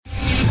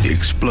The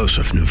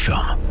explosive new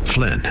film,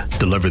 Flynn,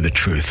 deliver the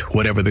truth,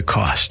 whatever the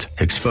cost,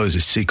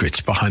 exposes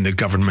secrets behind the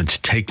government's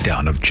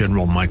takedown of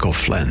General Michael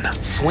Flynn.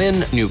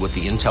 Flynn knew what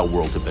the intel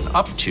world had been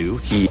up to.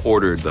 He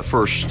ordered the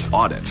first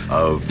audit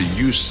of the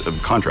use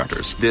of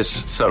contractors.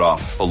 This set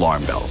off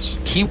alarm bells.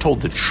 He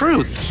told the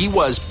truth. He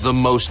was the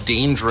most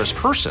dangerous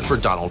person for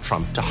Donald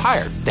Trump to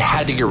hire. They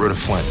had to get rid of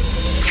Flynn.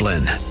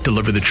 Flynn,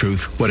 deliver the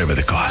truth, whatever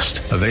the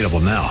cost. Available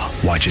now.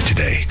 Watch it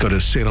today. Go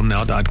to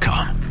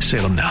salemnow.com.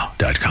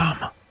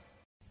 salemnow.com.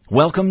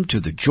 Welcome to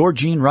the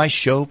Georgene Rice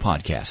Show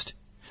podcast.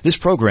 This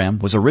program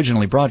was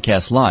originally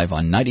broadcast live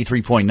on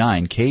 93.9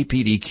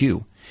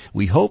 KPDQ.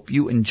 We hope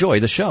you enjoy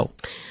the show.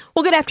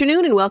 Well, good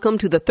afternoon and welcome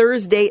to the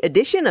Thursday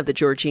edition of the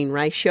Georgene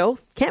Rice Show.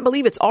 Can't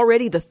believe it's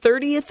already the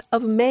 30th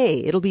of May.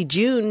 It'll be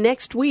June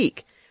next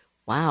week.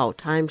 Wow,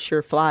 time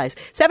sure flies.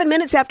 7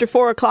 minutes after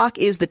 4 o'clock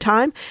is the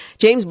time.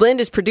 James Blend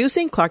is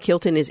producing. Clark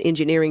Hilton is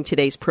engineering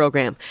today's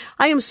program.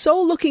 I am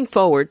so looking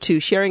forward to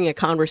sharing a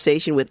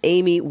conversation with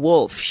Amy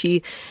Wolf.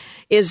 She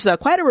is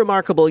quite a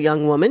remarkable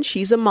young woman.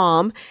 She's a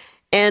mom,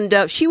 and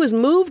she was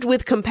moved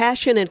with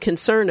compassion and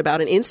concern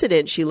about an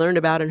incident she learned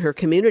about in her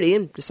community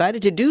and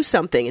decided to do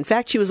something. In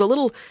fact, she was a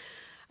little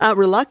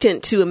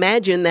reluctant to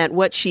imagine that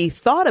what she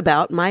thought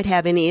about might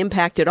have any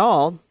impact at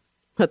all.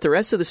 But the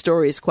rest of the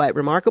story is quite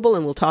remarkable,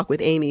 and we'll talk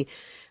with Amy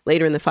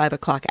later in the 5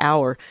 o'clock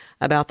hour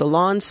about the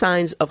Lawn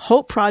Signs of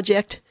Hope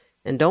Project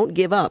and Don't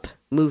Give Up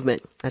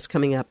movement. That's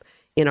coming up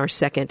in our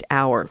second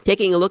hour.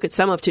 Taking a look at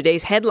some of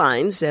today's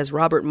headlines as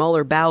Robert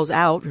Mueller bows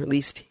out, or at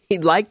least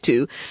he'd like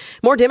to.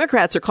 More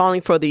Democrats are calling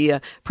for the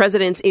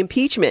president's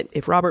impeachment.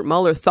 If Robert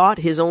Mueller thought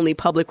his only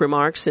public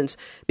remarks since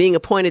being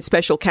appointed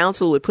special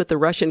counsel would put the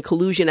Russian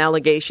collusion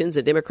allegations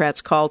and Democrats'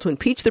 call to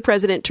impeach the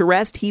president to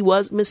rest, he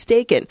was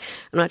mistaken.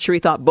 I'm not sure he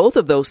thought both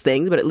of those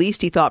things, but at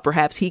least he thought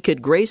perhaps he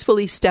could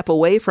gracefully step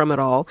away from it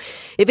all.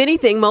 If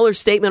anything, Mueller's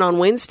statement on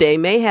Wednesday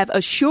may have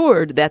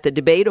assured that the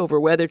debate over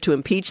whether to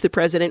impeach the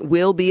president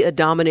will be a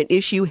dominant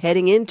issue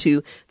heading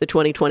into the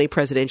 2020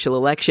 presidential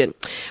election.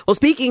 Well,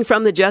 speaking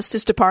from the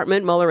Justice Department,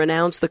 Mueller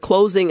announced the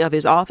closing of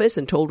his office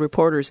and told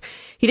reporters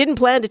he didn't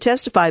plan to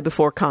testify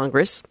before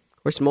Congress.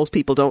 Of course, most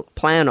people don't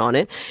plan on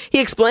it. He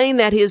explained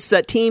that his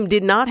team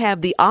did not have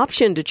the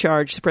option to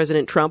charge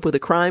President Trump with a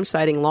crime,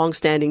 citing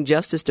longstanding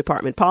Justice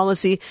Department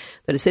policy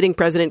that a sitting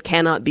president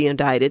cannot be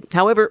indicted.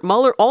 However,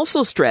 Mueller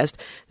also stressed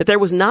that there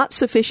was not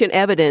sufficient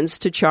evidence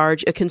to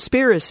charge a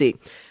conspiracy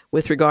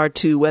with regard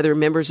to whether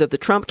members of the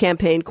Trump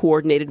campaign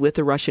coordinated with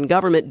the Russian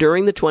government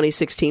during the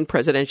 2016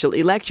 presidential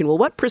election. Well,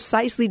 what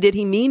precisely did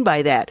he mean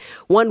by that?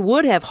 One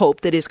would have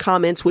hoped that his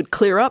comments would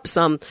clear up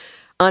some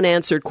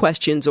unanswered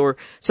questions or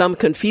some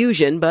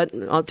confusion, but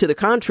to the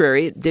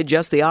contrary, it did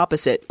just the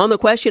opposite. On the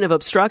question of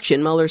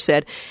obstruction, Mueller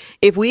said,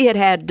 if we had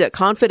had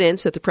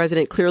confidence that the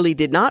president clearly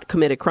did not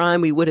commit a crime,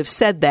 we would have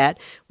said that.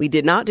 We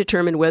did not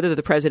determine whether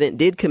the president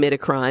did commit a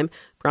crime.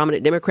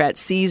 Prominent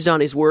Democrats seized on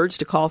his words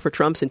to call for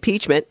Trump's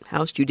impeachment.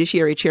 House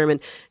Judiciary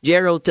Chairman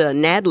Gerald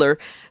Nadler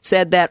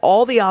said that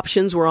all the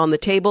options were on the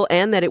table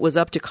and that it was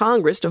up to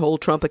Congress to hold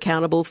Trump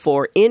accountable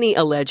for any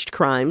alleged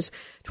crimes.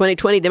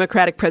 2020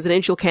 Democratic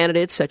presidential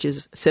candidates such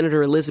as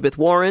Senator Elizabeth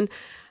Warren,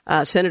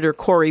 Senator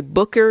Cory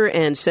Booker,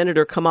 and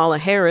Senator Kamala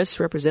Harris,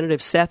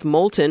 Representative Seth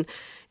Moulton,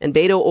 and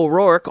Beto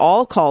O'Rourke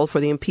all called for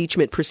the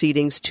impeachment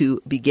proceedings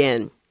to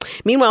begin.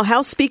 Meanwhile,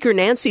 House Speaker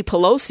Nancy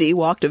Pelosi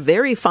walked a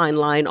very fine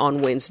line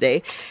on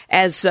Wednesday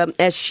as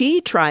she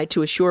tried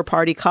to assure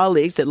party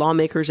colleagues that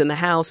lawmakers in the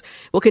House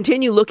will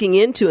continue looking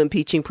into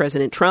impeaching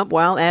President Trump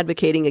while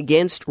advocating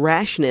against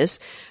rashness.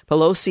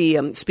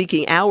 Pelosi,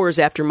 speaking hours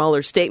after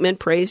Mueller's statement,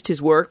 praised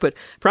his work but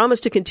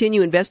promised to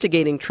continue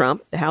investigating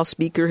Trump. The House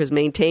Speaker has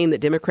maintained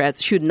that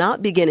Democrats should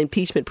not begin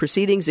impeachment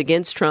proceedings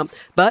against Trump,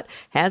 but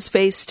has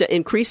faced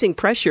increasing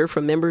pressure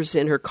from members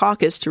in her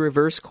caucus to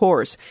reverse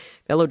course.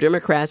 Fellow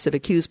Democrats have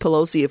accused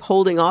Pelosi of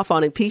holding off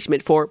on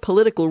impeachment for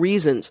political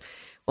reasons.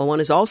 Well, one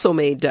has also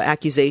made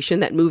accusation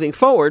that moving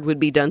forward would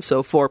be done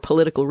so for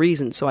political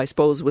reasons. So I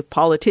suppose with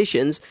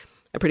politicians,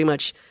 that pretty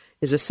much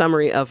is a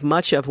summary of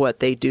much of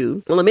what they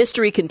do. Well, a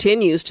mystery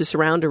continues to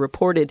surround a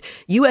reported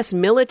U.S.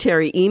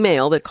 military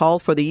email that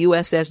called for the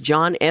USS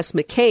John S.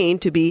 McCain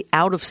to be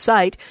out of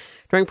sight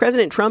during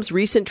President Trump's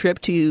recent trip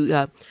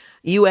to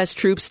U.S.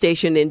 troops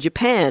stationed in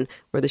Japan,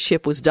 where the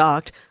ship was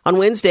docked. On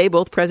Wednesday,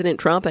 both President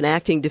Trump and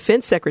Acting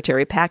Defense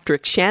Secretary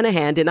Patrick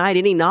Shanahan denied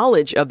any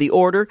knowledge of the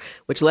order,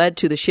 which led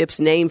to the ship's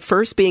name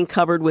first being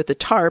covered with a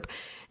tarp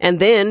and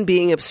then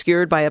being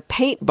obscured by a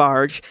paint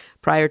barge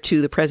prior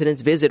to the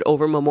president's visit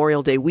over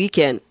Memorial Day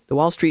weekend. The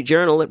Wall Street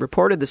Journal that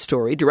reported the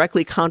story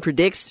directly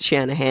contradicts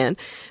Shanahan.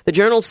 The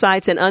Journal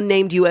cites an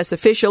unnamed U.S.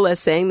 official as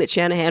saying that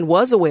Shanahan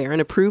was aware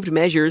and approved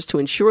measures to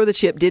ensure the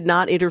ship did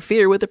not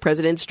interfere with the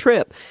president's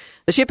trip.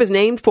 The ship is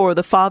named for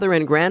the father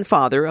and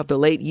grandfather of the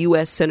late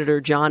U.S.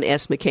 Senator John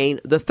S. McCain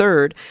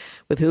III,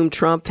 with whom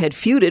Trump had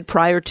feuded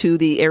prior to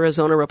the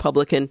Arizona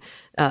Republican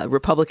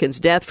Republican's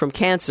death from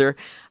cancer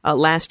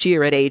last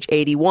year at age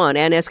 81,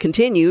 and has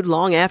continued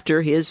long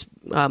after his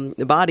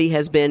body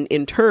has been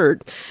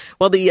interred.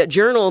 Well, the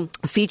Journal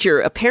feature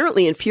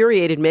apparently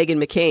infuriated Meghan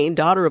McCain,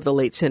 daughter of the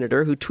late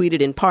senator, who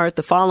tweeted in part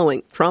the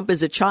following: "Trump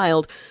is a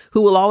child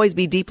who will always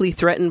be deeply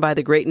threatened by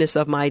the greatness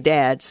of my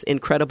dad's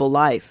incredible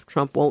life.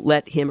 Trump won't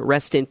let him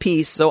rest in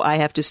peace, so I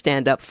have to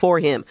stand up for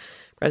him."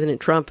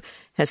 President Trump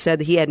has said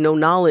that he had no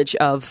knowledge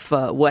of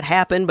what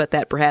happened, but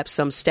that perhaps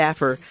some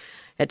staffer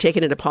had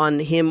taken it upon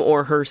him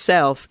or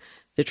herself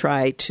to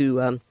try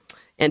to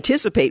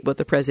anticipate what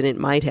the president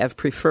might have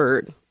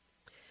preferred.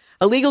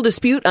 A legal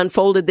dispute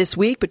unfolded this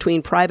week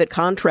between private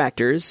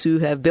contractors who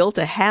have built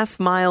a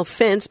half-mile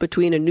fence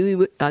between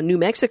New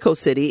Mexico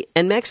City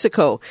and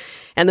Mexico,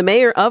 and the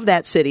mayor of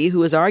that city,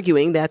 who is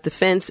arguing that the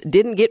fence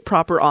didn't get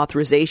proper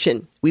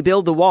authorization. We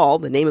Build the Wall,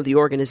 the name of the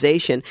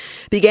organization,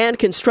 began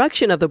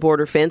construction of the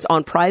border fence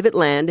on private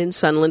land in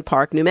Sunland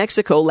Park, New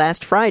Mexico,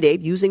 last Friday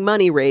using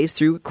money raised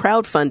through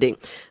crowdfunding.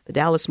 The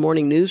Dallas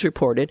Morning News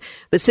reported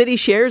the city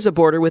shares a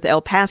border with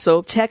El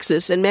Paso,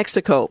 Texas, and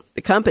Mexico.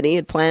 The company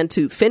had planned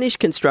to finish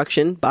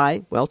construction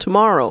by,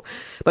 tomorrow.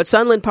 But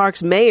Sunland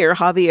Park's mayor,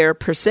 Javier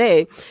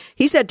Perse,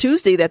 he said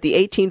Tuesday that the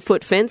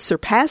 18-foot fence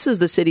surpasses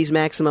the city's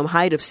maximum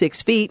height of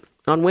 6 feet.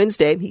 On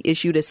Wednesday, he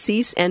issued a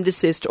cease and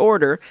desist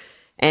order,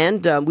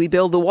 and We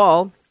Build the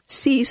Wall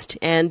ceased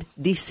and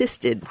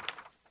desisted.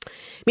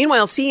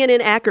 Meanwhile,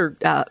 CNN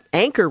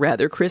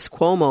anchor Chris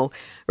Cuomo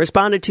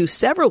responded to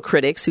several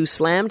critics who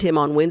slammed him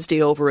on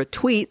Wednesday over a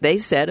tweet they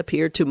said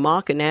appeared to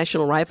mock a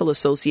National Rifle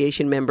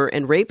Association member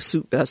and rape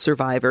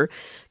survivor.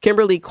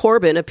 Kimberly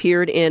Corbin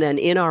appeared in an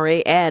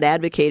NRA ad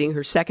advocating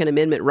her Second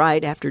Amendment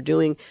right after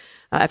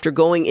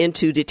going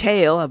into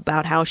detail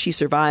about how she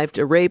survived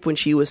a rape when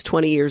she was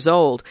 20 years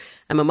old.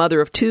 "I'm a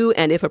mother of 2,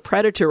 and if a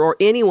predator or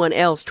anyone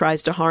else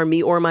tries to harm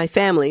me or my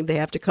family, they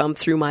have to come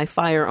through my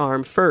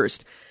firearm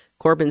first."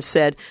 Corbin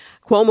said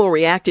Cuomo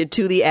reacted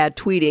to the ad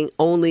tweeting,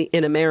 "Only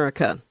in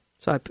America."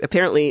 So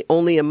apparently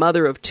only a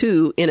mother of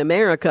 2 in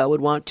America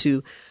would want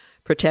to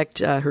protect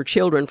her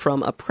children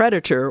from a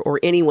predator or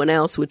anyone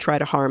else who would try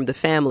to harm the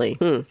family.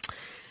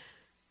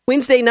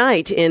 Wednesday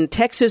night in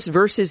Texas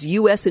versus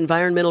U.S.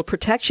 Environmental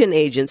Protection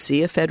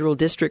Agency, a federal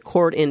district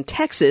court in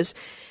Texas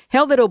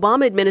held that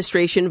Obama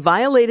administration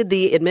violated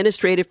the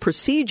Administrative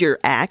Procedure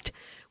Act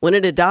when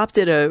it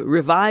adopted a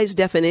revised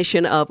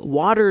definition of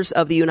waters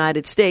of the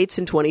United States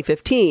in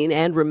 2015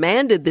 and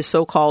remanded the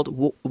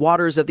so-called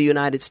waters of the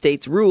United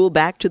States rule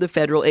back to the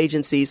federal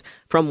agencies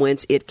from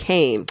whence it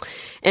came.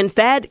 And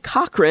Thad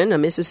Cochran, a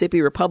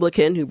Mississippi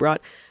Republican who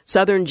brought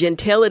Southern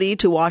gentility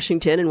to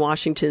Washington and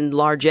Washington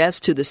largesse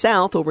to the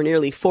South over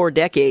nearly 4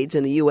 decades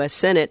in the U.S.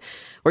 Senate,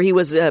 where he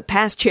was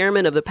past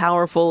chairman of the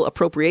powerful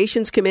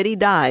Appropriations Committee,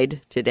 died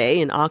today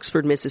in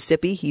Oxford,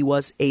 Mississippi. He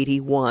was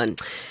 81.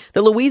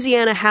 The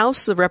Louisiana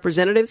House of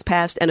Representatives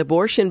passed an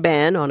abortion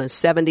ban on a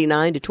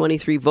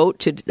 79-23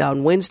 vote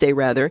on Wednesday,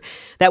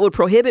 that would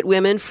prohibit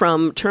women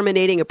from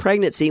terminating a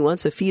pregnancy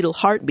once a fetal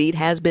heartbeat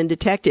has been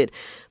detected.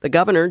 The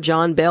governor,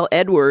 John Bell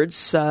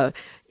Edwards,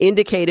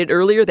 indicated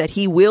earlier that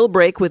he will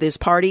break with his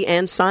party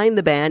and sign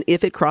the ban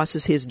if it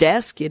crosses his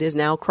desk. It has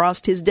now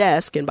crossed his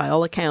desk, and by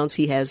all accounts,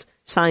 he has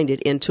signed it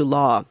into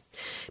law.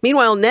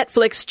 Meanwhile,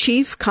 Netflix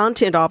chief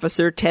content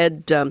officer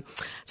Ted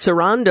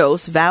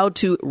Sarandos vowed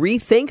to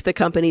rethink the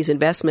company's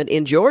investment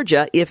in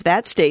Georgia if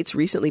that state's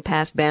recently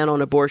passed ban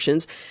on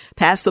abortions,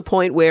 past the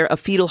point where a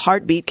fetal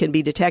heartbeat can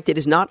be detected,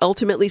 is not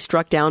ultimately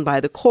struck down by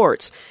the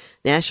courts.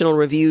 National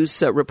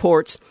Review's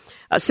reports.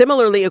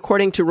 Similarly,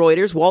 according to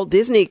Reuters, Walt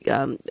Disney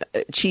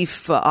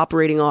chief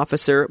operating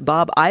officer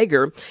Bob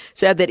Iger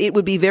said that it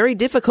would be very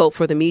difficult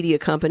for the media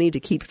company to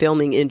keep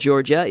filming in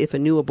Georgia if a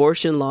new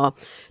abortion law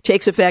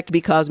takes effect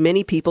because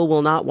many people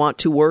will not want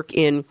to work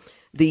in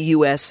the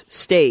U.S.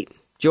 state.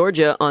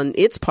 Georgia, on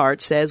its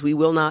part, says we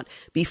will not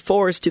be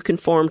forced to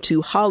conform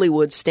to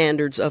Hollywood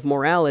standards of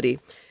morality,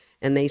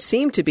 and they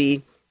seem to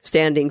be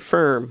standing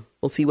firm.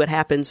 We'll see what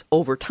happens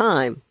over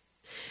time.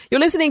 You're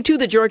listening to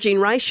The Georgene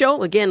Rice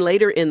Show. Again,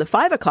 later in the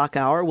 5 o'clock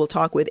hour, we'll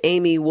talk with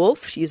Amy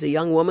Wolf. She's a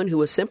young woman who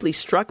was simply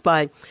struck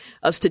by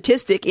a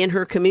statistic in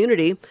her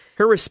community.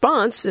 Her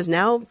response has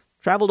now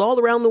traveled all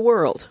around the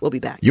world. We'll be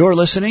back. You're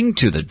listening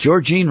to The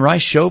Georgene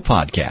Rice Show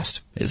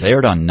podcast. It's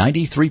aired on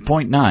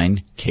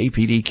 93.9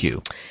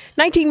 KPDQ.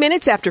 19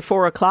 minutes after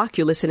 4 o'clock,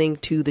 you're listening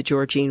to The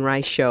Georgene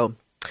Rice Show.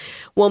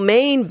 Well,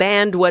 Maine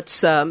banned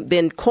what's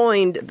been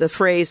coined the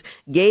phrase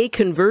gay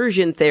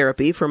conversion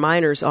therapy for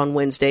minors on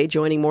Wednesday,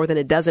 joining more than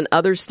a dozen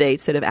other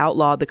states that have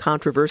outlawed the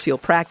controversial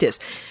practice.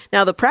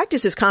 Now, the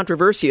practice is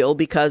controversial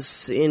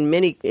because in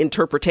many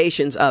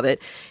interpretations of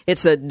it,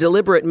 it's a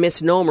deliberate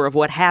misnomer of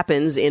what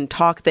happens in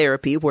talk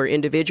therapy, where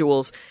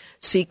individuals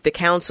seek the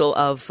counsel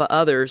of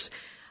others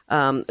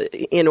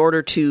in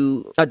order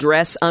to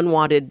address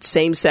unwanted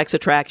same-sex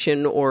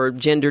attraction or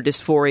gender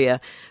dysphoria.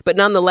 But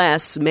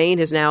nonetheless, Maine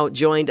has now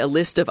joined a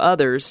list of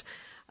others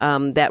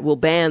that will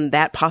ban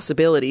that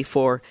possibility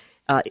for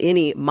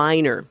any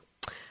minor.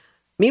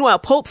 Meanwhile,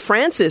 Pope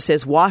Francis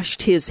has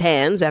washed his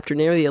hands after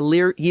nearly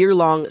a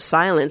year-long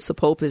silence. The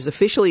Pope has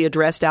officially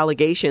addressed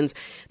allegations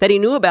that he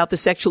knew about the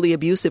sexually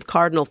abusive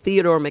Cardinal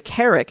Theodore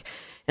McCarrick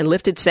and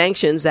lifted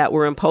sanctions that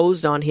were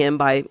imposed on him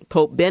by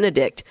Pope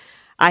Benedict.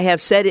 I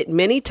have said it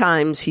many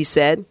times, he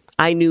said.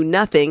 I knew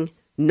nothing,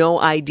 no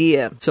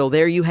idea. So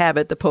there you have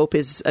it. The Pope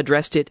has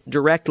addressed it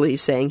directly,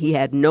 saying he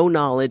had no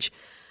knowledge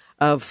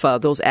of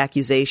those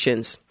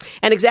accusations.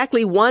 And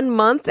exactly 1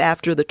 month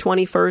after the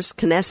 21st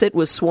Knesset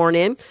was sworn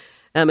in,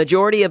 a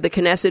majority of the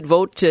Knesset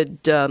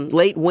voted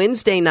late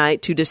Wednesday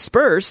night to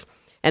disperse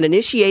and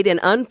initiate an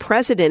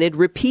unprecedented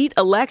repeat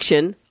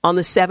election on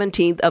the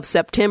 17th of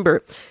September.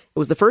 It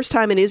was the first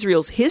time in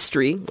Israel's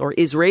history, or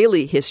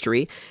Israeli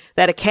history,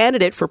 that a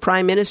candidate for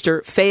prime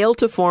minister failed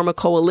to form a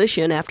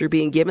coalition after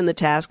being given the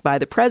task by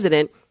the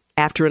president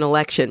after an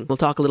election. We'll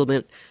talk a little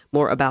bit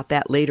more about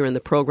that later in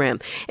the program.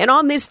 And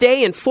on this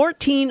day in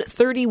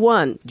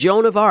 1431,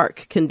 Joan of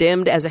Arc,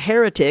 condemned as a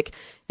heretic,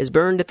 is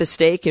burned at the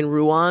stake in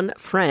Rouen,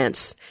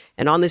 France.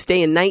 And on this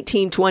day in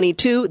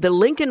 1922, the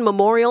Lincoln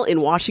Memorial in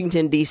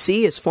Washington,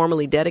 D.C. is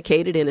formally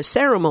dedicated in a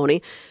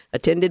ceremony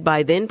attended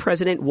by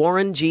then-President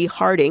Warren G.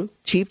 Harding,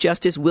 Chief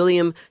Justice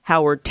William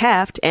Howard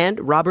Taft, and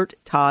Robert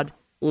Todd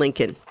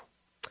Lincoln.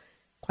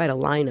 Quite a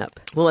lineup.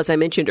 Well, as I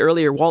mentioned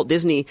earlier, Walt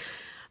Disney,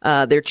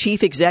 their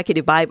chief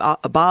executive,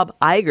 Bob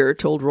Iger,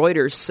 told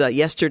Reuters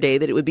yesterday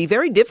that it would be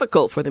very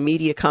difficult for the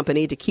media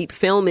company to keep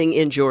filming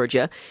in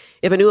Georgia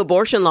if a new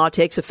abortion law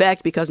takes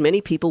effect, because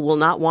many people will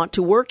not want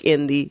to work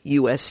in the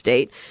U.S.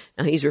 state.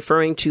 Now, he's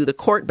referring to the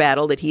court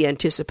battle that he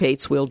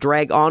anticipates will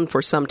drag on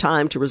for some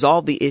time to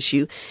resolve the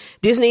issue.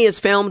 Disney has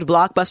filmed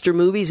blockbuster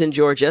movies in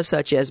Georgia,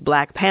 such as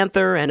Black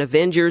Panther and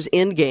Avengers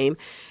Endgame,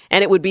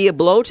 and it would be a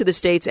blow to the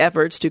state's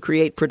efforts to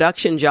create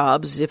production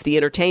jobs if the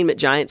entertainment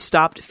giant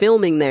stopped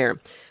filming there.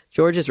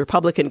 Georgia's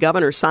Republican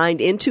governor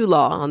signed into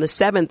law on the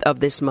 7th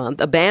of this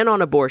month a ban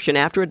on abortion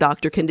after a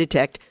doctor can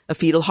detect a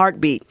fetal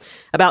heartbeat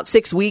about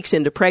 6 weeks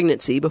into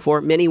pregnancy,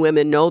 before many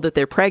women know that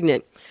they're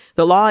pregnant.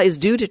 The law is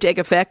due to take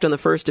effect on the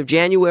 1st of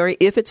January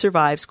if it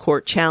survives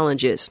court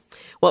challenges.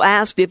 Well,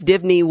 asked if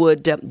Disney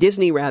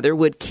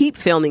would keep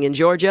filming in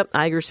Georgia,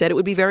 Iger said it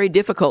would be very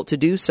difficult to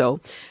do so.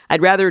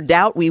 I'd rather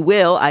doubt we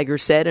will, Iger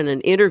said in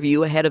an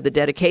interview ahead of the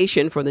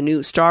dedication for the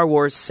new Star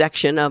Wars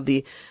section of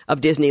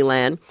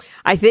Disneyland.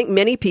 I think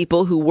many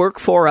people who work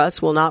for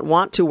us will not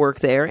want to work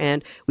there,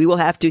 and we will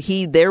have to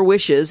heed their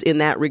wishes in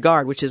that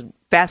regard, which is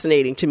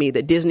fascinating to me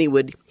that Disney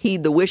would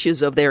heed the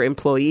wishes of their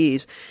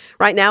employees.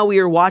 Right now, we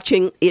are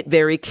watching it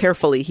very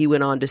carefully, he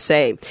went on to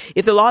say.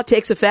 If the law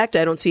takes effect,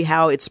 I don't see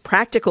how it's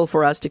practical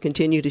for us to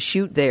continue to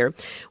shoot there.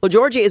 Well,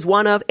 Georgia is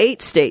one of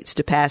 8 states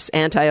to pass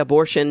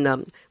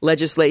anti-abortion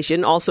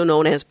legislation, also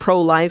known as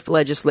pro-life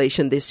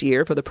legislation, this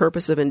year for the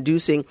purpose of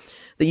inducing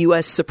the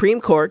U.S. Supreme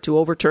Court to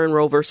overturn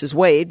Roe v.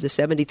 Wade, the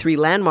 73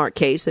 landmark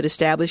case that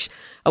established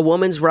a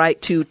woman's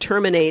right to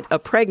terminate a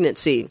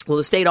pregnancy. Well,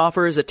 the state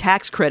offers a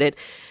tax credit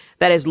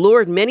that has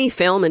lured many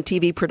film and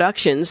TV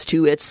productions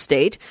to its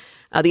state.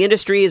 The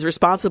industry is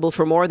responsible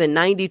for more than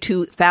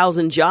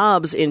 92,000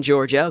 jobs in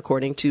Georgia,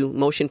 according to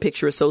Motion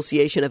Picture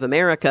Association of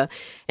America,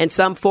 and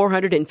some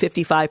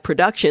 455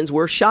 productions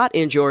were shot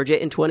in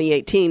Georgia in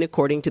 2018,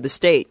 according to the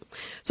state.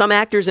 Some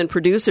actors and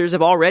producers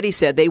have already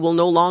said they will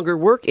no longer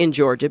work in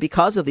Georgia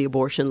because of the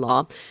abortion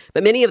law,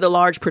 but many of the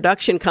large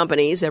production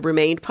companies have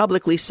remained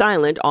publicly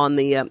silent on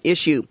the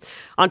issue.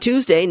 On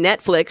Tuesday,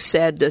 Netflix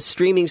said the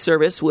streaming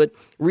service would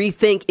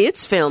rethink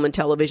its film and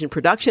television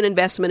production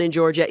investment in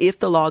Georgia if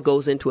the law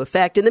goes into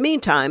effect. In the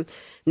meantime,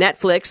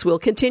 Netflix will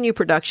continue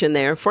production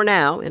there for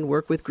now and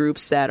work with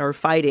groups that are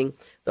fighting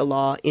the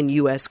law in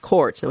U.S.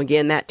 courts. Now,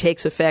 again, that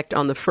takes effect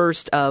on the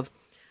 1st of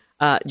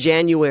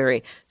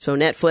January. So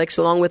Netflix,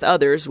 along with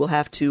others, will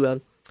have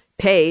to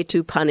pay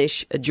to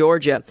punish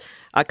Georgia.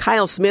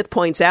 Kyle Smith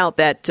points out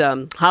that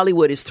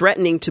Hollywood is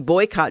threatening to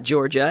boycott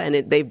Georgia,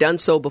 and they've done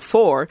so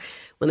before.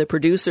 When the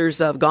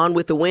producers of Gone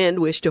with the Wind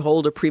wished to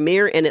hold a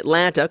premiere in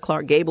Atlanta,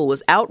 Clark Gable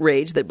was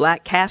outraged that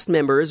black cast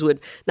members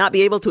would not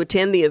be able to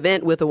attend the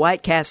event with the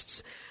white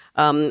casts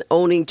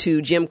owning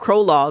to Jim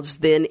Crow laws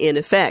then in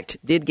effect.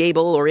 Did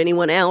Gable or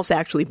anyone else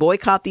actually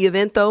boycott the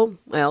event, though?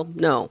 Well,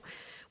 no.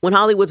 When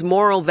Hollywood's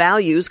moral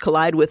values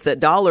collide with the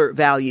dollar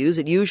values,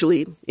 it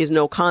usually is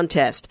no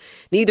contest.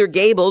 Neither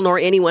Gable nor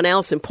anyone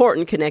else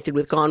important connected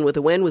with Gone with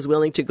the Wind was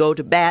willing to go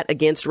to bat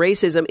against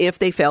racism if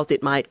they felt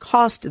it might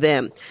cost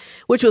them,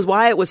 which was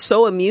why it was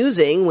so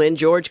amusing when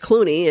George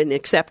Clooney, in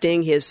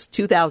accepting his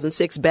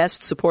 2006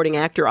 Best Supporting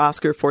Actor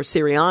Oscar for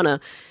Syriana,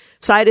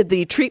 cited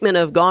the treatment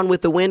of Gone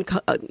with the Wind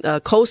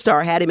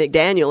co-star Hattie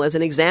McDaniel as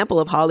an example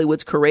of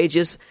Hollywood's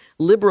courageous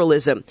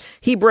liberalism.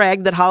 He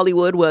bragged that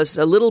Hollywood was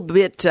a little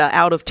bit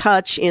out of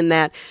touch in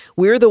that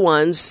we're the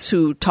ones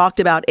who talked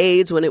about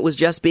AIDS when it was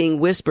just being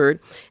whispered,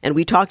 and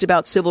we talked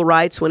about civil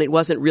rights when it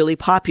wasn't really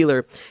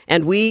popular.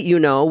 And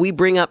we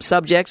bring up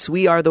subjects.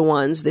 We are the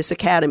ones, this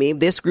Academy,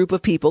 this group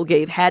of people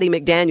gave Hattie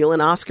McDaniel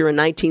an Oscar in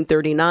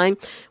 1939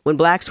 when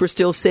blacks were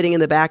still sitting in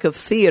the back of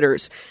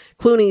theaters.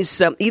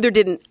 Clooney's either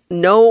didn't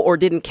know or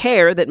didn't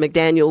care that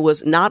McDaniel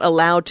was not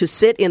allowed to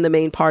sit in the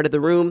main part of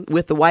the room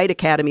with the white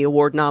Academy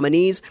Award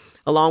nominees,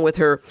 along with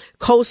her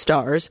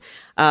co-stars.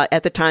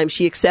 At the time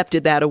she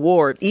accepted that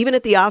award. Even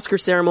at the Oscar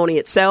ceremony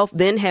itself,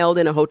 then held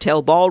in a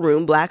hotel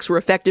ballroom, blacks were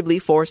effectively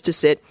forced to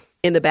sit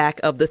in the back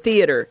of the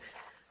theater.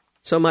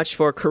 So much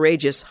for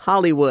courageous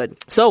Hollywood.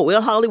 So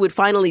will Hollywood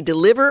finally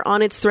deliver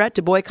on its threat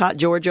to boycott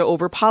Georgia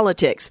over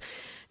politics?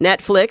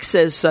 Netflix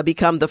has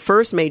become the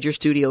first major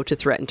studio to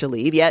threaten to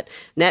leave, yet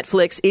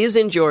Netflix is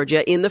in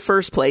Georgia in the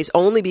first place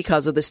only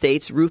because of the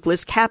state's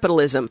ruthless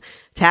capitalism,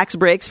 tax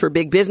breaks for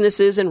big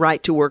businesses, and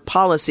right-to-work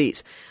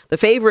policies. The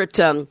favorite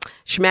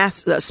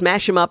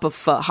smash-em-up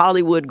of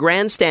Hollywood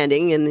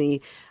grandstanding in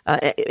the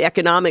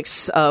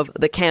economics of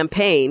the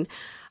campaign.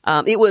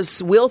 It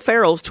was Will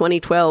Ferrell's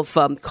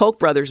 2012 Koch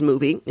brothers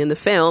movie. In the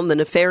film, the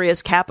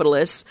nefarious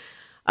capitalists,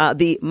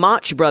 the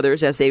Mach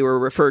brothers, as they were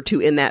referred to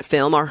in that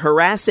film, are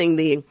harnessing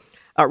the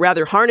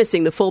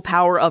full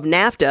power of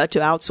NAFTA to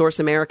outsource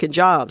American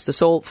jobs. The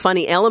sole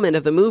funny element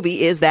of the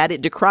movie is that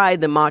it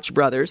decried the Mach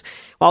brothers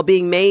while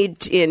being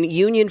made in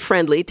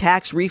union-friendly,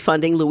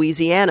 tax-refunding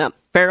Louisiana.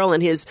 Ferrell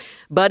and his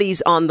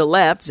buddies on the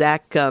left,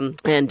 Zach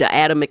and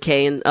Adam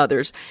McKay and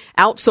others,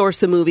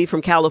 outsourced the movie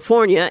from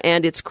California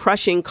and its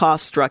crushing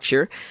cost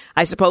structure.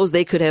 I suppose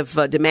they could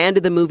have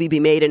demanded the movie be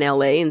made in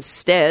L.A.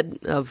 instead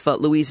of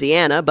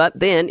Louisiana, but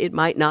then it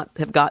might not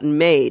have gotten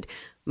made.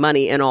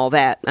 Money and all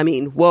that. I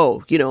mean,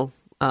 whoa,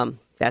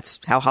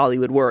 that's how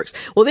Hollywood works.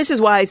 Well, this is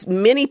why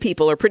many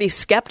people are pretty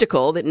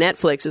skeptical that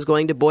Netflix is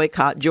going to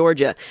boycott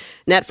Georgia.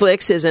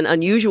 Netflix is an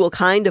unusual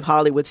kind of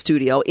Hollywood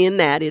studio in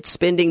that it's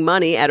spending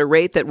money at a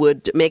rate that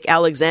would make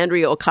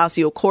Alexandria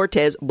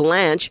Ocasio-Cortez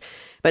blanch.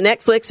 But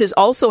Netflix is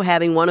also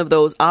having one of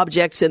those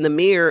objects in the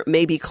mirror,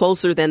 maybe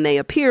closer than they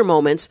appear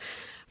moments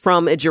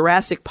from a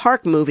Jurassic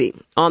Park movie.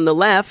 On the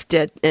left,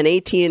 at an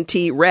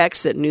AT&T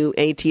Rex, a new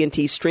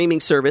AT&T streaming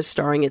service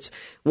starring its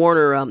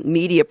Warner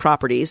Media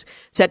properties,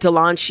 set to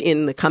launch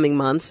in the coming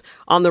months.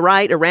 On the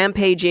right, a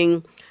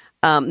rampaging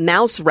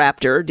Mouse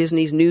Raptor,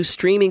 Disney's new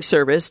streaming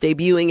service,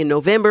 debuting in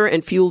November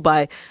and fueled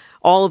by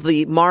all of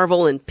the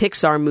Marvel and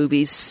Pixar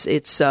movies.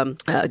 It's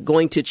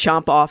going to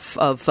chomp off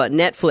of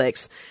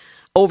Netflix.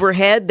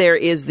 Overhead, there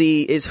is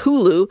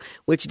Hulu,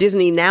 which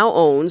Disney now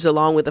owns,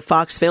 along with the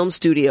Fox Film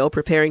Studio,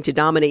 preparing to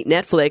dominate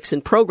Netflix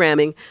and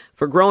programming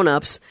for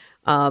grown-ups.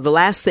 The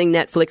last thing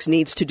Netflix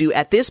needs to do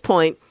at this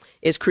point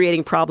is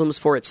creating problems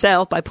for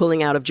itself by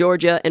pulling out of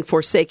Georgia and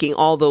forsaking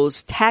all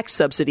those tax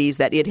subsidies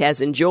that it has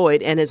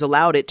enjoyed and has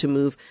allowed it to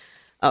move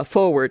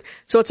forward.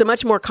 So it's a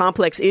much more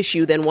complex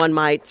issue than one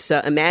might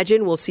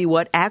imagine. We'll see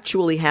what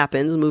actually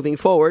happens moving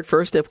forward.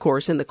 First, of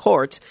course, in the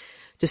courts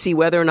to see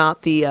whether or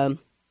not the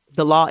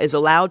law is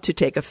allowed to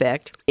take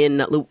effect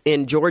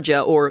in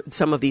Georgia or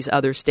some of these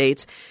other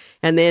states,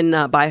 and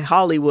then by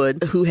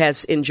Hollywood, who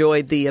has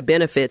enjoyed the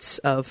benefits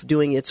of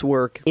doing its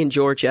work in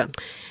Georgia.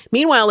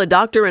 Meanwhile, a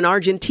doctor in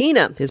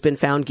Argentina has been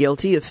found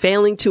guilty of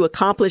failing to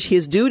accomplish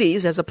his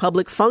duties as a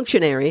public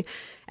functionary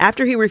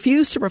after he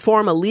refused to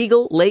perform a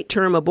legal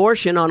late-term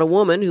abortion on a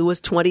woman who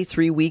was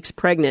 23 weeks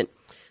pregnant.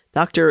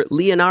 Dr.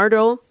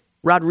 Leonardo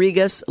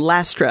Rodriguez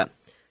Lastra.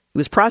 He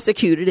was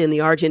prosecuted in the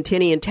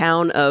Argentinian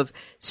town of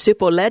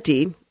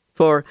Cipolletti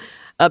for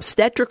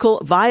obstetrical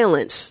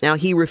violence. Now,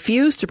 he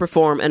refused to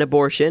perform an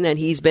abortion, and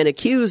he's been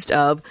accused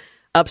of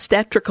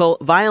obstetrical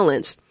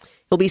violence.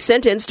 He'll be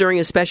sentenced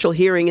during a special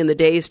hearing in the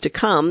days to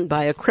come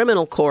by a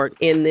criminal court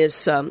in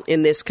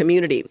this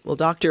community. Well,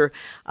 Dr.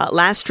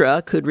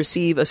 Lastra could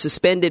receive a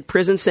suspended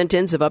prison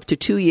sentence of up to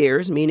 2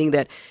 years, meaning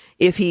that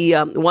if he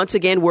once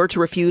again were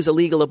to refuse a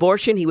legal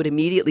abortion, he would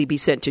immediately be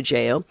sent to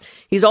jail.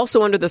 He's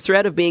also under the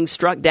threat of being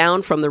struck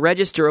down from the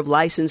register of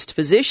licensed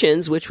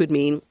physicians, which would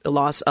mean the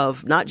loss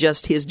of not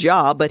just his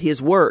job, but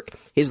his work,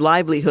 his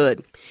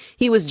livelihood.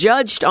 He was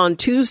judged on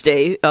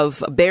Tuesday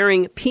of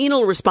bearing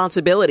penal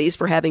responsibilities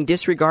for having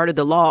disregarded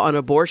the law on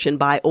abortion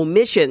by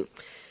omission.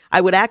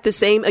 I would act the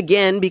same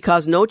again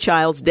because no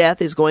child's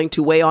death is going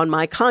to weigh on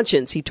my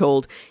conscience, he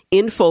told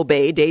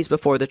Infobay days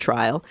before the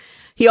trial.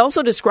 He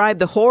also described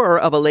the horror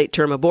of a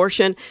late-term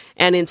abortion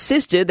and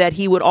insisted that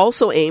he would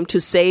also aim to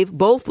save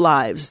both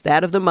lives,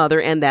 that of the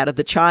mother and that of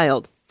the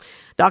child.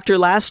 Dr.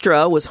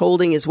 Lastra was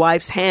holding his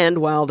wife's hand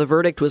while the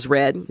verdict was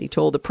read. He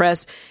told the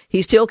press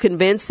he's still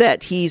convinced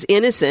that he's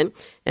innocent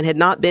and had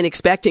not been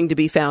expecting to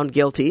be found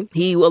guilty.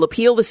 He will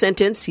appeal the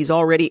sentence. He's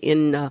already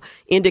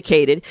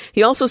indicated.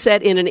 He also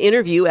said in an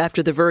interview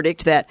after the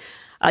verdict that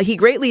he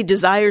greatly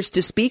desires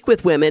to speak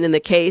with women in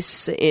the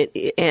case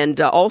and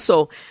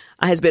also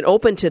has been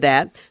open to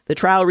that. The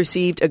trial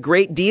received a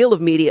great deal of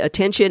media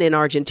attention in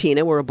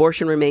Argentina, where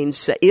abortion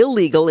remains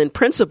illegal in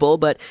principle,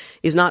 but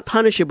is not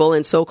punishable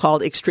in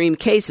so-called extreme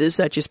cases,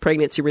 such as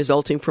pregnancy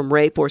resulting from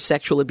rape or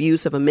sexual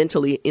abuse of a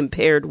mentally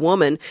impaired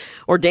woman,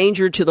 or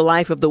danger to the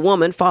life of the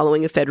woman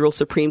following a federal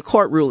Supreme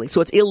Court ruling.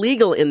 So it's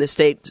illegal in the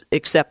state,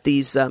 except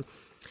these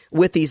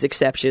with these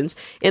exceptions.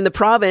 In the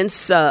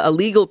province, a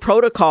legal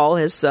protocol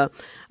has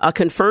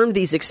confirmed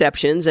these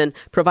exceptions and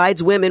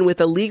provides women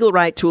with a legal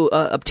right to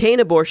obtain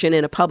abortion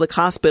in a public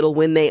hospital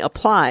when they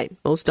apply.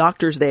 Most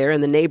doctors there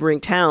and the neighboring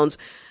towns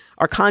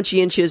are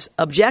conscientious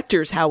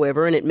objectors,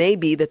 however, and it may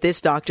be that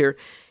this doctor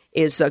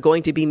is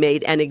going to be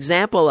made an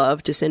example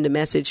of to send a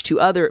message to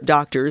other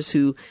doctors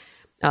who,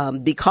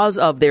 because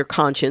of their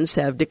conscience,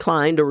 have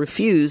declined or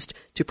refused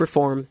to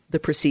perform the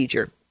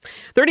procedure.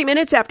 30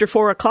 minutes after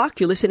 4 o'clock,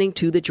 you're listening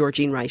to The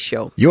Georgene Rice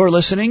Show. You're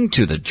listening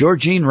to The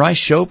Georgene Rice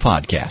Show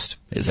podcast.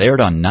 It's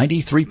aired on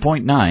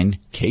 93.9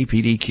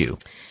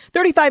 KPDQ.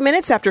 35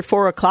 minutes after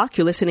 4 o'clock,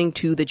 you're listening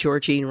to The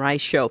Georgene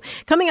Rice Show.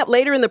 Coming up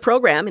later in the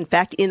program, in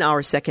fact, in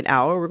our second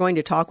hour, we're going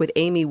to talk with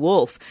Amy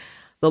Wolf.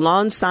 The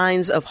Lawn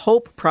Signs of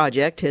Hope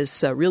project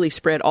has really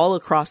spread all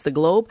across the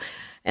globe,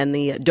 and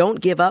the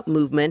Don't Give Up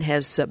movement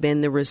has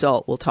been the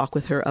result. We'll talk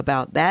with her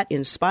about that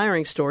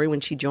inspiring story when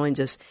she joins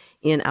us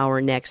in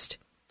our next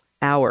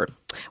hour.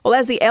 Well,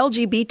 as the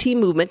LGBT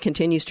movement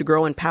continues to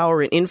grow in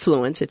power and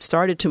influence, it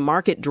started to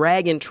market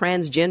drag and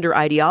transgender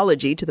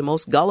ideology to the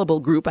most gullible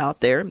group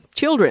out there,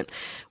 children.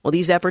 Well,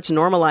 these efforts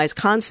normalize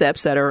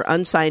concepts that are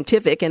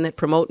unscientific and that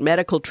promote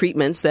medical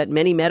treatments that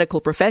many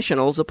medical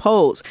professionals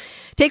oppose.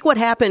 Take what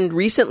happened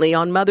recently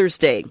on Mother's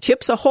Day.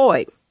 Chips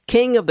Ahoy,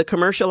 king of the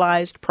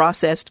commercialized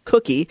processed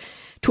cookie,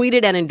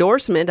 tweeted an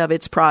endorsement of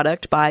its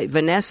product by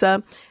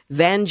Vanessa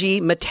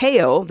Vanjie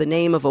Mateo, the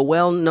name of a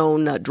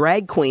well-known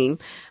drag queen.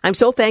 I'm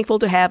so thankful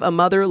to have a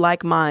mother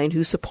like mine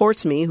who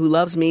supports me, who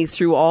loves me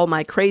through all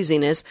my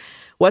craziness.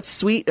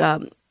 What's a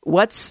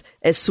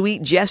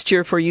sweet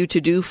gesture for you to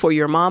do for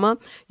your mama,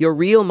 your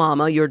real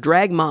mama, your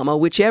drag mama,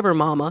 whichever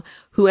mama,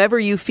 whoever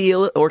you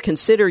feel or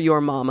consider your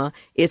mama.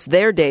 It's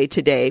their day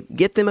today.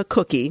 Get them a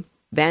cookie,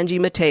 Vanjie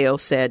Mateo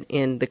said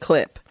in the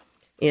clip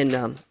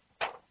in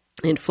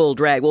full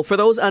drag. Well, for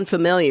those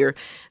unfamiliar,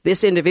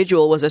 this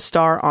individual was a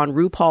star on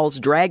RuPaul's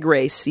Drag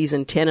Race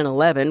season 10 and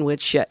 11,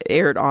 which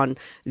aired on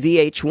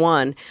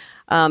VH1.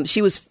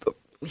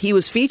 He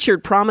was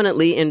featured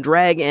prominently in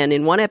drag, and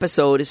in one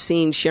episode is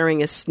seen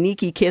sharing a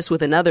sneaky kiss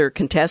with another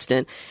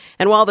contestant.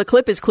 And while the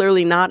clip is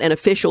clearly not an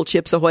official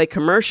Chips Ahoy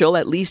commercial,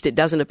 at least it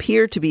doesn't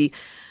appear to be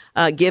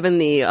given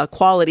the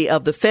quality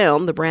of the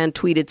film. The brand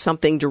tweeted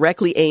something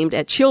directly aimed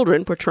at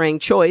children, portraying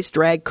choice,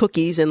 drag,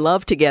 cookies, and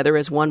love together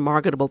as one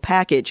marketable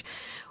package.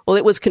 Well,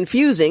 it was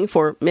confusing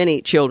for many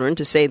children,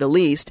 to say the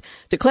least.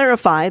 To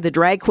clarify, the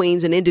drag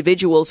queens and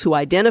individuals who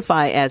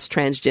identify as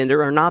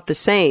transgender are not the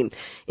same.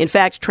 In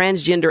fact,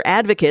 transgender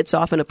advocates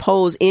often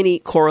oppose any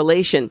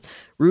correlation.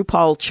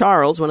 RuPaul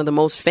Charles, one of the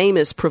most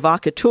famous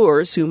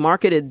provocateurs who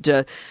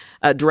marketed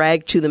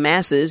drag to the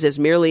masses as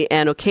merely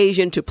an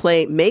occasion to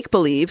play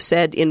make-believe,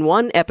 said in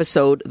one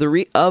episode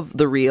of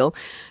The Real,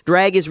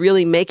 drag is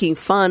really making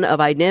fun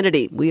of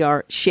identity. We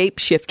are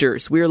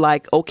shapeshifters. We're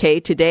like, okay,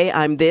 today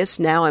I'm this,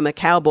 now I'm a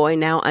cowboy,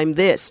 now I'm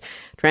this.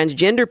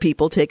 Transgender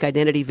people take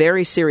identity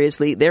very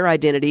seriously. Their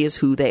identity is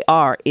who they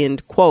are,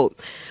 end quote.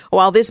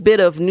 While this bit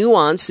of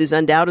nuance is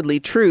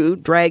undoubtedly true,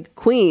 drag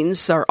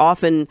queens are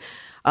often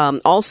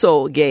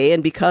also gay,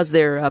 and because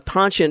their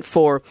penchant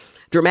for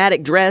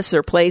dramatic dress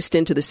are placed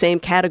into the same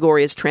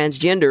category as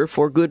transgender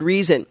for good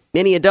reason.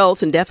 Many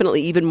adults, and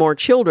definitely even more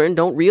children,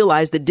 don't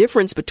realize the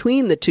difference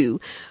between the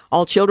two.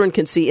 All children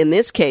can see in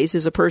this case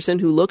is a person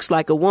who looks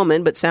like a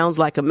woman but sounds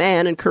like a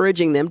man,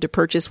 encouraging them to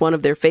purchase one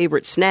of their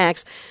favorite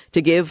snacks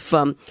to give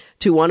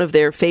to one of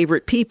their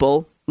favorite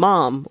people,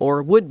 mom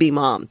or would-be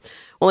mom.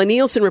 Well, a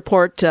Nielsen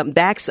report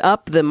backs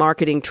up the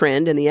marketing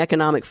trend and the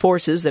economic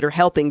forces that are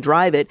helping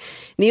drive it.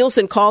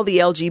 Nielsen called the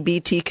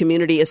LGBT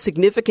community a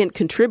significant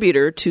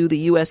contributor to the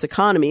U.S.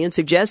 economy and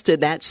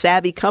suggested that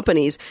savvy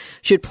companies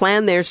should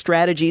plan their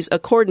strategies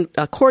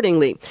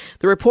accordingly.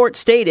 The report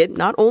stated,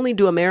 not only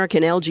do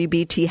American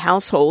LGBT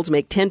households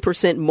make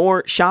 10%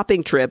 more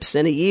shopping trips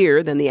in a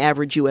year than the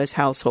average U.S.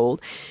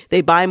 household, they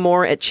buy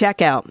more at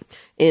checkout.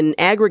 In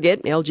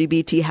aggregate,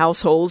 LGBT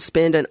households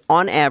spend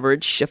on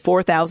average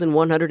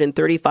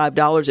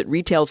 $4,135 at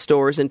retail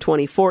stores in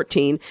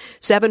 2014,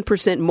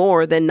 7%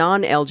 more than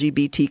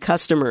non-LGBT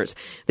customers.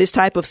 This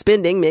type of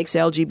spending makes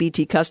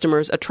LGBT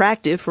customers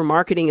attractive for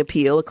marketing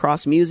appeal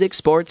across music,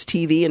 sports,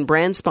 TV, and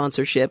brand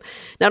sponsorship.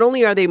 Not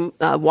only are they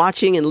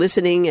watching and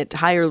listening at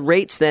higher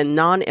rates than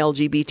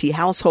non-LGBT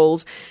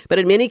households, but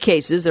in many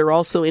cases, they're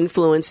also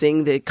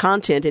influencing the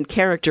content and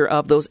character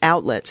of those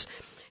outlets.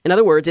 In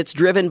other words, it's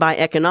driven by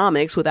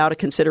economics without a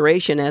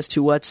consideration as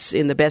to what's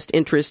in the best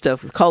interest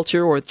of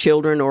culture or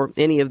children or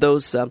any of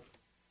those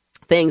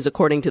things,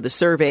 according to the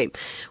survey.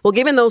 Well,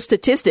 given those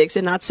statistics,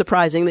 it's not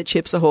surprising that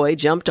Chips Ahoy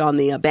jumped on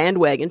the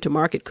bandwagon to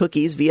market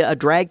cookies via a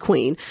drag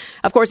queen.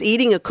 Of course,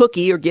 eating a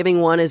cookie or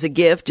giving one as a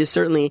gift is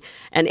certainly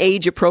an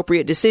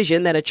age-appropriate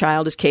decision that a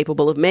child is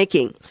capable of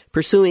making.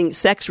 Pursuing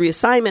sex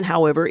reassignment,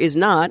 however, is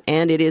not,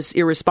 and it is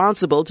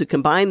irresponsible to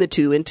combine the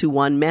two into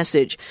one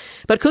message.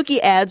 But cookie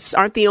ads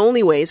aren't the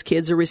only ways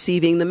kids are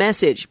receiving the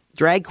message.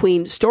 Drag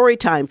queen story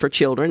time for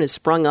children has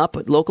sprung up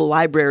at local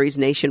libraries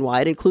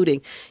nationwide,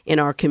 including in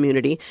our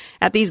community.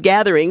 At these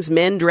gatherings,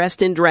 men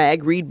dressed in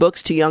drag read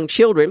books to young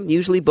children,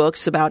 usually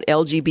books about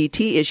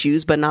LGBT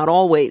issues, but not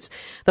always.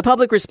 The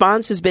public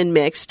response has been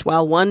mixed.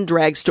 While one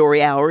drag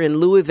story hour in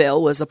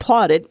Louisville was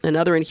applauded,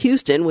 another in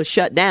Houston was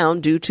shut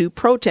down due to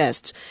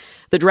protests.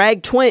 The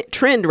drag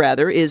trend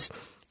is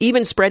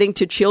even spreading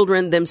to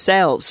children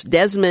themselves.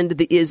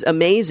 Desmond is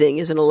Amazing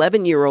is an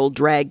 11-year-old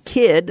drag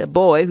kid, a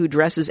boy who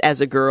dresses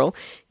as a girl.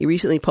 He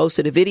recently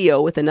posted a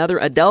video with another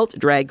adult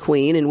drag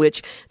queen in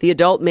which the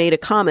adult made a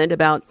comment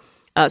about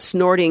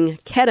snorting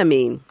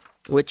ketamine,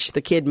 which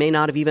the kid may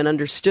not have even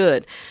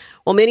understood.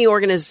 Well, many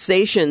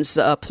organizations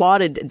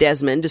applauded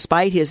Desmond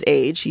despite his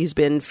age. He's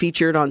been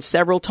featured on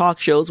several talk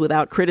shows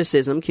without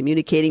criticism,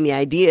 communicating the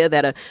idea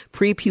that a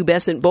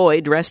prepubescent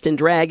boy dressed in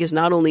drag is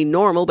not only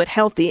normal, but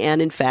healthy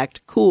and, in fact,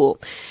 cool.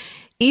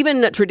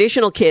 Even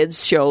traditional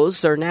kids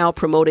shows are now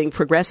promoting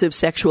progressive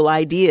sexual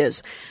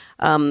ideas.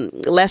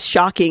 Less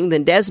shocking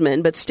than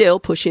Desmond, but still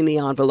pushing the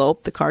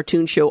envelope. The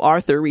cartoon show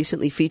Arthur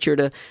recently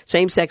featured a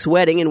same-sex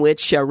wedding in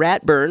which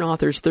Ratburn,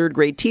 Arthur's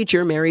third-grade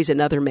teacher, marries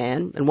another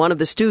man, and one of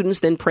the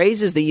students then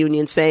praises the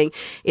union, saying,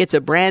 "It's a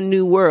brand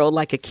new world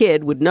like a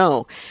kid would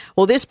know."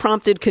 Well, this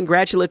prompted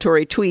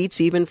congratulatory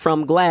tweets, even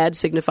from GLAAD,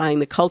 signifying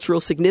the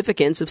cultural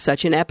significance of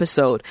such an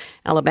episode.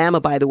 Alabama,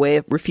 by the way,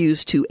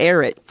 refused to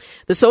air it.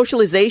 The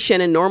socialization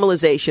and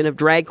normalization of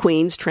drag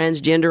queens,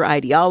 transgender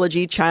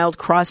ideology, child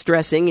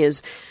cross-dressing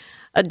is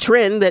a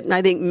trend that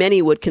I think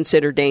many would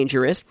consider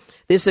dangerous.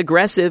 This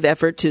aggressive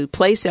effort to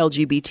place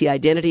LGBT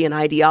identity and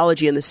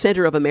ideology in the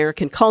center of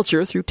American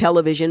culture through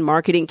television,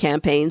 marketing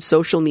campaigns,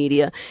 social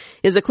media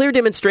is a clear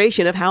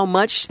demonstration of how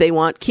much they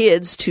want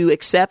kids to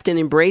accept and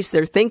embrace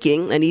their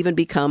thinking and even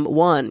become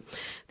one.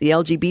 The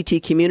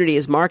LGBT community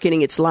is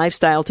marketing its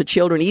lifestyle to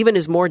children, even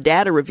as more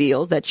data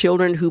reveals that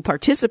children who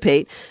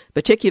participate,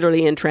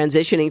 particularly in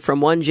transitioning from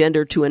one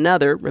gender to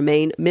another,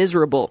 remain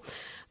miserable.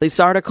 This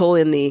article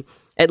in the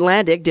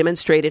Atlantic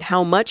demonstrated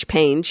how much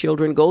pain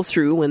children go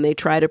through when they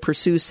try to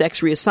pursue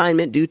sex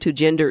reassignment due to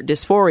gender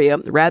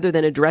dysphoria, rather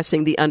than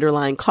addressing the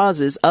underlying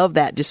causes of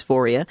that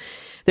dysphoria.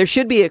 There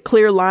should be a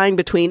clear line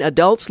between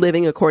adults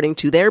living according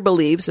to their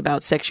beliefs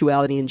about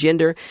sexuality and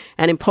gender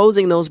and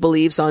imposing those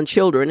beliefs on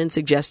children and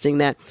suggesting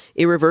that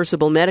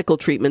irreversible medical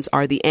treatments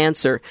are the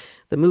answer.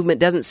 The movement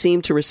doesn't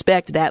seem to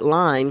respect that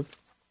line,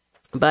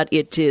 but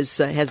it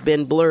has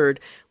been blurred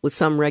with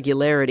some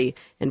regularity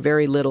and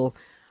very little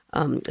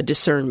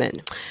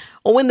discernment.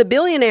 Well, when the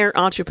billionaire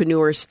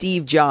entrepreneur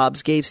Steve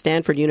Jobs gave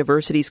Stanford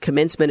University's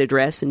commencement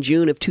address in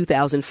June of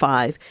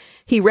 2005,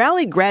 he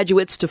rallied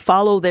graduates to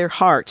follow their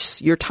hearts.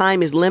 Your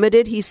time is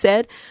limited, he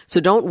said, so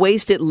don't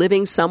waste it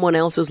living someone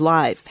else's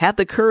life. Have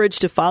the courage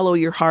to follow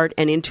your heart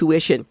and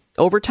intuition.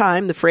 Over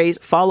time, the phrase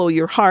follow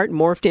your heart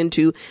morphed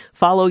into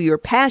follow your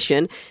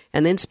passion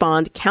and then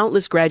spawned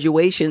countless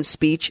graduation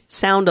speech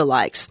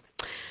sound-alikes.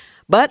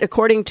 But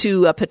according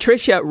to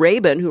Patricia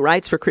Rabin, who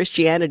writes for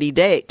Christianity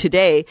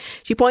Today,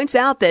 she points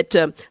out that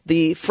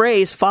the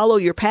phrase follow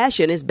your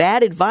passion is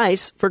bad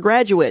advice for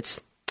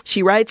graduates.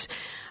 She writes,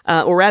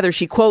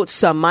 she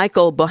quotes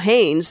Michael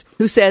Bohanes,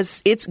 who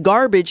says it's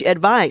garbage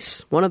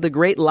advice. One of the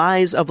great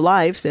lies of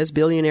life, says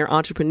billionaire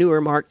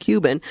entrepreneur Mark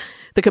Cuban.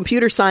 The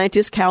computer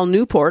scientist Cal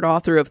Newport,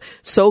 author of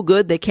So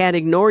Good They Can't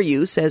Ignore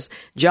You, says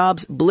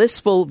Jobs'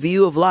 blissful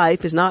view of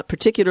life is not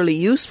particularly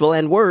useful,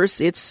 and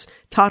worse, it's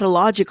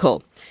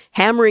tautological.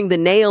 Hammering the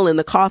nail in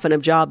the coffin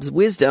of Jobs'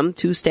 wisdom,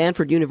 two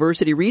Stanford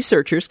University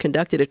researchers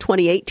conducted a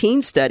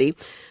 2018 study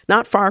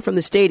not far from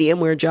the stadium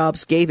where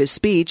Jobs gave his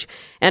speech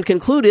and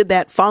concluded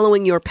that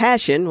following your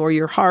passion or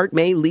your heart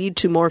may lead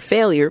to more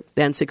failure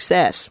than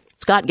success.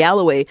 Scott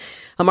Galloway,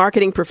 a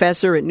marketing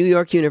professor at New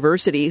York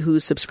University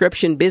whose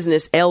subscription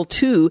business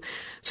L2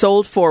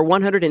 sold for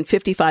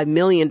 $155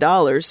 million,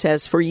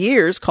 has for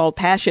years called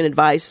passion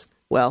advice,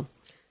 well,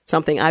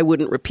 something I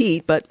wouldn't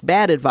repeat, but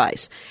bad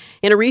advice.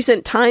 In a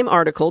recent Time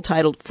article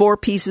titled 4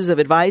 Pieces of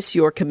Advice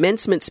Your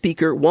Commencement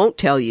Speaker Won't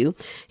Tell You,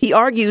 he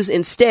argues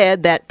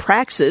instead that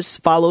praxis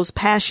follows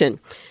passion.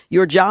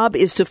 Your job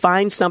is to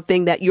find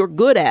something that you're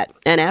good at,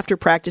 and after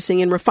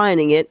practicing and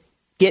refining it,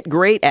 get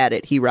great at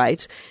it, he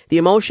writes. The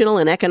emotional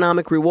and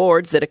economic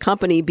rewards that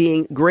accompany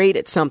being great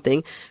at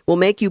something will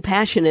make you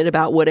passionate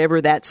about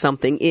whatever that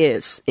something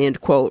is,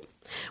 end quote.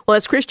 Well,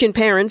 as Christian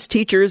parents,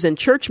 teachers, and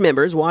church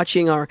members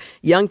watching our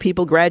young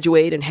people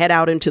graduate and head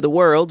out into the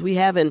world, we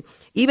have an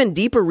even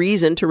deeper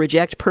reason to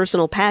reject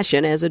personal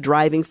passion as a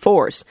driving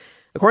force.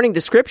 According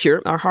to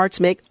Scripture, our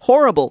hearts make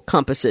horrible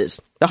compasses.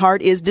 The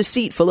heart is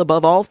deceitful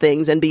above all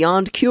things and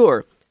beyond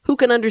cure. Who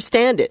can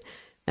understand it?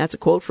 That's a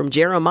quote from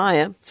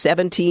Jeremiah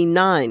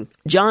 17:9.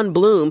 John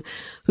Bloom,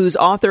 who's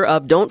author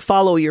of Don't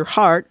Follow Your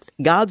Heart,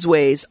 God's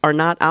Ways Are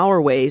Not Our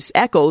Ways,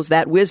 echoes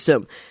that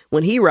wisdom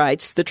when he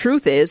writes, the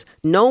truth is,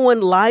 no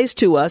one lies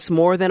to us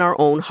more than our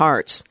own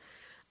hearts.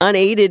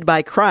 Unaided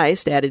by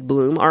Christ, added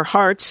Bloom, our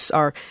hearts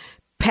are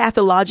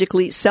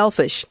pathologically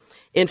selfish.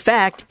 In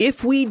fact,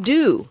 if we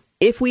do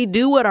If we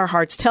do what our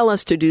hearts tell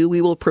us to do,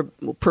 we will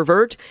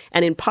pervert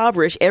and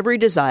impoverish every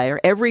desire,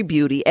 every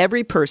beauty,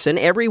 every person,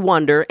 every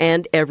wonder,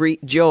 and every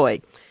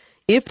joy.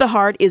 If the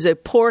heart is a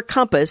poor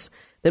compass,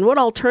 then what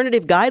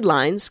alternative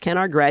guidelines can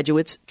our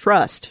graduates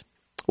trust?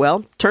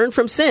 Well, turn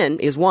from sin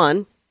is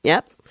one.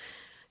 Yep.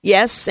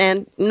 Yes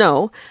and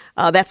no.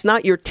 That's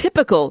not your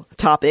typical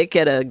topic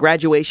at a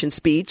graduation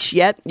speech,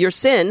 yet your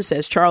sin,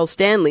 says Charles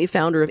Stanley,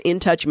 founder of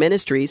In Touch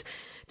Ministries,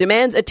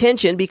 demands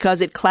attention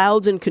because it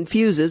clouds and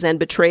confuses and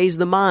betrays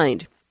the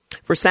mind.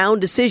 For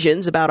sound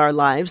decisions about our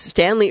lives,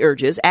 Stanley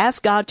urges,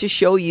 ask God to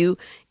show you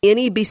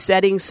any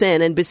besetting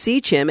sin and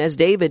beseech him, as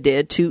David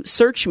did, to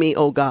search me,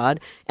 O God,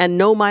 and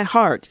know my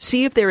heart.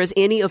 See if there is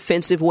any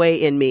offensive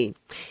way in me.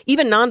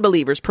 Even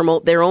non-believers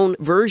promote their own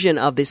version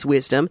of this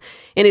wisdom.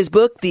 In his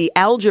book, The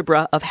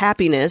Algebra of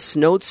Happiness,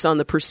 Notes on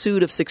the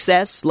Pursuit of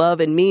Success, Love,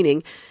 and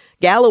Meaning,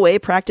 Galloway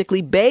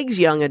practically begs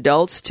young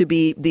adults to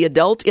be the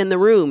adult in the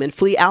room and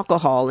flee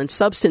alcohol and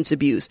substance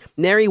abuse,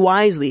 marry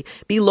wisely,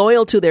 be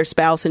loyal to their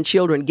spouse and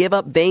children, give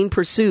up vain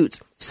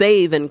pursuits,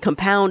 save and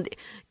compound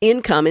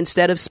income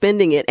instead of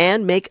spending it,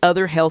 and make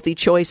other healthy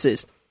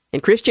choices.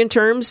 In Christian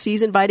terms,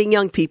 he's inviting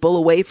young people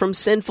away from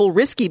sinful,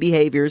 risky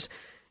behaviors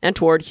and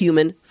toward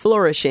human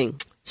flourishing.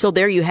 So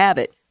there you have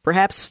it.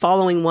 Perhaps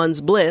following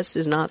one's bliss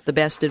is not the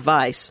best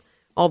advice,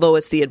 although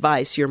it's the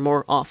advice you're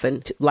more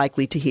often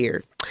likely to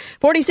hear.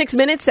 46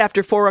 minutes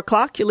after 4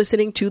 o'clock, you're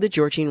listening to The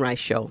Georgene Rice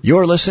Show.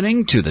 You're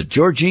listening to The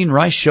Georgene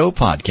Rice Show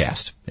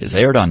podcast. It's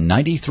aired on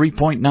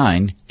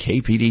 93.9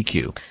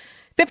 KPDQ.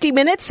 50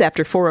 minutes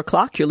after 4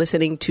 o'clock, you're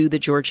listening to The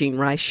Georgene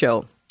Rice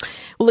Show.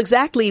 Well,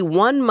 exactly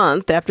 1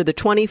 month after the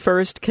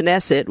 21st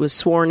Knesset was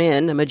sworn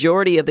in, a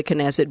majority of the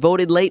Knesset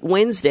voted late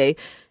Wednesday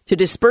to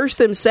disperse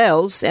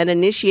themselves and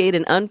initiate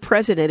an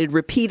unprecedented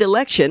repeat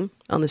election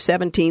on the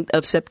 17th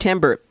of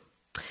September.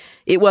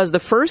 It was the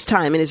first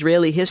time in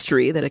Israeli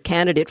history that a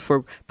candidate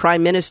for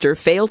prime minister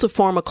failed to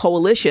form a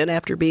coalition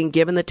after being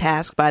given the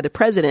task by the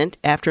president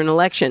after an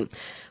election.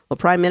 Well,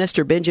 Prime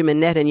Minister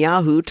Benjamin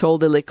Netanyahu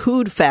told the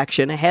Likud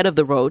faction ahead of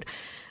the vote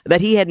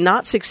that he had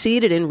not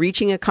succeeded in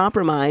reaching a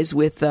compromise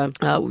with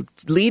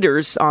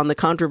leaders on the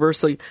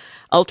controversial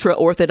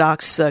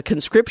ultra-Orthodox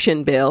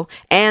conscription bill,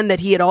 and that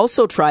he had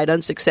also tried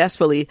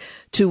unsuccessfully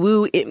to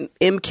woo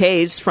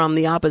MKs from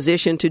the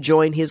opposition to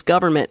join his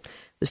government.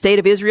 The state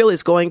of Israel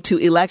is going to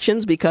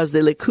elections because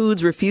the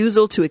Likud's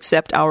refusal to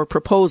accept our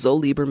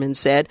proposal, Lieberman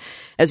said,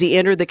 as he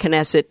entered the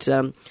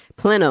Knesset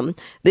plenum.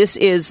 This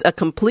is a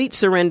complete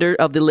surrender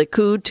of the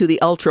Likud to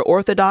the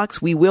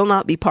ultra-Orthodox. We will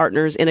not be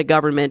partners in a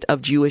government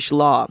of Jewish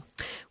law.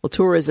 Well,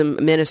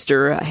 tourism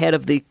minister, head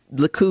of the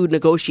Likud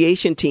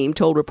negotiation team,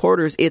 told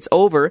reporters it's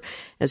over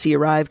as he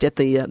arrived at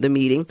the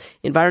meeting.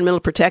 Environmental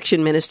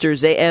Protection Minister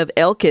Ze'ev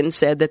Elkin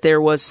said that there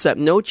was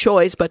no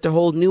choice but to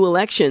hold new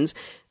elections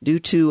due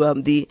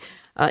to the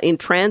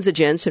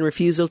intransigence and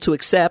refusal to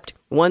accept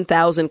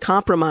 1,000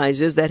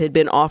 compromises that had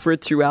been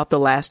offered throughout the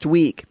last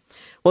week.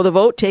 Well, the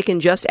vote, taken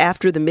just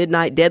after the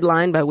midnight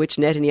deadline by which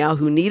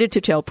Netanyahu needed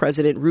to tell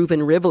President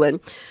Reuven Rivlin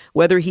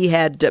whether he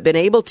had been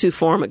able to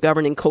form a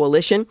governing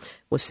coalition,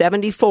 was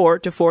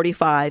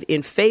 74-45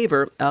 in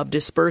favor of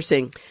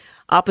dispersing.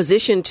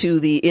 Opposition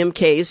to the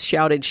MKs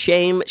shouted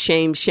shame,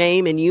 shame,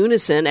 shame in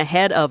unison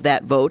ahead of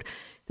that vote.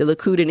 The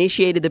Likud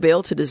initiated the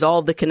bill to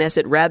dissolve the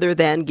Knesset rather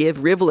than give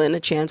Rivlin a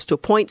chance to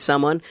appoint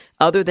someone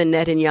other than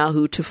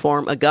Netanyahu to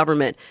form a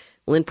government.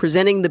 Well, in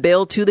presenting the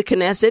bill to the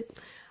Knesset,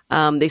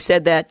 they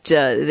said that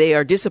they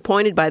are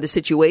disappointed by the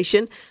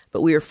situation,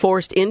 but we are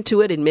forced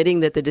into it, admitting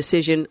that the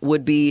decision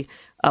would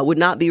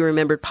not be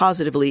remembered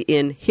positively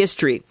in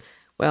history.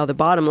 Well, the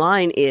bottom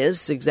line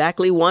is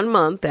exactly 1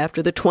 month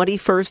after the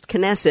 21st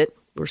Knesset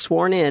were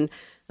sworn in,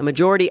 a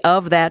majority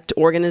of that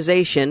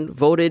organization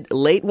voted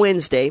late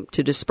Wednesday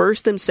to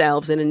disperse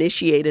themselves and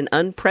initiate an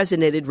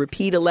unprecedented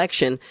repeat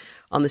election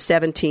on the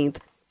 17th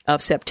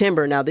of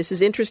September. Now, this is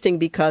interesting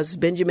because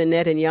Benjamin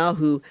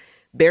Netanyahu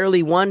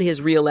barely won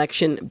his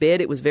re-election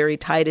bid. It was very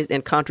tight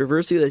and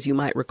controversial, as you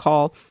might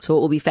recall. So it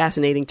will be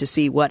fascinating to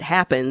see what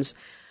happens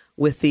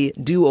with the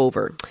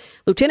do-over.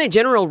 Lieutenant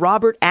General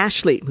Robert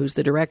Ashley, who's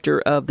the director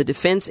of the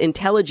Defense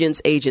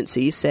Intelligence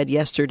Agency, said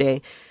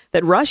yesterday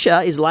that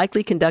Russia is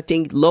likely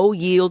conducting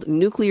low-yield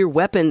nuclear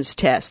weapons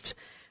tests.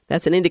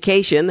 That's an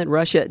indication that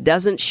Russia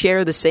doesn't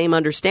share the same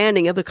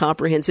understanding of the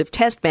Comprehensive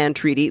Test Ban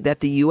Treaty that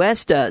the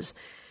U.S. does.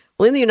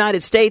 Well, in the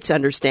United States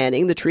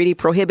understanding, the treaty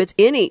prohibits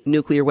any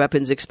nuclear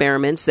weapons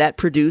experiments that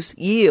produce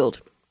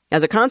yield.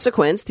 As a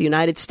consequence, the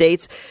United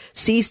States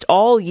ceased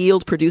all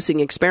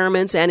yield-producing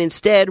experiments and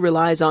instead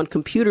relies on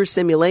computer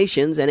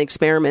simulations and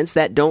experiments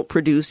that don't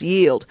produce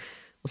yield.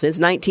 Well, since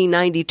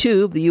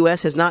 1992, the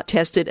U.S. has not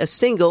tested a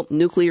single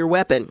nuclear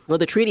weapon. Well,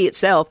 the treaty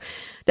itself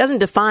doesn't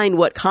define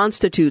what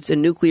constitutes a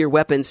nuclear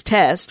weapons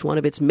test, one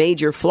of its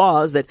major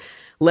flaws that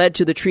led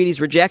to the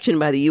treaty's rejection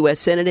by the U.S.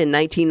 Senate in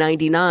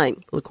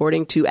 1999.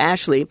 According to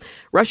Ashley,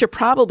 Russia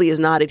probably is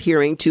not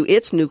adhering to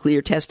its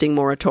nuclear testing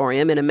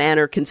moratorium in a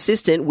manner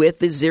consistent with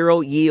the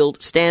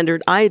zero-yield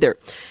standard either.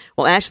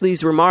 Well,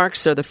 Ashley's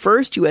remarks are the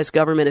first U.S.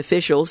 government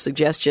official's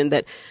suggestion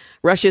that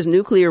Russia's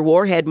nuclear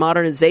warhead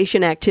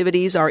modernization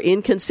activities are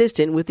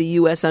inconsistent with the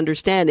U.S.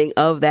 understanding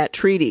of that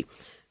treaty.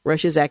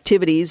 Russia's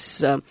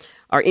activities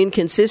are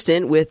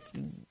inconsistent with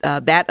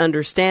that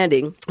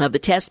understanding of the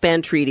Test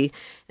Ban Treaty,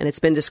 and it's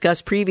been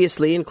discussed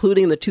previously,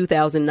 including the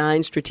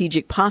 2009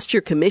 Strategic Posture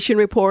Commission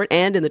report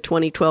and in the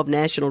 2012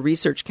 National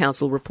Research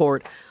Council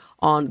report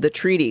on the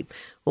treaty.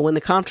 Well, when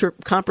the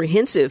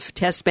Comprehensive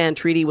Test Ban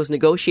Treaty was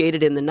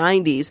negotiated in the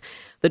 90s,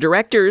 the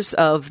directors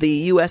of the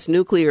U.S.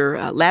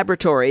 nuclear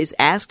laboratories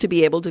asked to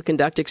be able to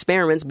conduct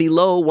experiments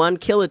below 1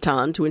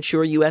 kiloton to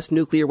ensure U.S.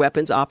 nuclear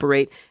weapons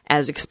operate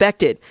as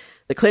expected.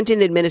 The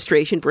Clinton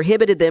administration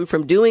prohibited them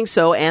from doing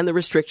so, and the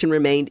restriction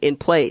remained in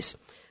place.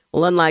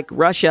 Well, unlike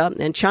Russia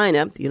and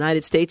China, the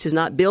United States is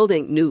not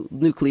building new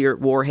nuclear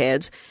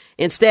warheads.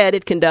 Instead,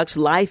 it conducts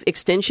life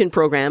extension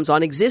programs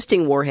on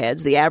existing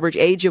warheads, the average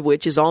age of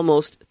which is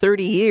almost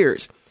 30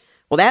 years.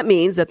 Well, that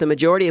means that the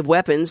majority of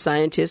weapons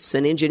scientists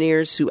and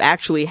engineers who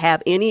actually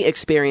have any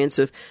experience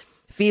of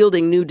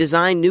fielding new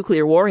design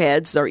nuclear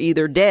warheads are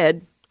either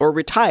dead or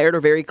retired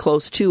or very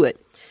close to it.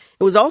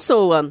 It was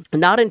also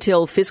not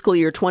until fiscal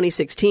year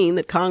 2016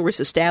 that Congress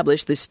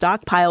established the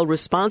Stockpile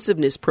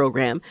Responsiveness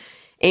Program,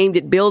 aimed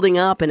at building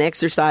up and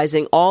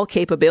exercising all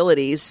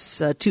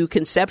capabilities to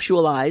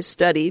conceptualize,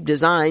 study,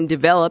 design,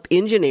 develop,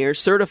 engineer,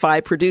 certify,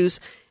 produce,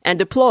 and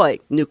deploy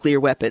nuclear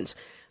weapons.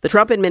 The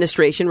Trump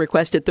administration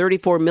requested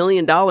 $34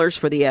 million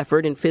for the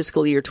effort in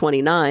fiscal year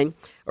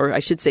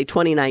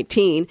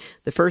 2019,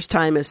 the first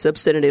time a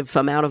substantive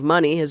amount of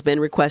money has been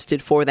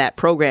requested for that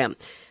program.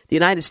 The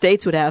United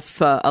States would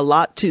have a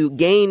lot to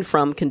gain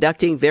from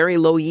conducting very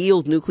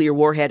low-yield nuclear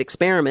warhead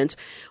experiments.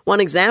 One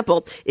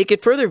example, it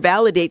could further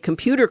validate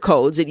computer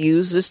codes it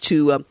uses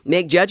to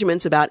make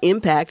judgments about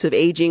impacts of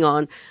aging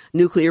on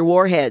nuclear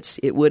warheads.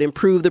 It would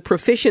improve the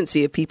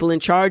proficiency of people in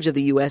charge of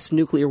the U.S.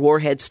 nuclear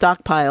warhead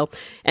stockpile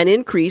and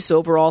increase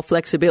overall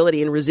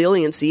flexibility and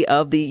resiliency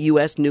of the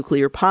U.S.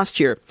 nuclear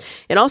posture.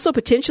 It also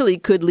potentially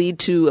could lead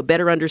to a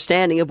better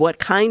understanding of what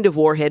kind of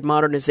warhead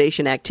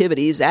modernization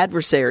activities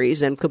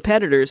adversaries and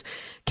competitors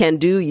can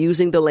do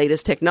using the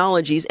latest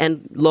technologies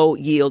and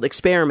low-yield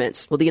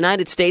experiments. Well, the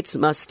United States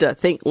must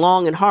think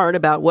long and hard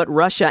about what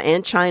Russia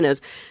and China's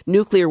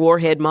nuclear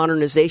warhead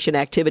modernization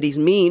activities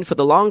mean for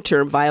the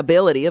long-term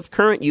viability of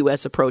current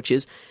U.S.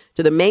 approaches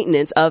to the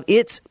maintenance of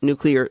its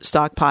nuclear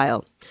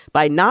stockpile.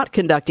 By not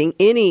conducting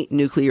any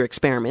nuclear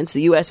experiments,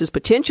 the U.S. is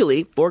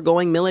potentially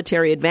foregoing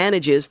military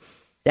advantages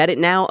that it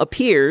now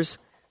appears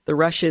the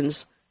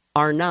Russians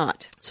are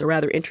not. So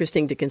rather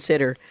interesting to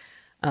consider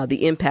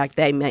the impact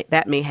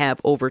that may have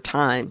over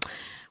time.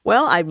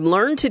 Well, I've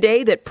learned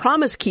today that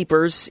Promise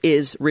Keepers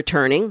is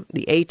returning.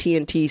 The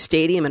AT&T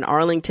Stadium in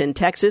Arlington,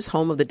 Texas,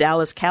 home of the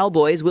Dallas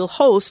Cowboys, will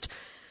host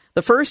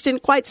the first in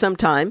quite some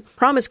time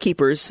Promise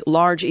Keepers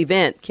large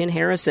event. Ken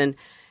Harrison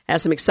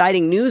has some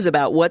exciting news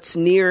about what's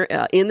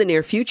in the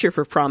near future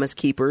for Promise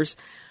Keepers.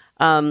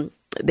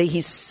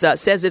 He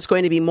says it's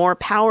going to be more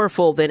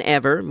powerful than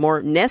ever,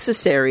 more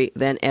necessary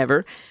than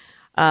ever.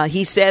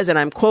 He says, and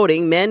I'm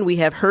quoting, "Men, we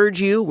have heard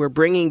you. We're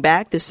bringing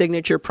back the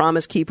signature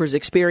Promise Keepers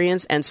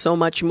experience and so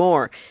much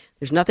more.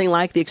 There's nothing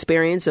like the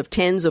experience of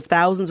tens of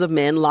thousands of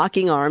men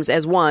locking arms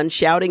as one,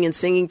 shouting and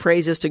singing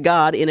praises to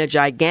God in a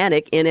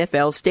gigantic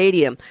NFL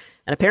stadium."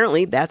 And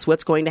apparently that's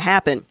what's going to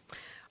happen.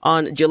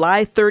 On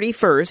July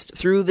 31st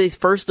through the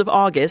 1st of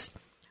August,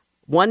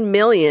 1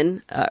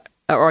 million,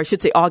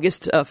 August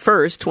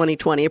 1st,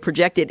 2020, a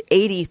projected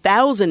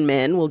 80,000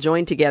 men will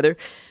join together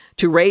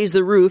to raise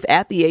the roof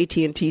at the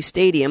AT&T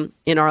Stadium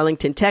in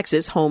Arlington,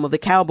 Texas, home of the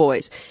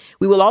Cowboys.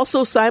 We will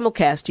also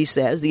simulcast, he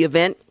says, the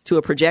event to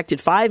a projected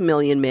 5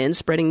 million men,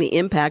 spreading the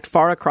impact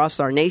far across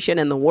our nation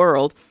and the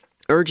world,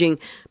 urging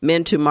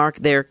men to mark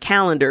their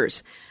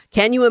calendars.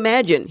 Can you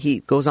imagine, he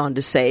goes on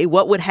to say,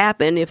 what would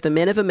happen if the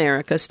men of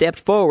America stepped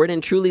forward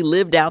and truly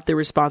lived out their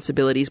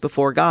responsibilities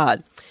before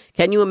God?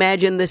 Can you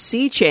imagine the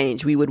sea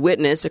change we would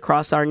witness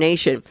across our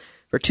nation?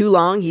 For too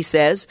long, he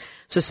says,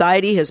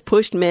 society has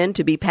pushed men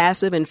to be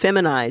passive and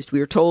feminized.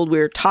 We are told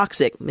we're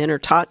toxic. Men are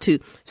taught to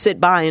sit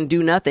by and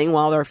do nothing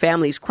while our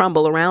families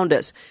crumble around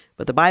us.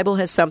 But the Bible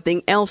has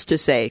something else to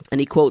say,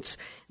 and he quotes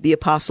the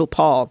Apostle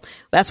Paul.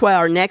 That's why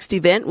our next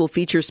event will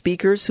feature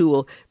speakers who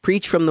will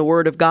preach from the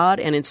Word of God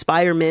and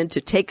inspire men to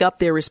take up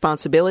their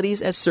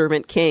responsibilities as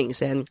servant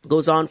kings, and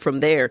goes on from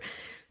there.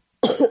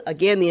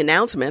 Again, the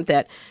announcement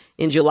that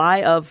in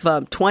July of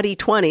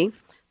 2020,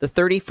 the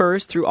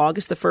 31st through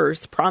August the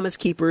 1st, Promise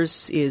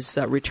Keepers is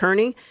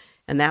returning,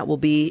 and that will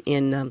be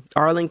in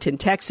Arlington,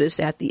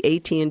 Texas at the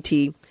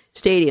AT&T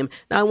Stadium.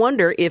 Now, I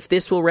wonder if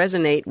this will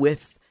resonate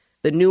with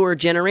the newer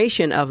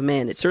generation of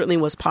men. It certainly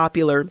was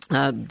popular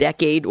a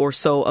decade or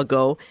so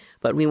ago,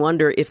 but we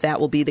wonder if that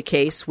will be the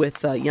case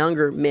with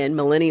younger men,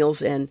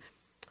 millennials and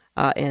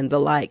and the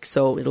like.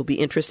 So it'll be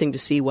interesting to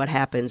see what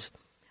happens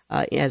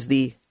as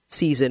the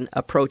season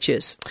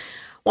approaches. I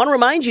want to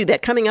remind you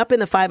that coming up in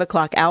the 5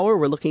 o'clock hour,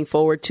 we're looking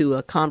forward to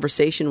a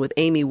conversation with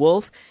Amy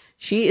Wolf.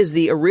 She is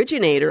the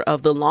originator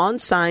of the Lawn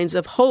Signs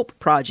of Hope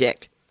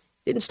project.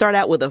 Didn't start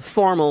out with a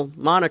formal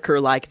moniker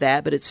like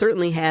that, but it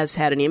certainly has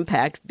had an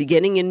impact,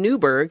 beginning in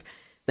Newburgh,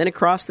 then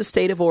across the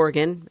state of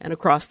Oregon and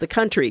across the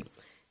country.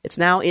 It's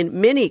now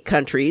in many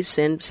countries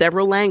and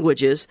several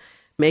languages,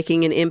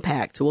 making an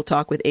impact. So we'll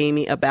talk with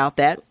Amy about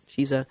that.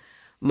 She's a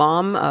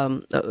mom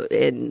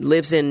and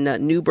lives in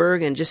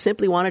Newburgh, and just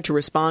simply wanted to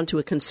respond to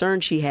a concern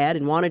she had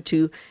and wanted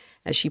to,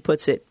 as she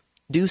puts it,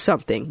 do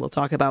something. We'll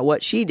talk about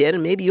what she did,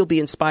 and maybe you'll be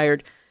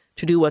inspired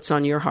to do what's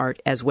on your heart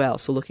as well.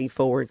 So looking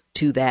forward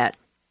to that.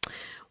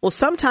 Well,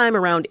 sometime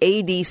around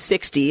AD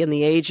 60, in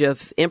the age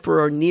of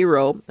Emperor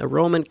Nero, a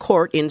Roman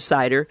court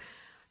insider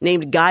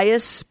named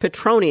Gaius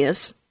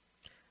Petronius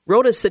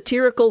wrote a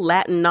satirical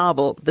Latin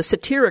novel, the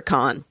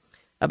Satyricon,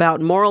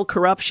 about moral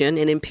corruption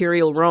in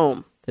imperial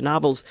Rome. The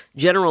novel's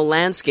general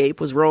landscape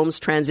was Rome's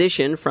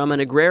transition from an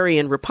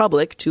agrarian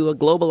republic to a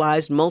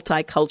globalized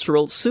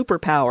multicultural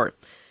superpower.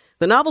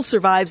 The novel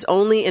survives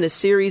only in a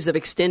series of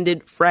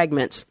extended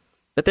fragments,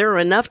 but there are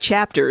enough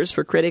chapters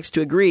for critics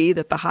to agree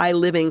that the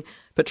high-living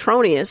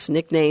Petronius,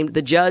 nicknamed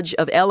the Judge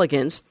of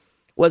Elegance,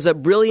 was a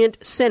brilliant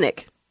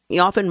cynic. He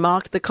often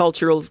mocked the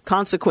cultural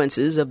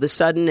consequences of the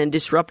sudden and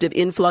disruptive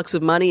influx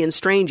of money and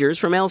strangers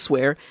from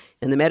elsewhere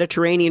in the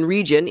Mediterranean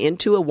region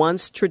into a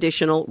once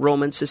traditional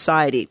Roman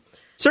society.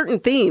 Certain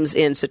themes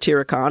in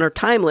Satyricon are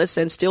timeless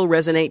and still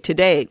resonate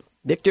today.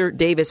 Victor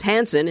Davis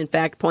Hanson, in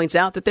fact, points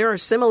out that there are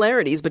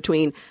similarities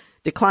between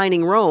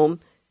declining Rome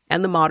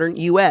and the modern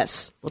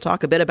U.S. We'll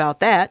talk a bit about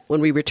that when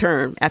we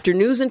return after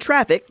news and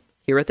traffic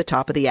here at the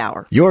top of the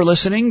hour. You're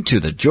listening to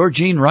the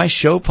Georgene Rice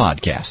Show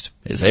podcast.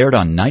 It's aired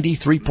on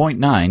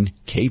 93.9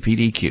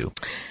 KPDQ.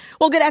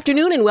 Well, good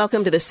afternoon and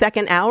welcome to the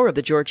second hour of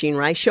the Georgene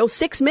Rice Show,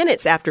 6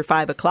 minutes after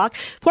 5 o'clock.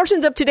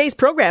 Portions of today's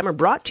program are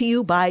brought to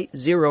you by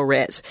Zero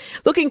Res.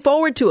 Looking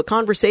forward to a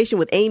conversation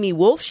with Amy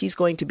Wolf. She's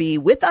going to be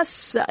with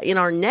us in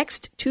our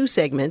next two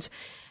segments.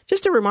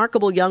 Just a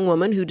remarkable young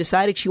woman who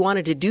decided she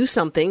wanted to do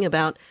something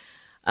about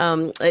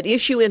an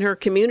issue in her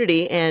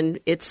community, and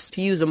it's,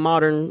 to use a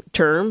modern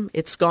term,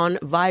 it's gone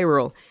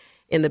viral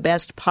in the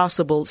best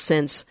possible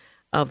sense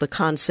of the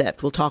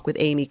concept. We'll talk with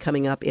Amy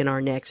coming up in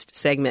our next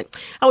segment.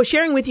 I was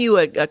sharing with you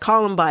a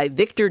column by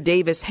Victor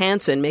Davis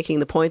Hanson making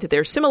the point that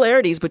there are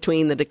similarities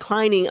between the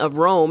declining of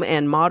Rome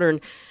and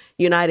modern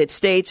United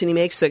States, and he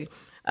makes an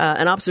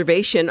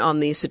observation on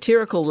the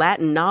satirical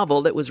Latin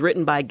novel that was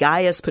written by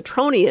Gaius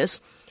Petronius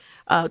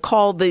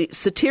called the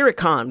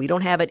Satyricon. We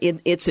don't have it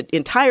in its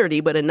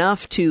entirety, but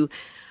enough to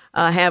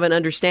have an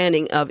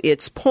understanding of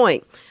its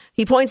point.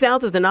 He points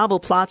out that the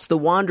novel plots the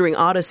wandering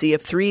odyssey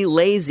of three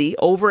lazy,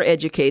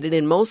 overeducated,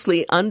 and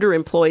mostly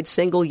underemployed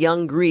single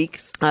young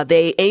Greeks.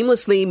 They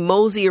aimlessly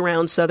mosey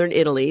around southern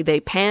Italy. They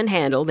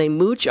panhandle. They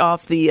mooch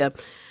off the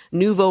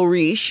nouveau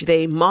riche.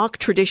 They mock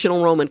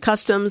traditional Roman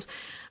customs.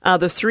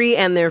 The three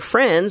and their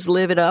friends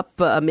live it up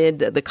amid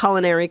the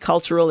culinary,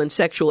 cultural, and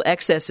sexual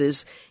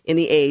excesses in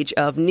the age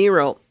of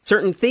Nero.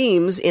 Certain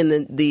themes in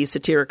the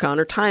Satyricon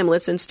are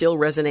timeless and still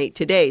resonate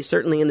today,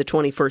 certainly in the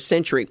 21st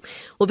century.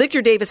 Well,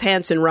 Victor Davis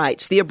Hanson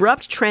writes, the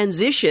abrupt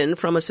transition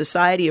from a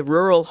society of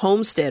rural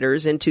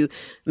homesteaders into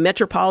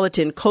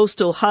metropolitan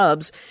coastal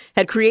hubs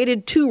had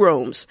created two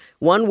Romes.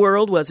 One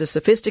world was a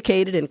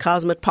sophisticated and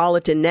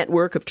cosmopolitan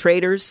network of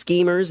traders,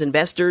 schemers,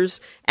 investors,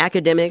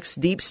 academics,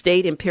 deep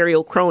state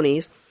imperial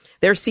cronies.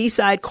 Their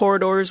seaside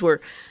corridors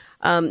were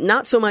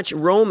not so much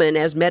Roman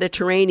as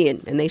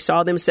Mediterranean, and they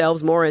saw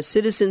themselves more as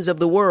citizens of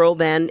the world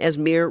than as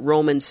mere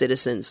Roman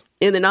citizens.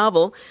 In the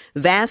novel,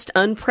 vast,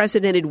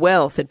 unprecedented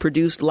wealth had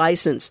produced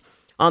license.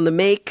 On the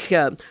make,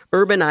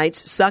 urbanites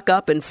suck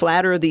up and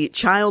flatter the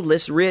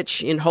childless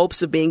rich in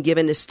hopes of being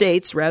given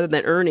estates rather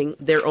than earning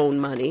their own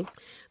money.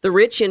 The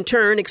rich, in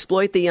turn,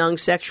 exploit the young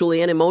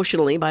sexually and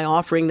emotionally by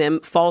offering them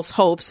false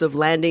hopes of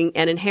landing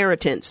an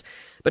inheritance.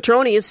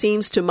 Petronius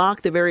seems to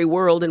mock the very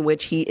world in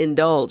which he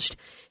indulged.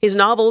 His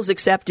novels'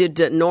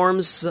 accepted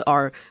norms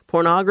are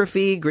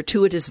pornography,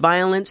 gratuitous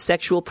violence,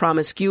 sexual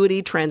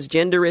promiscuity,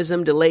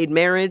 transgenderism, delayed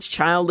marriage,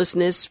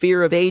 childlessness,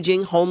 fear of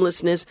aging,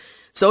 homelessness,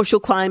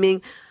 social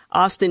climbing,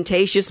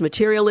 ostentatious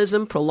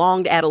materialism,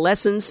 prolonged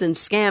adolescence, and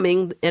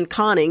scamming and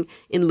conning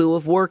in lieu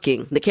of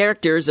working. The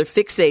characters are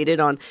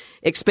fixated on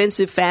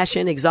expensive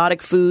fashion,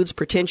 exotic foods,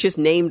 pretentious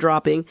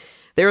name-dropping.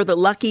 They're the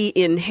lucky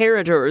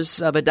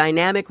inheritors of a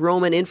dynamic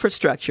Roman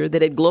infrastructure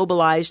that had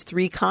globalized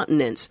three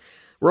continents.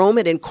 Rome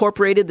had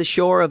incorporated the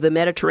shore of the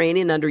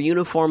Mediterranean under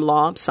uniform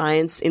law,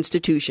 science,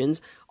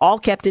 institutions, all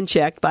kept in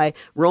check by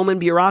Roman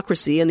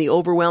bureaucracy and the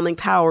overwhelming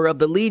power of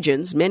the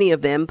legions, many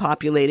of them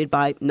populated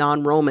by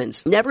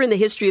non-Romans. Never in the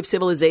history of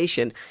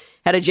civilization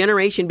had a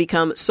generation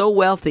become so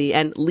wealthy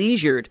and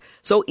leisured,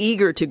 so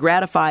eager to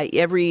gratify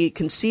every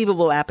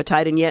conceivable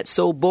appetite, and yet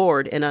so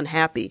bored and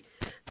unhappy.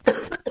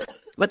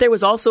 But there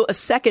was also a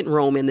second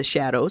Rome in the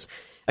shadows.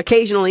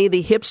 Occasionally,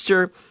 the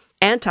hipster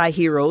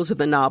anti-heroes of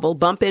the novel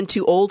bump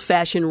into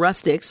old-fashioned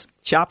rustics,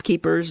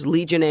 shopkeepers,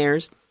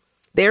 legionnaires.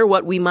 They're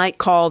what we might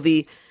call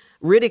the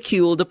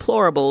ridicule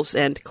deplorables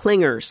and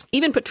clingers.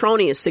 Even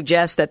Petronius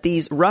suggests that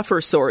these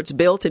rougher sorts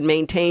built and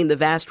maintained the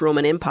vast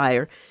Roman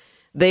Empire.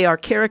 They are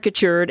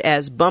caricatured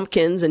as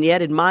bumpkins and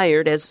yet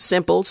admired as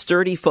simple,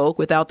 sturdy folk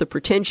without the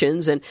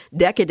pretensions and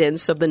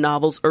decadence of the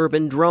novel's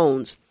urban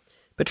drones.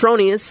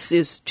 Petronius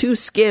is too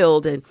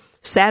skilled and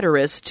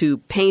satirist to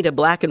paint a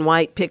black and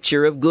white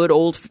picture of good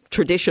old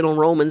traditional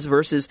Romans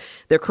versus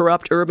their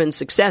corrupt urban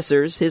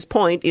successors. His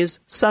point is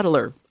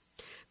subtler.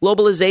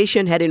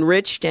 Globalization had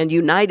enriched and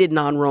united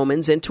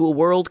non-Romans into a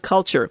world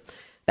culture.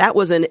 That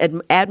was an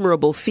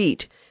admirable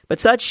feat.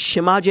 But such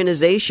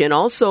homogenization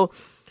also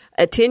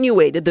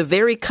attenuated the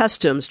very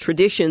customs,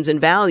 traditions, and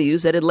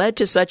values that had led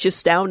to such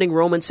astounding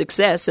Roman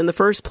success in the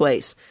first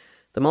place.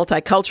 The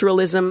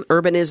multiculturalism,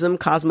 urbanism,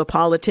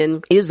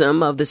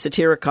 cosmopolitanism of the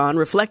Satyricon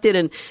reflected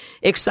an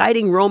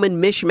exciting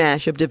Roman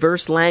mishmash of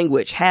diverse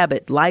language,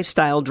 habit,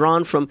 lifestyle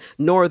drawn from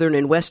Northern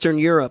and Western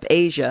Europe,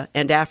 Asia,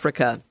 and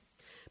Africa.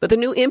 But the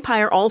new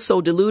empire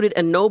also diluted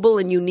a noble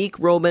and unique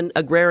Roman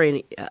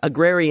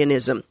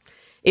agrarianism.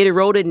 It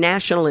eroded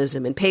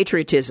nationalism and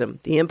patriotism.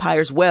 The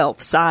empire's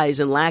wealth, size,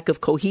 and lack of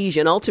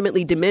cohesion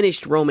ultimately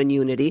diminished Roman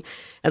unity,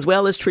 as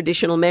well as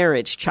traditional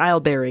marriage,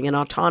 childbearing, and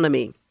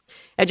autonomy.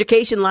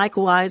 Education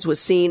likewise was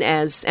seen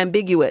as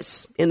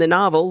ambiguous. In the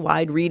novel,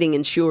 wide reading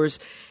ensures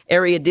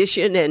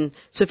erudition and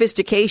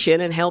sophistication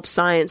and helps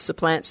science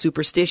supplant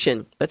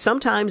superstition. But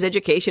sometimes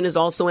education is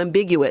also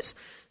ambiguous.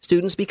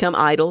 Students become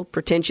idle,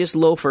 pretentious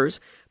loafers.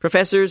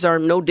 Professors are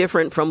no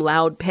different from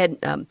loud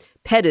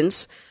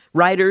pedants.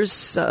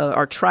 Writers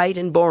are trite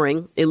and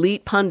boring.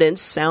 Elite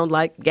pundits sound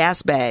like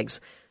gas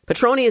bags.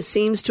 Petronius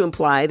seems to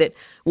imply that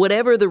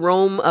whatever the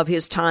Rome of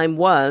his time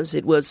was,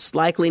 it was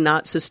likely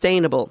not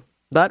sustainable,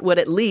 but would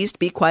at least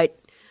be quite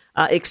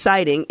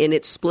exciting in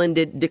its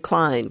splendid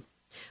decline.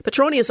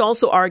 Petronius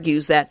also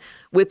argues that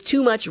with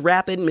too much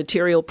rapid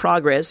material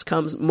progress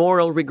comes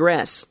moral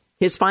regress.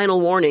 His final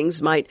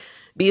warnings might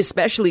be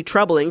especially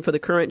troubling for the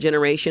current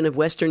generation of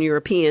Western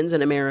Europeans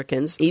and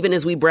Americans. Even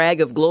as we brag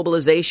of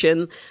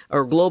globalization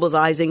or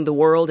globalizing the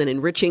world and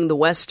enriching the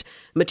West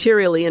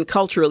materially and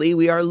culturally,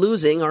 we are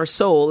losing our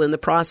soul in the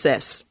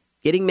process.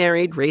 Getting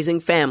married,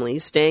 raising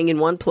families, staying in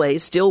one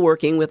place, still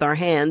working with our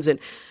hands, and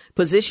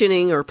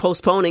positioning or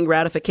postponing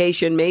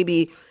gratification may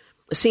be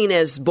seen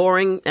as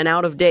boring and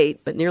out of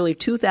date, but nearly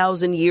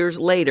 2,000 years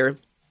later,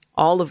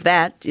 all of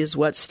that is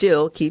what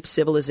still keeps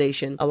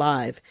civilization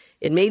alive.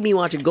 It made me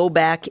want to go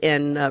back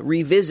and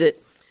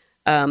revisit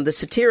the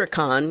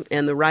Satyricon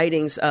and the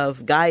writings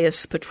of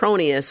Gaius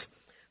Petronius,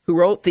 who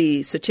wrote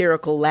the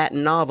satirical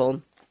Latin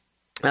novel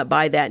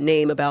by that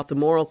name about the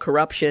moral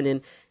corruption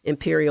in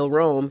imperial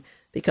Rome,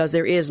 because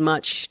there is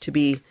much to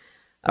be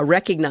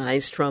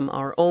recognized from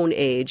our own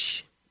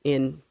age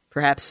in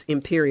perhaps the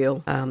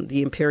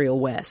imperial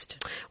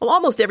West. Well,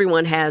 almost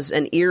everyone has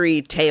an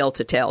eerie tale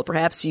to tell.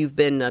 Perhaps you've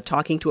been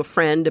talking to a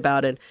friend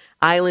about an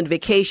island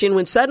vacation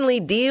when suddenly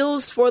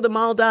deals for the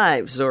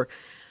Maldives or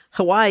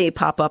Hawaii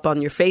pop up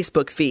on your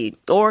Facebook feed.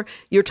 Or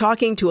you're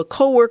talking to a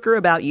coworker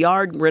about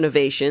yard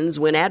renovations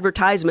when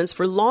advertisements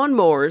for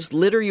lawnmowers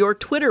litter your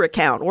Twitter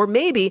account. Or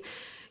maybe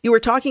you were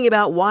talking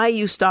about why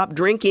you stopped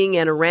drinking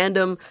and a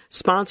random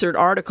sponsored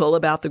article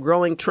about the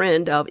growing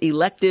trend of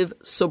elective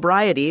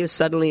sobriety is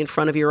suddenly in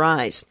front of your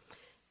eyes.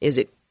 Is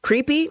it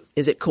creepy?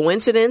 Is it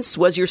coincidence?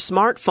 Was your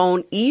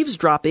smartphone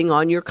eavesdropping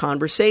on your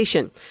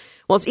conversation?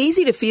 Well, it's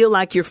easy to feel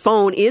like your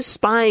phone is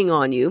spying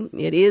on you.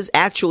 It is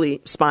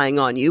actually spying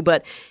on you,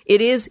 but it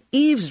is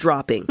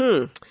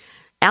eavesdropping.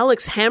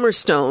 Alex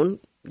Hammerstone,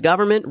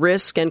 Government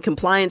Risk and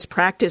Compliance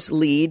Practice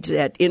Lead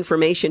at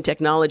information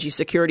technology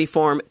security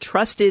firm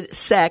Trusted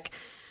Sec,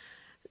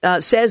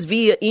 says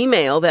via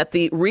email that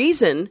the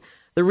reason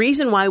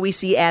why we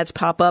see ads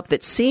pop up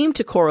that seem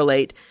to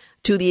correlate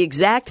to the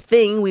exact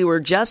thing we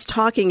were just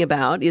talking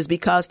about is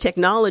because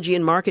technology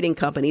and marketing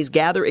companies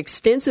gather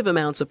extensive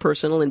amounts of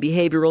personal and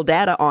behavioral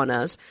data on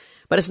us.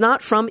 But it's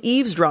not from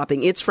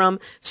eavesdropping. It's from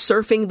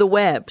surfing the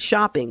web,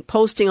 shopping,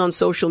 posting on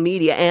social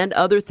media, and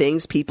other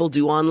things people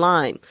do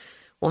online.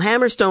 Well,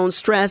 Hammerstone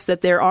stressed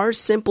that there are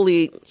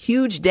simply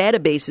huge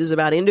databases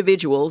about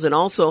individuals and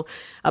also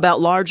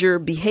about larger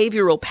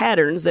behavioral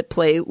patterns that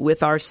play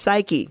with our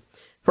psyche.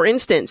 For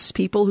instance,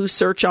 people who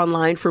search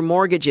online for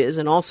mortgages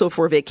and also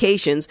for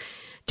vacations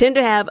tend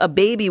to have a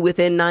baby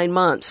within 9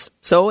 months.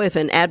 So if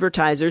an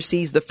advertiser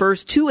sees the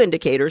first two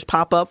indicators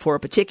pop up for a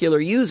particular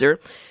user,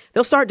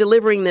 they'll start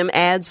delivering them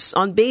ads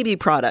on baby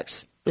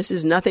products. This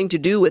is nothing to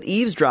do with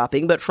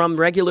eavesdropping, but from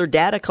regular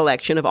data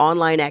collection of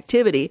online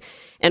activity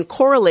and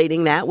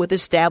correlating that with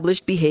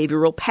established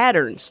behavioral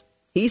patterns,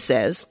 he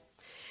says.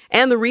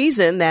 And the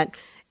reason that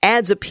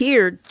ads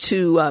appear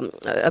so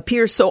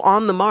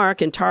on the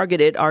mark and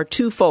targeted are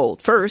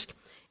twofold. First,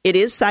 it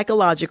is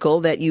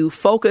psychological that you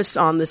focus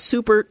on the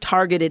super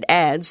targeted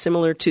ads,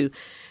 similar to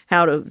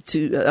how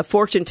a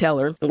fortune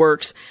teller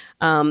works.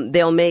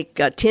 They'll make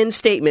 10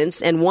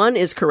 statements and one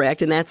is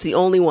correct, and that's the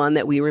only one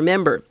that we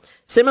remember.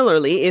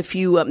 Similarly, if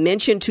you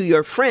mention to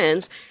your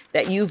friends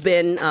that you've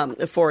been,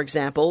 for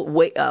example,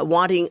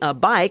 wanting a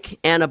bike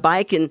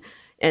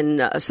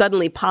and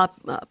suddenly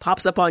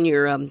pops up on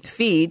your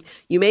feed,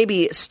 you may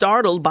be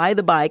startled by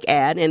the bike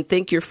ad and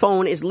think your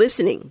phone is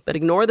listening, but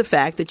ignore the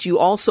fact that you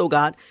also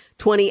got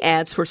 20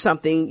 ads for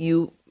something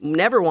you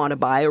never want to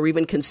buy or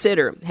even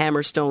consider,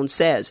 Hammerstone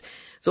says.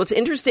 So it's an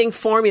interesting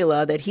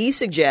formula that he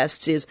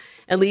suggests is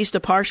at least a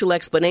partial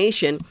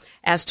explanation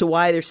as to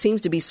why there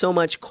seems to be so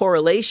much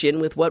correlation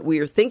with what we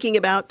are thinking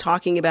about,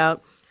 talking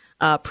about,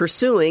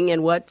 pursuing,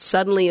 and what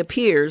suddenly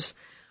appears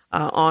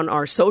on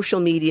our social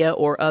media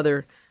or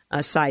other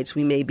sites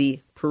we may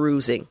be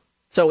perusing.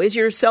 So is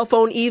your cell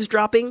phone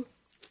eavesdropping?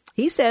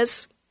 He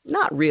says,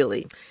 not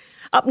really.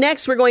 Up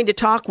next, we're going to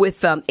talk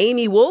with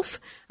Amy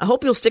Wolf. I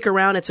hope you'll stick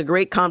around. It's a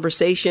great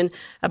conversation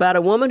about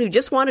a woman who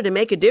just wanted to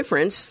make a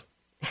difference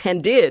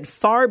and did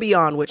far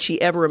beyond what she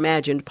ever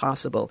imagined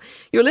possible.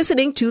 You're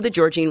listening to The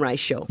Georgene Rice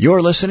Show.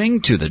 You're listening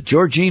to The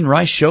Georgene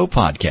Rice Show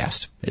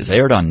podcast. It's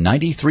aired on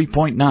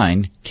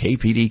 93.9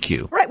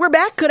 KPDQ. All right, we're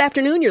back. Good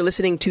afternoon. You're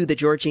listening to The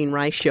Georgene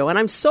Rice Show, and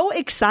I'm so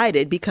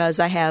excited because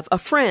I have a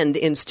friend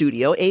in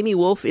studio. Amy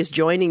Wolf is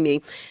joining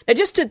me. Now,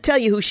 just to tell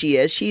you who she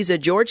is, she's a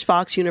George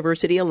Fox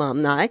University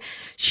alumni.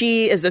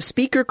 She is a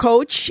speaker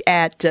coach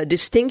at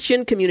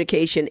Distinction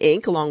Communication,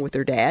 Inc., along with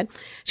her dad.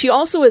 She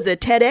also is a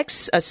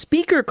TEDx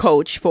speaker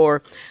coach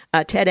for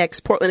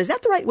TEDx Portland. Is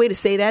that the right way to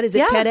say that? Is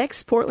it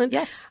TEDx Portland?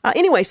 Yes.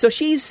 Anyway, so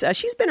she's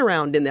been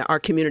around in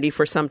our community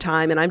for some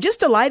time, and I'm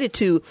just delighted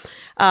to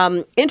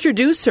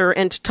introduce her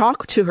and to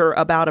talk to her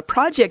about a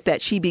project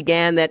that she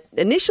began that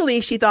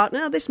initially she thought,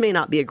 no, this may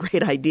not be a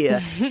great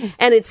idea.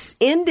 And it's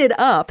ended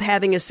up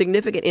having a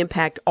significant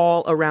impact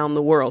all around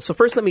the world. So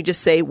first, let me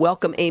just say,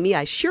 welcome, Amy.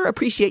 I sure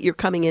appreciate your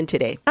coming in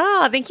today.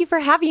 Oh, thank you for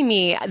having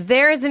me.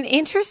 There is an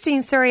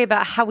interesting story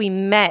about how we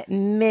met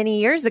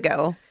many years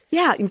ago.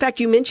 Yeah, in fact,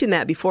 you mentioned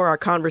that before our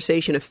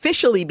conversation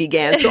officially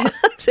began, so I'm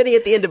sitting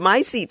at the end of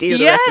my seat to hear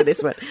the rest of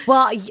this one.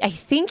 Well, I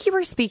think you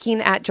were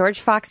speaking at George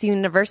Fox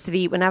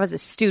University when I was a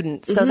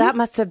student, so that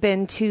must have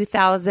been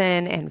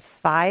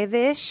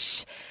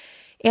 2005-ish.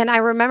 And I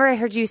remember I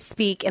heard you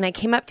speak, and I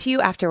came up to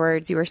you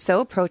afterwards. You were so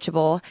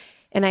approachable,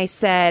 and I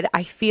said,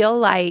 I feel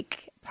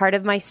like part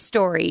of my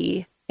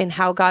story and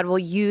how God will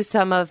use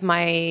some of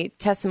my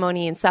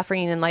testimony and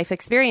suffering and life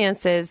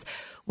experiences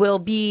will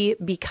be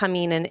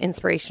becoming an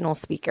inspirational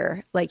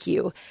speaker like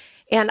you.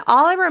 And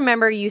all I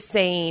remember you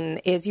saying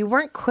is you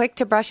weren't quick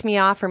to brush me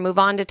off or move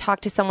on to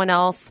talk to someone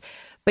else,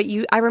 but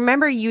I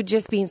remember you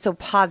just being so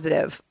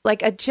positive,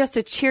 like just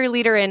a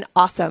cheerleader and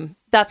awesome.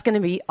 That's going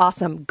to be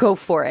awesome. Go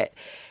for it.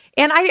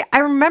 And I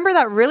remember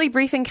that really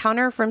brief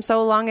encounter from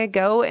so long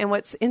ago. And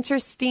what's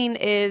interesting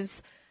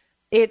is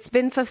it's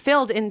been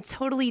fulfilled in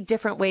totally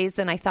different ways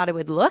than I thought it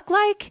would look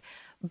like.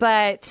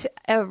 But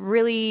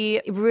really,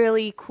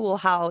 really cool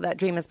how that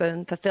dream has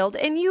been fulfilled.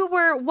 And you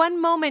were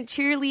one moment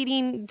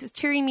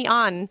cheering me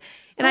on.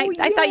 And I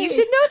thought you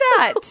should know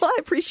that. Well, I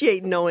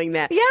appreciate knowing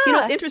that. Yeah. You know,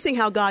 it's interesting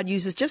how God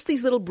uses just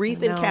these little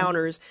brief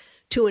encounters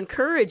to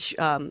encourage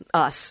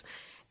us.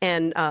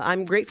 And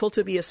I'm grateful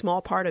to be a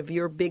small part of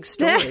your big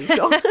story.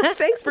 So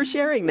thanks for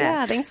sharing that.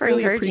 Yeah, thanks for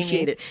really encouraging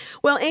appreciate me. it.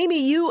 Well,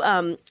 Amy, you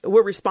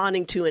were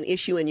responding to an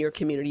issue in your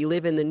community. You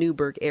live in the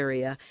Newburgh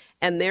area.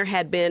 And there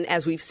had been,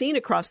 as we've seen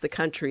across the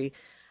country,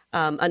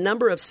 a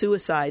number of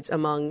suicides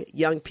among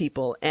young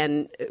people.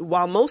 And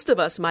while most of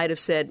us might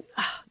have said,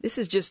 this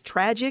is just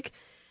tragic,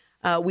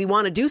 we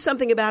want to do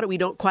something about it, we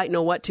don't quite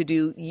know what to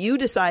do, you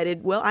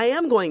decided, well, I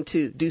am going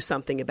to do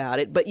something about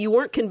it. But you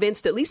weren't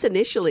convinced, at least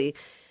initially,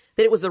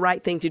 that it was the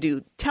right thing to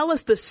do. Tell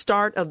us the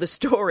start of the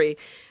story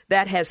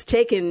that has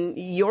taken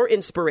your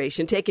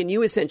inspiration, taken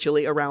you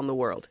essentially around the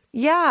world.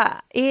 Yeah,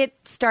 it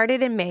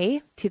started in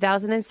May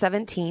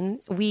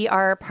 2017. We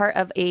are part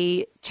of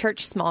a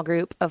church small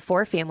group of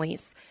 4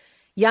 families.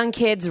 Young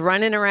kids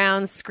running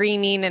around,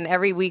 screaming, and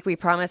every week we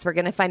promise we're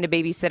going to find a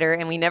babysitter,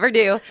 and we never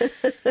do.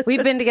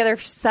 We've been together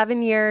for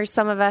 7 years.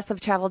 Some of us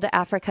have traveled to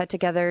Africa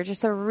together,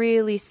 just a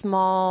really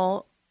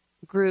small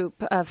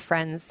group of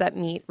friends that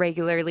meet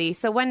regularly.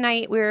 So one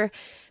night we were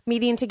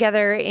meeting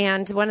together,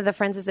 and one of the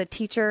friends is a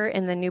teacher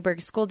in the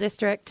Newburgh School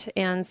District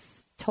and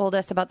told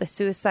us about the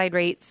suicide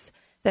rates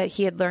that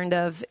he had learned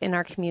of in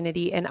our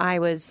community. And I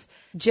was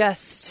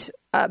just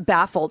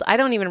baffled. I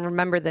don't even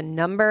remember the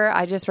number.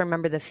 I just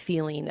remember the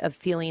feeling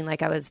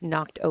like I was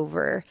knocked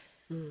over.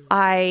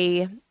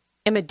 I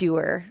am a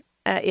doer.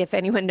 If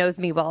anyone knows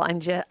me well,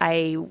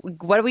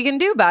 what are we going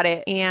to do about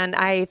it? And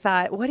I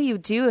thought, what do you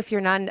do if you're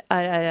not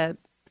a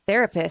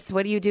therapist?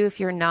 What do you do if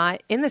you're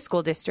not in the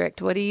school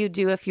district? What do you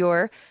do if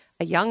you're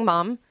a young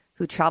mom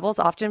who travels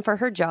often for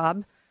her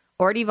job,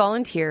 already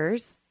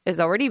volunteers,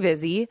 is already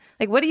busy?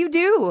 Like, what do you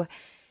do?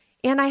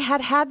 And I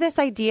had this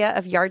idea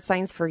of yard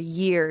signs for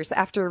years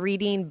after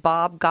reading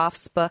Bob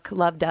Goff's book,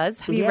 Love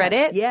Does. Have you read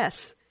it?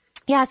 Yes.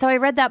 Yeah, so I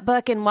read that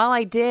book, and while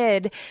I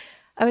did,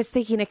 I was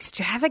thinking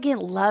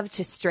extravagant love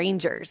to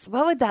strangers.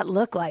 What would that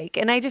look like?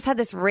 And I just had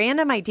this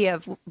random idea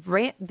of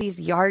these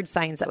yard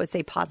signs that would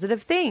say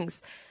positive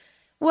things.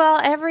 Well,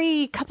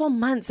 every couple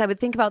months I would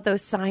think about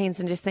those signs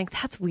and just think,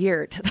 that's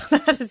weird.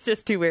 That is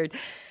just too weird.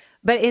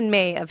 But in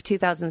May of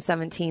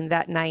 2017,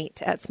 that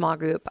night at small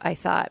group, I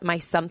thought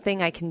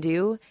something I can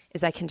do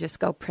is I can just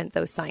go print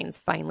those signs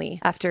finally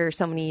after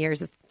so many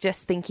years of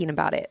just thinking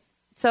about it.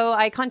 So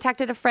I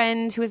contacted a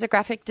friend who is a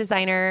graphic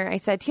designer. I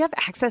said, do you have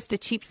access to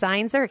cheap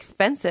signs? They're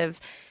expensive.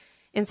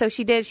 And so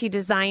she did. She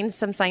designed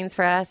some signs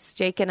for us.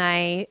 Jake and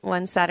I,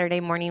 one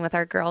Saturday morning with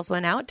our girls,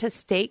 went out to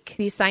stake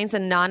these signs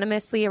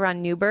anonymously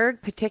around Newburgh,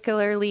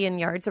 particularly in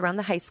yards around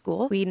the high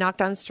school. We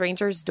knocked on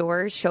strangers'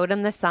 doors, showed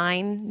them the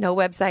sign, no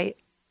website,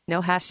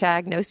 no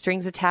hashtag, no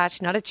strings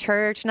attached, not a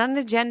church, not an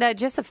agenda,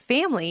 just a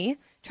family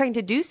trying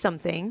to do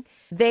something.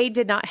 They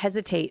did not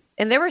hesitate.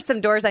 And there were some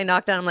doors I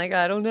knocked on. I'm like,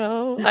 I don't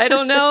know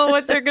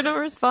what they're going to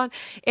respond.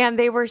 And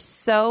they were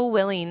so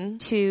willing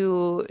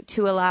to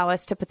allow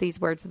us to put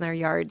these words in their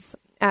yards.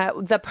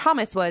 The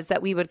promise was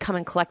that we would come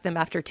and collect them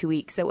after 2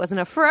 weeks. It wasn't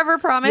a forever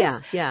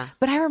promise. Yeah.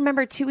 But I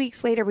remember 2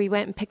 weeks later, we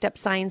went and picked up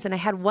signs, and I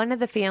had one of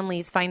the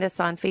families find us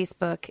on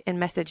Facebook and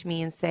message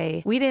me and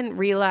say, we didn't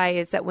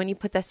realize that when you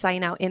put the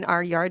sign out in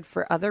our yard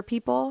for other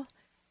people,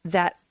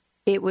 that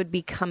it would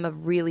become a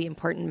really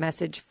important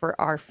message for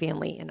our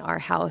family in our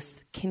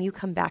house. Can you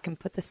come back and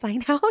put the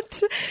sign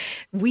out?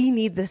 We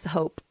need this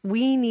hope.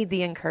 We need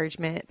the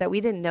encouragement that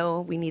we didn't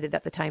know we needed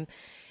at the time.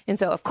 And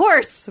so, of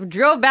course,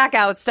 drove back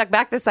out, stuck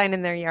back the sign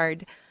in their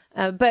yard.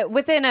 But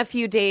within a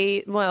few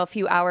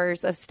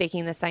hours of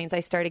staking the signs, I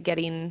started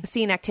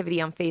seeing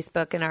activity on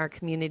Facebook in our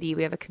community.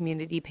 We have a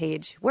community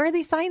page. Where are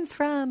these signs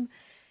from?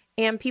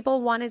 And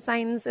people wanted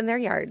signs in their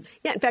yards.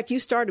 Yeah, in fact, you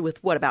started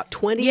with, about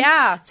 20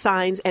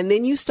 signs, and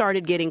then you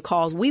started getting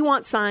calls. We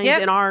want signs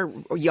in our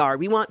yard.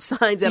 We want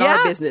signs at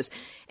our business.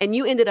 And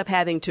you ended up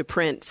having to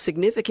print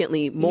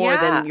significantly more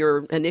than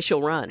your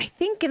initial run. I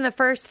think in the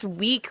first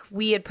week,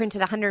 we had printed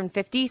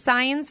 150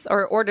 signs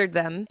or ordered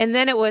them. And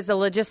then it was a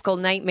logistical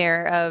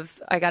nightmare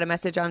of, I got a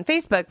message on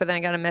Facebook, but then I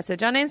got a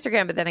message on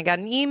Instagram, but then I got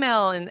an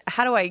email. And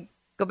how do I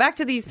go back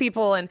to these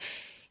people?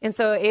 And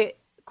so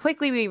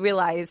quickly we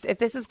realized if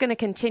this is going to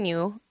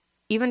continue,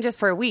 even just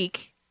for a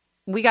week,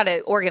 we got to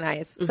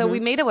organize. Mm-hmm. So we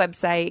made a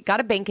website,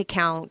 got a bank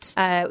account.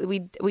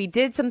 We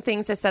did some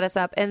things to set us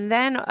up, and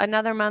then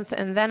another month,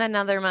 and then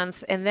another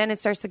month, and then it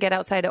starts to get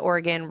outside of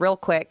Oregon real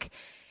quick.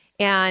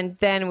 And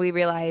then we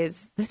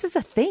realized this is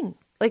a thing.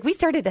 Like, we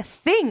started a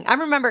thing. I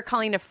remember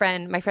calling my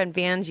friend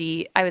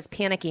Vanjie. I was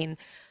panicking.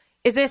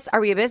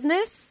 Are we a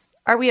business?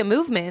 Are we a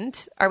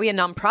movement? Are we a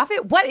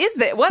nonprofit? What is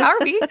it? What are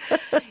we?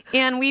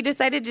 And we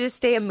decided to just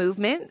stay a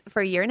movement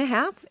for a year and a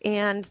half.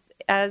 And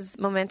as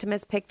momentum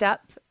has picked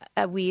up,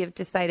 we have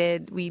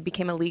decided we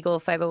became a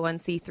legal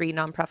 501c3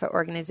 nonprofit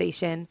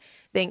organization.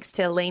 Thanks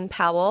to Elaine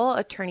Powell,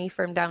 attorney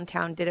from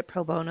downtown, did it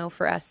pro bono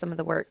for us, some of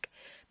the work.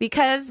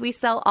 Because we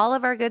sell all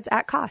of our goods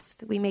at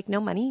cost. We make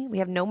no money. We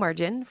have no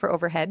margin for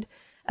overhead.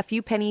 A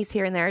few pennies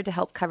here and there to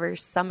help cover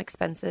some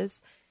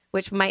expenses,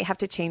 which might have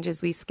to change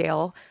as we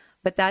scale.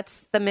 But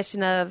that's the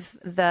mission of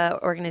the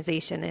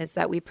organization, is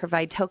that we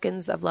provide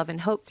tokens of love and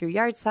hope through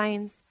yard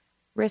signs,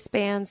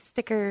 wristbands,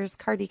 stickers,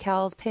 car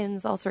decals,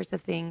 pins, all sorts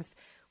of things.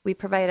 We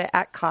provide it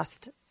at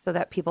cost so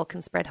that people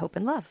can spread hope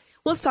and love.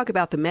 Well, let's talk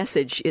about the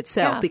message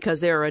itself,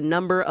 because there are a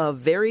number of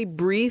very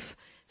brief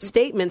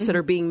statements that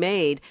are being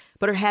made,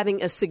 but are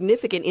having a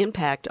significant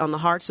impact on the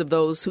hearts of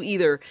those who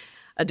either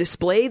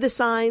display the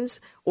signs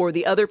or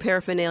the other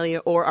paraphernalia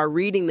or are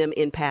reading them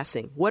in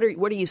passing. What are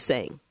you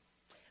saying?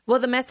 Well,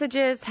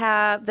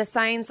 the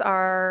signs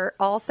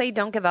all say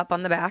don't give up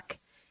on the back.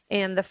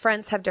 And the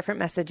fronts have different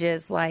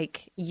messages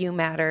like, you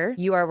matter,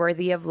 you are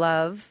worthy of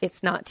love,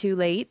 it's not too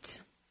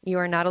late, you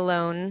are not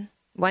alone,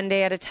 one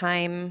day at a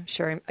time,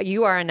 sure,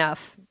 you are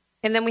enough.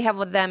 And then we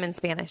have them in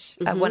Spanish,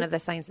 one of the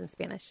signs in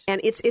Spanish.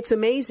 And it's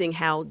amazing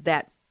how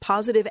that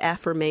positive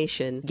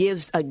affirmation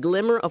gives a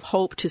glimmer of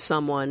hope to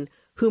someone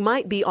who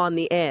might be on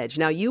the edge.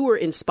 Now, you were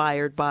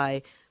inspired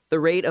by the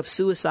rate of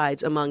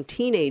suicides among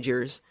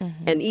teenagers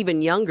and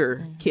even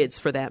younger kids,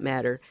 for that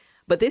matter.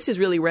 But this has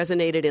really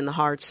resonated in the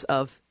hearts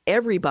of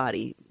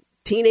everybody,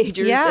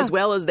 teenagers as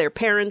well as their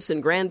parents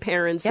and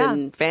grandparents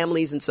and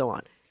families and so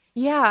on.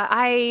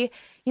 Yeah,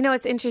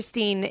 what's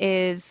interesting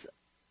is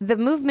the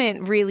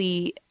movement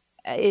really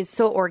is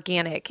so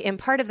organic. And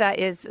part of that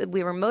is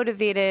we were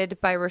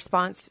motivated by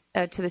response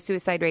to the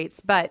suicide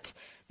rates. But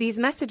these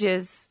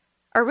messages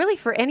are really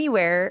for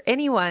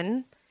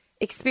anyone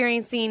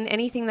experiencing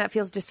anything that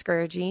feels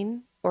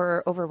discouraging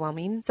or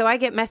overwhelming. So I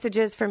get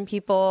messages from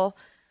people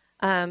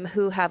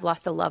who have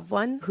lost a loved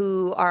one,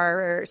 who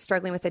are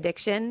struggling with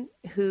addiction,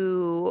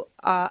 who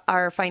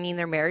are finding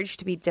their marriage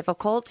to be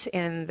difficult,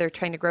 and they're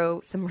trying to grow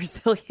some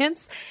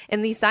resilience.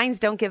 And these signs,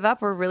 don't give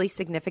up, are really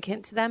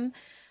significant to them.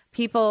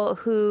 People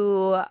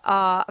who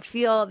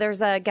feel,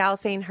 there's a gal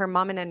saying her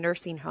mom in a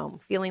nursing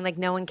home, feeling like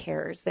no one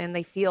cares, and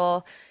they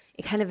feel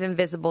kind of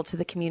invisible to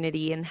the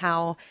community, and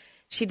how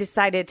she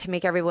decided to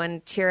make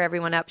everyone cheer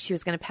everyone up. She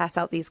was going to pass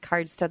out these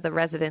cards to the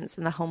residents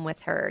in the home with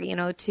her,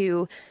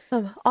 to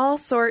all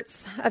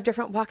sorts of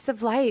different walks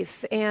of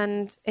life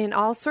and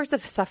all sorts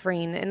of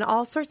suffering and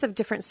all sorts of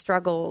different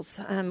struggles.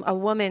 A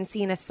woman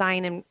seeing a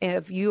sign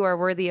of "You are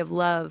worthy of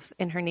love"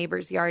 in her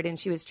neighbor's yard, and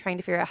she was trying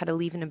to figure out how to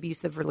leave an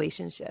abusive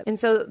relationship. And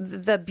so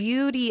the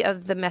beauty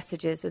of the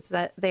messages is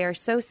that they are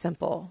so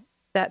simple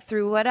that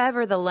through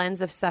whatever the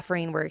lens of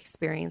suffering we're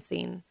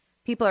experiencing,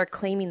 people are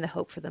claiming the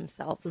hope for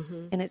themselves.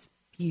 And it's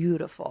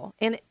beautiful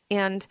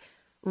and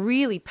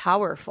really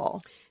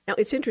powerful. Now,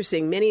 it's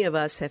interesting. Many of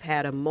us have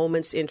had a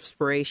moment's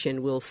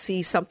inspiration. We'll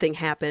see something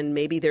happen.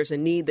 Maybe there's a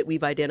need that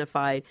we've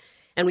identified,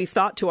 and we've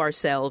thought to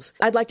ourselves,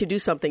 I'd like to do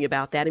something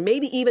about that. And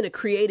maybe even a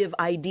creative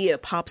idea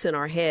pops in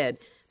our head.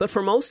 But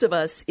for most of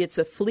us, it's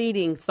a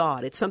fleeting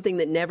thought. It's something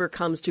that never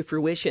comes to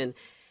fruition.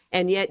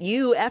 And yet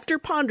you, after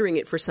pondering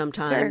it for some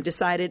time,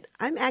 decided,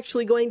 I'm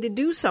actually going to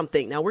do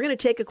something. Now, we're going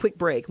to take a quick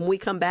break. When we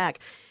come back,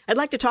 I'd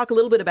like to talk a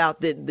little bit about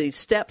the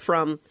step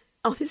from,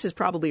 this is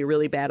probably a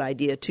really bad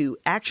idea, to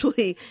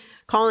actually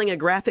calling a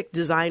graphic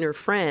designer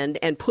friend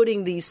and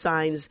putting these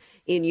signs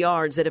in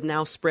yards that have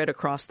now spread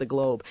across the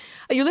globe.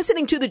 You're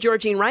listening to The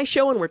Georgene Rice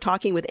Show, and we're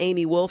talking with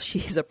Amy Wolf.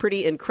 She's a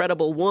pretty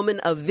incredible woman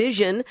of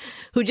vision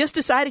who just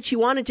decided she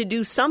wanted to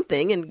do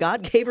something, and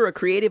God gave her a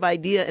creative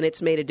idea, and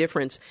it's made a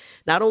difference,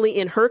 not only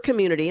in her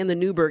community in the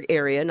Newburgh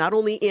area, not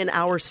only in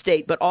our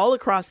state, but all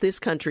across this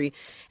country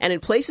and in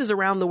places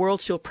around the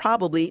world she'll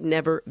probably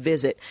never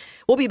visit.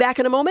 We'll be back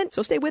in a moment,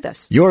 so stay with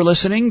us. You're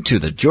listening to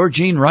The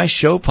Georgene Rice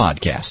Show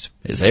podcast.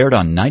 It's aired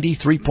on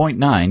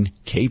 93.9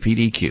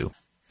 KPDQ.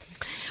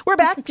 We're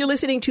back. You're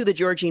listening to The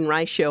Georgene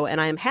Rice Show, and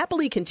I am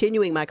happily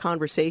continuing my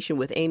conversation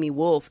with Amy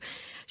Wolf.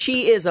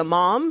 She is a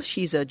mom.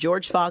 She's a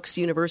George Fox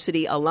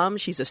University alum.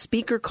 She's a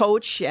speaker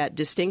coach at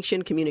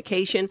Distinction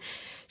Communication.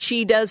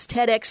 She does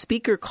TEDx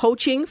speaker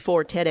coaching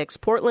for TEDx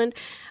Portland.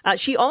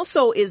 She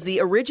also is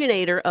the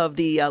originator of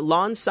the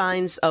Lawn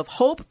Signs of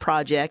Hope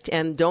project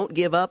and Don't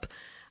Give Up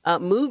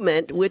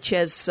movement, which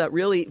has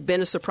really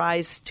been a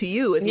surprise to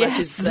you as much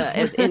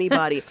as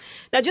anybody.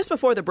 Now, just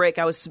before the break,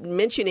 I was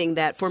mentioning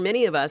that for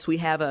many of us, we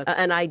have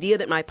an idea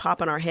that might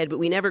pop in our head, but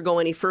we never go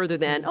any further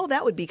than,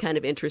 that would be kind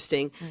of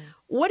interesting.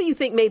 What do you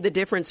think made the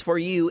difference for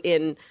you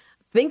in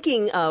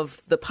thinking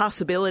of the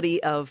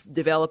possibility of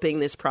developing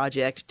this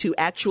project to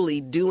actually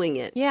doing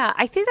it? Yeah,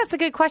 I think that's a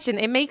good question.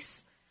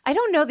 I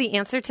don't know the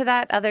answer to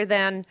that other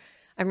than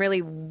I'm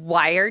really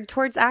wired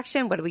towards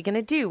action. What are we going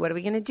to do? What are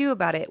we going to do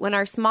about it? When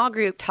our small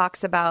group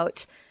talks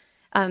about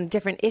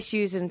different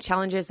issues and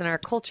challenges in our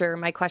culture,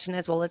 my question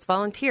is, well, let's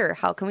volunteer.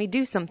 How can we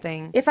do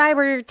something? If I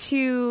were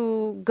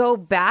to go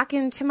back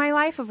into my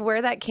life of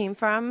where that came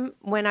from,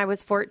 when I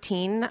was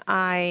 14,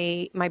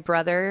 my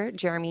brother,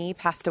 Jeremy,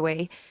 passed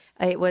away.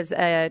 It was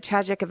a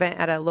tragic event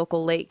at a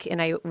local lake,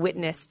 and I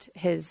witnessed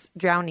his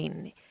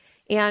drowning.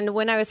 And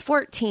when I was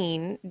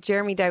 14,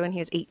 Jeremy died when he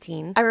was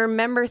 18. I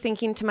remember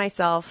thinking to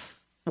myself,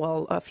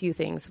 well, a few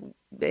things.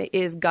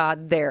 Is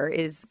God there?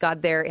 Is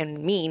God there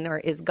and mean, or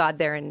is God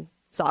there and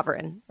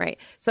sovereign, right?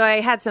 So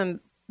I had some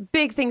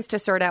big things to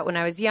sort out when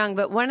I was young,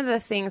 but one of the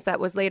things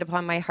that was laid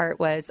upon my heart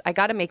was I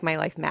got to make my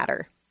life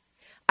matter.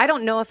 I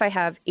don't know if I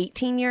have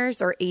 18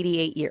 years or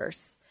 88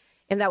 years.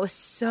 And that was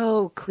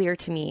so clear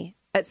to me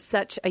at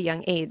such a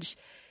young age.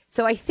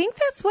 So I think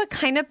that's what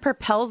kind of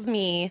propels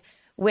me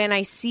when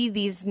I see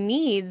these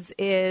needs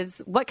is,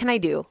 what can I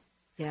do?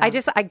 Yeah.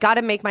 I got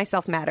to make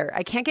myself matter.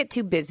 I can't get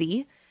too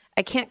busy.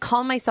 I can't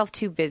call myself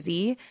too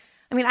busy.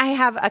 I mean, I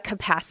have a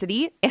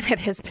capacity and it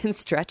has been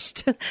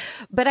stretched,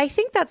 but I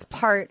think that's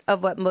part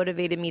of what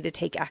motivated me to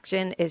take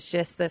action is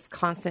just this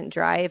constant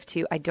drive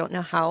to, I don't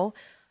know how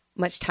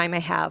much time I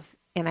have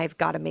and I've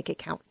got to make it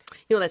count.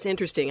 That's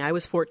interesting. I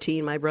was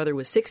 14. My brother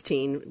was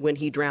 16 when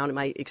he drowned.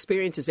 My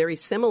experience is very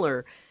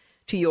similar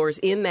to yours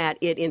in that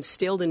it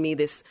instilled in me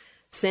this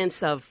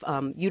sense of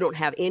you don't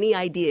have any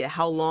idea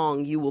how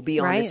long you will be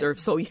on this earth,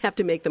 so you have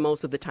to make the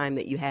most of the time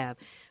that you have.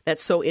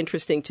 That's so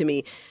interesting to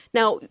me.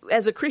 Now,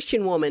 as a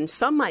Christian woman,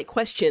 some might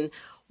question,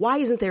 why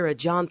isn't there a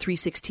John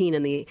 3:16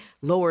 in the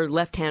lower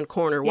left-hand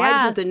corner? Why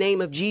isn't the name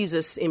of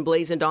Jesus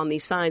emblazoned on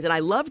these signs? And I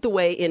love the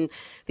way in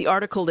the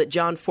article that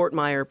John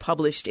Fortmeyer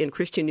published in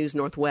Christian News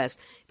Northwest,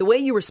 the way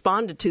you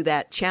responded to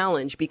that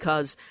challenge,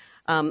 because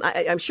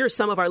I'm sure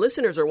some of our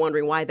listeners are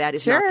wondering why that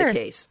is not the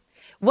case.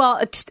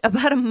 Well,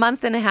 about a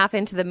month and a half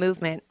into the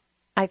movement,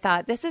 I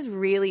thought, this is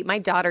really, my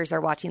daughters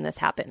are watching this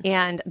happen.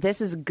 And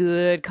this is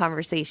good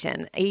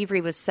conversation.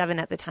 Avery was 7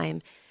 at the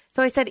time.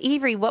 So I said,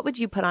 Avery, what would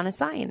you put on a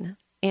sign?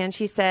 And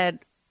she said,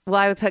 well,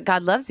 I would put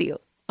God loves you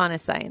on a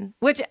sign,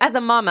 which as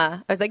a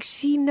mama, I was like,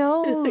 she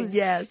knows.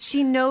 Yes.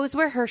 She knows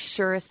where her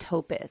surest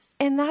hope is.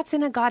 And that's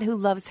in a God who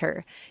loves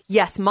her.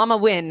 Yes, mama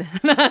win.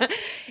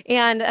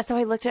 And so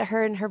I looked at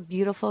her in her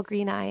beautiful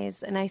green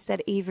eyes and I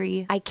said,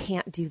 Avery, I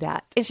can't do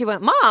that. And she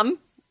went, Mom,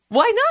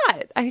 why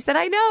not? I said,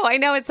 I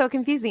know. It's so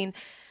confusing.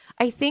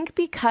 I think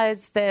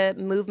because the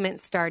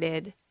movement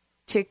started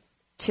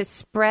to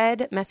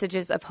spread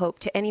messages of hope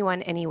to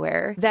anyone,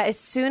 anywhere, that as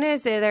soon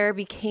as there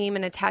became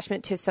an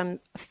attachment to some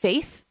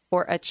faith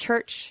or a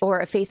church or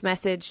a faith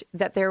message,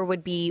 that there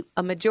would be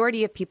a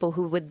majority of people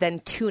who would then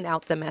tune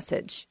out the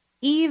message,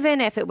 even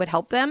if it would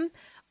help them.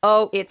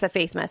 Oh, it's a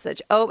faith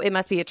message. Oh, it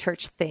must be a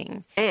church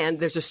thing. And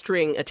there's a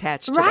string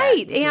attached to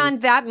right. that.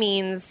 And that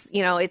means,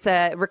 it's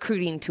a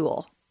recruiting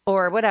tool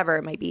or whatever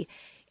it might be.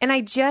 And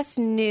I just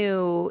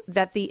knew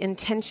that the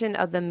intention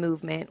of the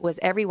movement was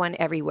everyone,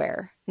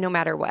 everywhere, no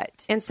matter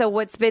what. And so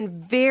what's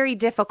been very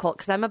difficult,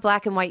 because I'm a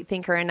black and white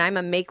thinker and I'm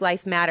a make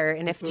life matter.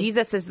 And if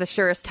Jesus is the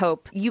surest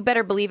hope, you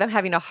better believe I'm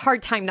having a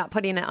hard time not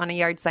putting it on a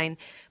yard sign.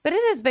 But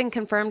it has been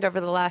confirmed over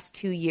the last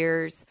 2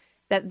 years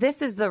that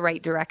this is the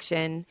right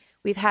direction.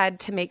 We've had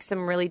to make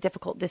some really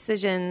difficult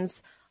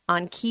decisions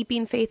on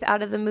keeping faith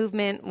out of the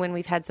movement when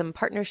we've had some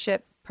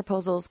partnership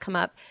proposals come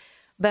up.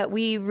 But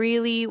we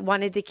really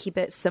wanted to keep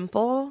it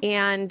simple.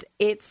 And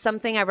it's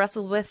something I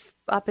wrestled with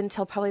up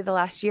until probably the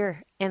last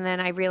year. And then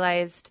I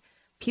realized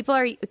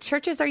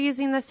churches are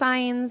using the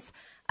signs.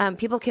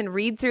 People can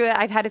read through it.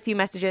 I've had a few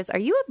messages. Are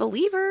you a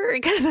believer?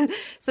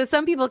 So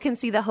some people can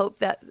see the hope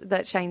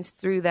that shines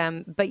through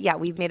them. But yeah,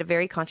 we've made a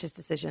very conscious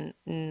decision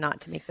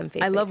not to make them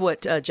faith-based. I love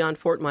what John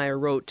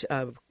Fortmeyer wrote,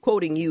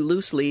 quoting you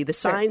loosely. The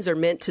signs are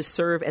meant to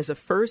serve as a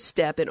first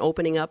step in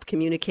opening up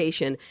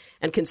communication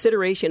and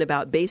consideration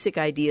about basic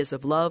ideas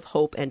of love,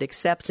 hope, and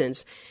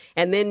acceptance.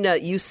 And then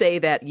you say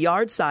that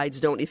yard signs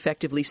don't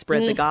effectively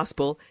spread the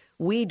gospel.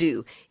 We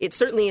do. It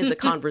certainly is a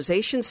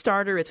conversation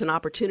starter. It's an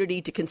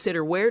opportunity to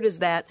consider, where does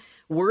that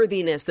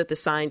worthiness that the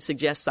sign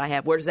suggests I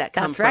have, where does that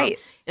come That's from? right.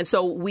 And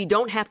so we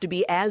don't have to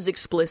be as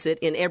explicit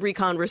in every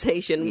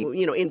conversation,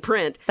 in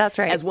print, That's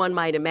right. as one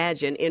might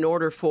imagine, in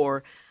order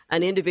for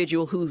an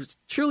individual who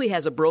truly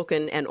has a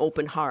broken and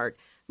open heart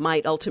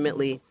might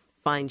ultimately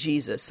find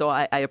Jesus. So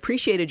I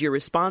appreciated your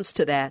response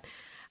to that.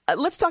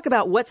 Let's talk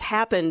about what's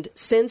happened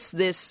since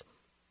this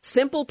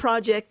simple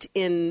project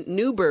in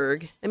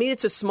Newburgh. I mean,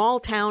 it's a small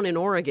town in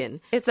Oregon.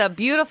 It's a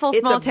beautiful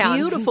small town. It's a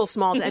beautiful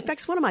small town. In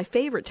fact, it's one of my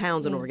favorite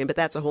towns in Oregon, but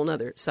that's a whole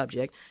other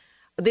subject.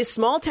 This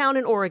small town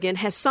in Oregon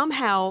has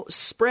somehow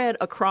spread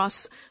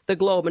across the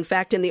globe. In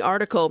fact, in the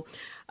article,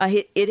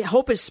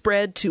 hope is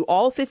spread to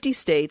all 50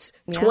 states,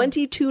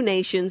 22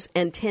 nations,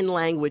 and 10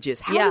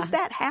 languages. How does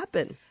that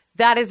happen?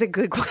 That is a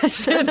good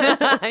question.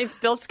 I'm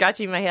still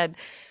scratching my head.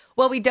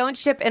 Well, we don't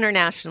ship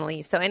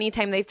internationally. So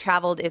anytime they've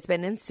traveled, it's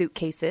been in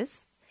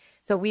suitcases.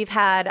 So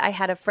I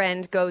had a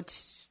friend go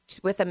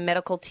with a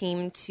medical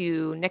team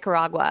to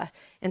Nicaragua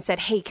and said,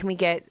 hey, can we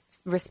get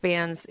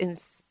wristbands in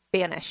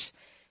Spanish?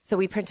 So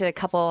we printed a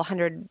couple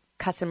 100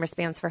 custom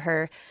wristbands for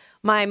her.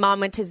 My mom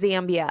went to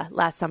Zambia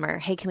last summer.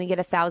 Hey, can we get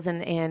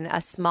 1,000 in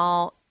a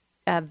small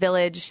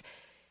village?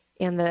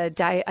 And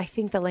I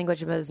think the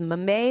language was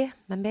Mambe.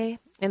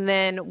 And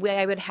then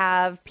I would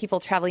have people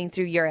traveling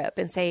through Europe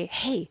and say,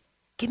 hey,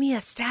 give me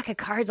a stack of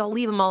cards. I'll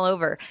leave them all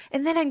over.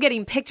 And then I'm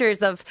getting pictures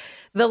of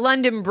the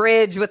London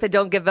Bridge with a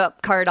Don't Give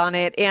Up card on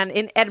it. And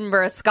in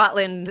Edinburgh,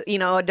 Scotland,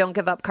 a Don't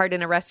Give Up card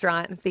in a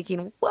restaurant. I'm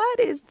thinking, what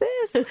is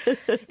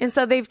this? And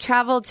so they've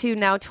traveled to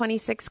now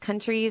 26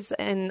 countries,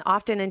 and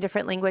often in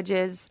different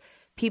languages,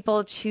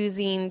 people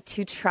choosing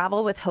to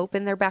travel with hope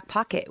in their back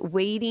pocket,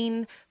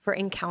 waiting for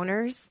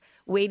encounters,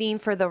 waiting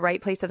for the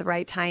right place at the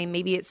right time.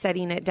 Maybe it's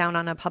setting it down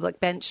on a public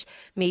bench.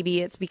 Maybe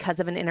it's because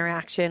of an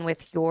interaction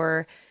with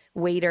your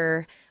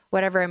waiter,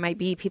 whatever it might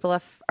be. People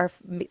are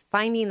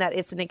finding that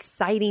it's an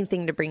exciting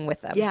thing to bring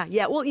with them.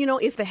 Yeah. Well,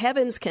 if the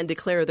heavens can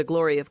declare the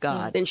glory of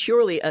God, then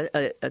surely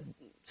a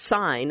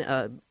sign,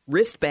 a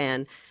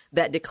wristband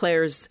that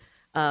declares,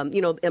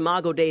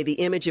 Imago Dei, the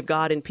image of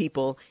God in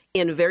people,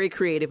 in a very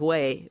creative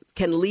way,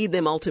 can lead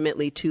them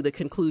ultimately to the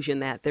conclusion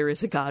that there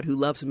is a God who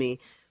loves me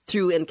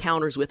through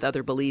encounters with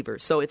other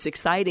believers. So it's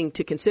exciting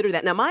to consider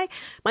that. Now, my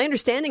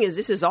understanding is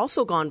this has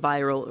also gone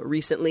viral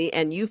recently,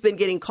 and you've been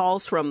getting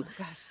calls from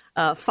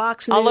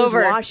Fox News, all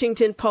over.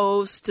 Washington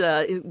Post.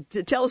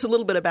 Tell us a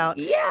little bit about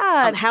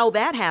how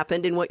that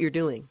happened and what you're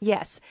doing.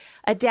 Yes.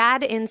 A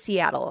dad in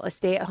Seattle, a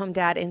stay-at-home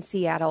dad in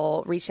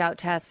Seattle, reached out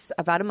to us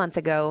about a month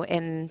ago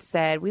and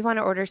said, we want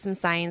to order some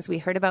signs. We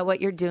heard about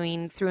what you're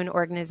doing through an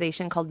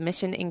organization called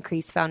Mission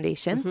Increase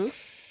Foundation. Mm-hmm.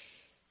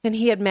 And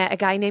he had met a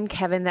guy named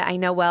Kevin that I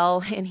know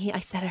well. And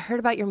I said, I heard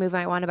about your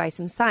movement. I want to buy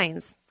some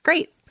signs.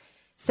 Great.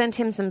 Sent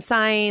him some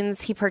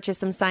signs. He purchased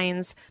some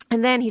signs.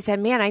 And then he said,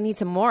 man, I need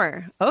some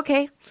more.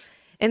 Okay.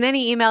 And then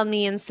he emailed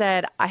me and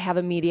said, I have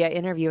a media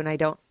interview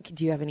and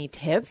do you have any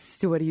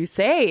tips? What do you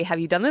say?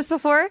 Have you done this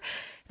before? And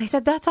I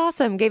said, that's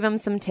awesome. Gave him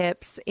some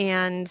tips.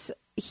 And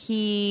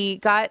he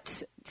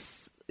got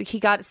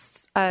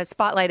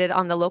spotlighted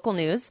on the local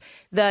news.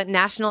 The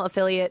national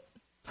affiliate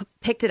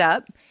picked it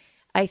up.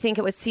 I think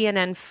it was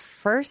CNN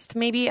first,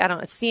 maybe. I don't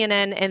know,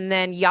 CNN, and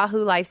then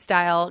Yahoo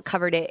Lifestyle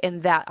covered it,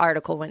 and that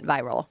article went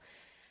viral.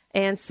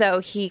 And so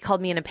he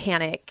called me in a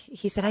panic.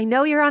 He said, I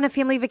know you're on a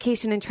family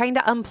vacation and trying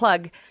to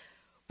unplug,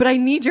 but I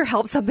need your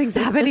help. Something's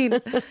happening.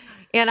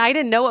 And I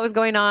didn't know what was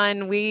going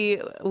on.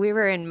 We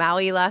were in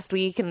Maui last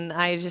week, and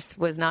I just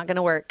was not going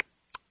to work.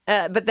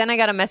 But then I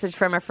got a message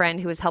from a friend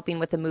who was helping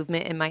with the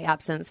movement in my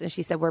absence, and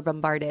she said, we're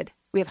bombarded.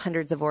 We have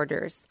hundreds of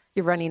orders.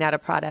 You're running out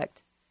of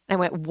product. I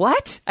went,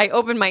 what? I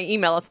opened my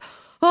emails.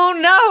 oh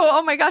no,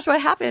 oh my gosh,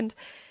 what happened?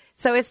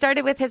 So it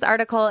started with his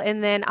article,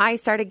 and then I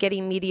started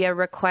getting media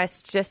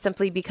requests just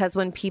simply because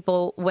when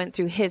people went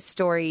through his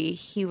story,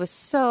 he was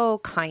so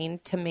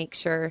kind to make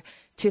sure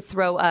to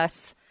throw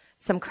us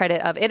some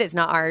credit of, it is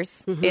not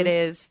ours. It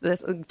is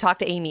this, talk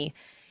to Amy.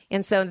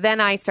 And so then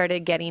I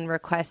started getting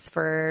requests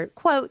for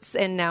quotes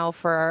and now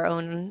for our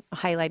own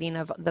highlighting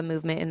of the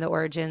movement and the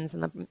origins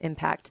and the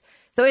impact.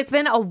 So it's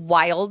been a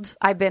wild,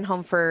 I've been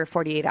home for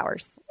 48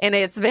 hours and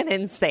it's been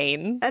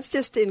insane. That's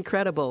just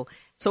incredible.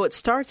 So it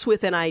starts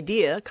with an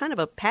idea, kind of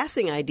a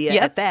passing idea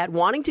at that,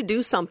 wanting to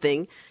do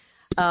something,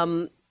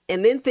 and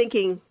then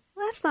thinking,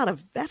 well,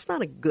 that's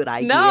not a good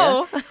idea.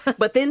 No.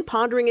 But then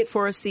pondering it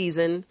for a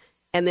season,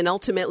 and then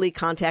ultimately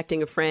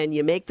contacting a friend,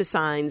 you make the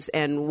signs,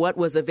 and what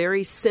was a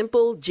very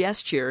simple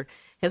gesture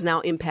has now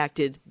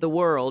impacted the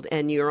world,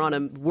 and you're on a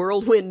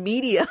whirlwind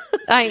media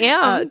I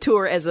am.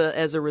 tour as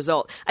a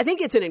result. I think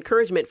it's an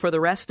encouragement for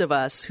the rest of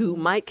us who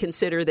might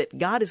consider that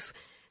God is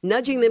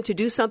nudging them to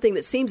do something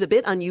that seems a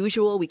bit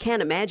unusual. We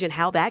can't imagine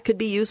how that could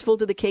be useful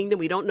to the kingdom.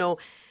 We don't know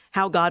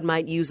how God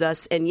might use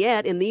us. And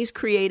yet, in these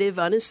creative,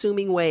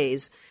 unassuming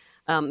ways,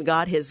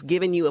 God has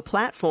given you a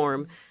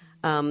platform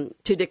to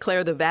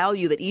declare the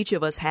value that each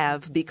of us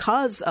have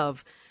because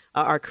of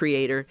our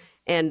Creator.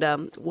 And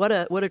what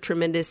a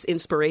tremendous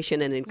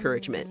inspiration and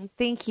encouragement.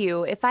 Thank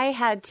you. If I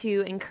had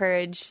to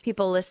encourage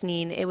people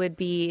listening, it would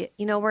be,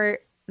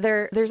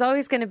 there's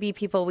always going to be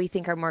people we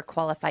think are more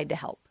qualified to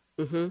help.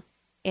 Mm-hmm.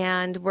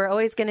 And we're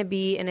always going to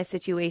be in a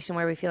situation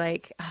where we feel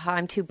like,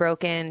 I'm too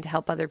broken to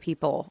help other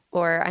people,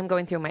 or I'm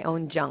going through my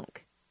own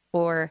junk,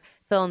 or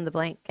fill in the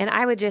blank. And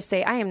I would just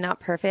say, I am not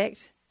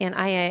perfect, and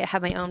I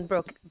have my own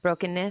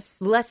brokenness.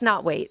 Let's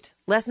not wait.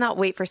 Let's not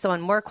wait for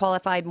someone more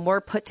qualified,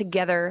 more put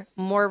together,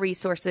 more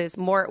resources,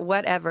 more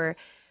whatever.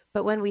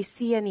 But when we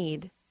see a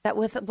need, that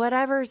with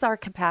whatever's our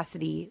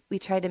capacity, we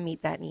try to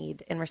meet that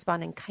need and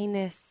respond in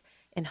kindness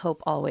and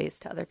hope always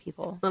to other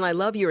people. And I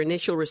love your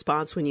initial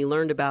response when you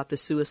learned about the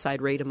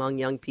suicide rate among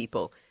young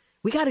people.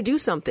 We got to do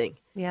something.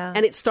 Yeah.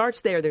 And it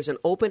starts there. There's an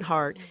open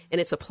heart, and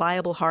it's a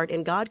pliable heart,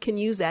 and God can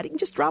use that. He can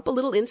just drop a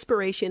little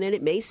inspiration, and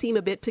it may seem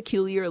a bit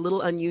peculiar, a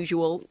little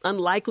unusual,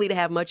 unlikely to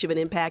have much of an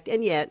impact,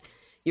 and yet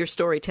your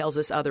story tells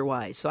us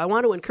otherwise. So I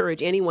want to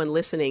encourage anyone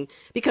listening,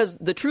 because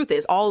the truth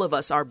is all of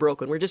us are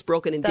broken. We're just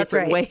broken in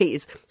different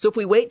ways. So if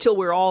we wait till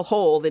we're all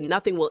whole, then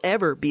nothing will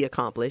ever be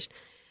accomplished.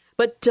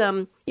 But,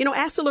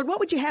 ask the Lord, what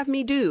would you have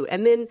me do?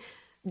 And then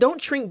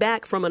don't shrink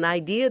back from an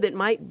idea that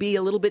might be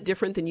a little bit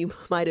different than you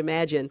might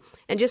imagine,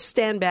 and just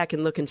stand back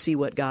and look and see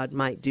what God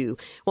might do.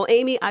 Well,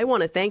 Amy, I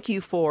want to thank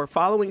you for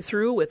following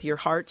through with your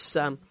heart's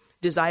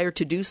desire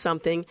to do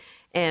something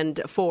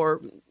and for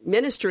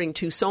ministering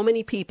to so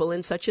many people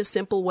in such a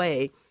simple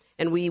way.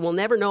 And we will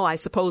never know, I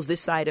suppose,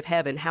 this side of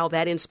heaven, how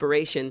that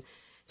inspiration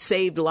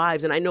saved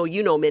lives. And I know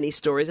you know many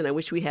stories, and I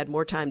wish we had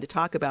more time to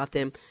talk about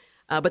them.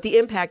 But the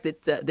impact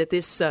that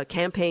this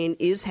campaign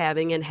is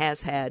having and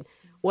has had,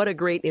 what a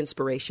great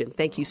inspiration.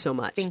 Thank you so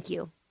much. Thank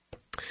you.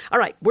 All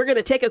right, we're going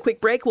to take a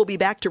quick break. We'll be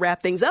back to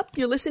wrap things up.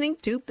 You're listening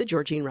to The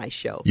Georgene Rice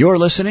Show. You're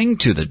listening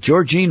to The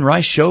Georgene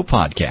Rice Show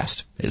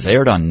podcast. It's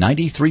aired on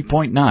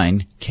 93.9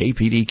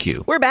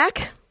 KPDQ. We're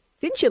back.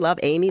 Didn't you love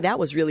Amy? That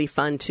was really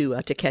fun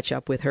to catch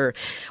up with her.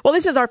 Well,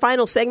 this is our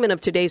final segment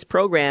of today's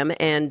program,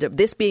 and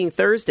this being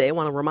Thursday, I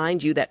want to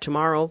remind you that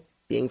tomorrow,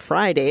 being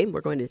Friday, we're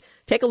going to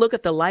take a look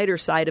at the lighter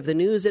side of the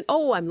news, and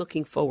I'm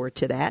looking forward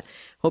to that.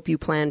 Hope you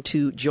plan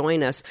to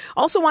join us.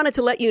 Also wanted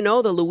to let you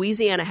know the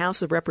Louisiana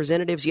House of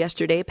Representatives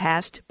yesterday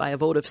passed by a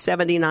vote of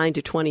 79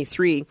 to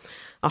 23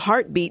 a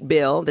heartbeat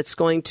bill that's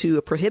going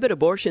to prohibit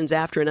abortions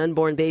after an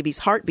unborn baby's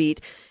heartbeat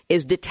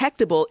is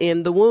detectable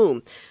in the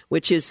womb,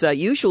 which is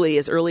usually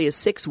as early as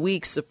 6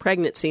 weeks of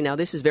pregnancy. Now,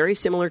 this is very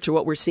similar to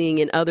what we're seeing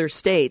in other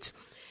states.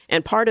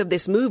 And part of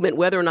this movement,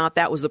 whether or not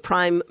that was the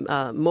prime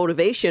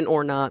motivation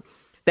or not,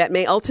 that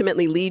may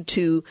ultimately lead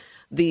to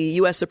the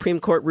U.S. Supreme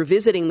Court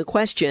revisiting the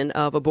question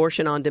of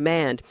abortion on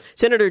demand.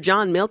 Senator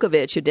John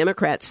Milkovich, a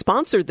Democrat,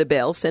 sponsored the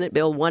bill, Senate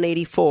Bill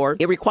 184.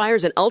 It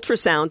requires an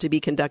ultrasound to be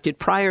conducted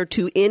prior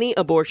to any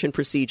abortion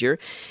procedure.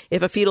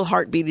 If a fetal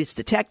heartbeat is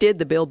detected,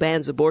 the bill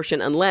bans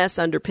abortion unless,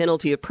 under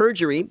penalty of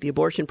perjury, the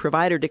abortion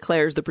provider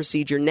declares the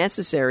procedure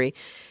necessary.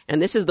 And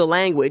this is the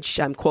language,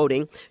 I'm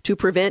quoting, to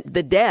prevent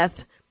the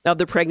death of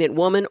the pregnant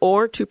woman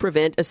or to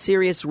prevent a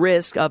serious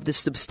risk of the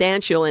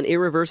substantial and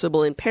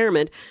irreversible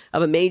impairment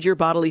of a major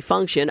bodily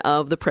function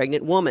of the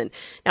pregnant woman.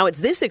 Now,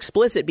 it's this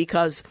explicit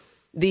because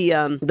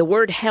the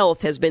word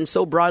health has been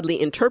so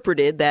broadly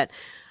interpreted that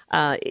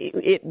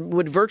it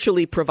would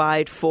virtually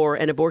provide for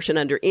an abortion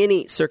under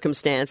any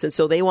circumstance. And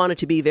so they wanted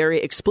to be very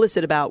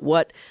explicit about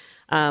what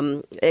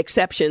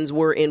exceptions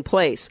were in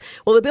place.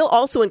 Well, the bill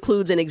also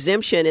includes an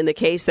exemption in the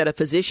case that a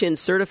physician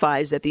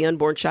certifies that the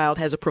unborn child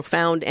has a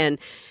profound and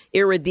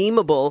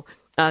irredeemable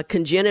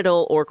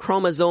congenital or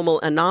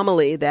chromosomal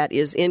anomaly that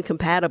is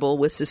incompatible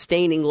with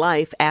sustaining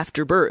life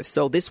after birth.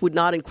 So this would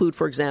not include,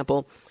 for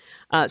example,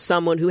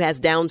 someone who has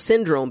Down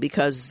syndrome,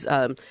 because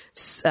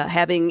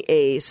having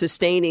a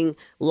sustaining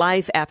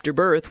life after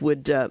birth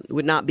would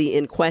not be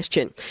in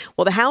question.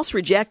 Well, the House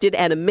rejected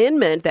an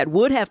amendment that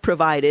would have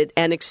provided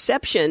an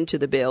exception to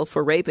the bill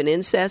for rape and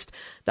incest.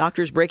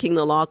 Doctors breaking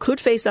the law could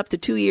face up to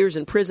 2 years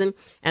in prison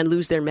and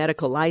lose their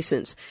medical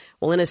license.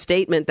 Well, in a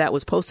statement that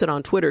was posted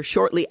on Twitter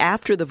shortly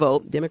after the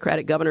vote,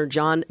 Democratic Governor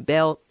John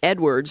Bel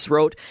Edwards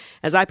wrote,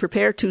 "As I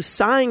prepare to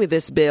sign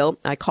this bill,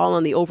 I call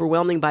on the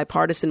overwhelming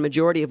bipartisan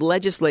majority of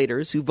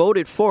legislators who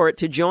voted for it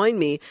to join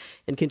me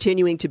in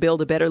continuing to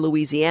build a better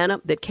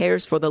Louisiana that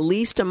cares for the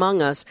least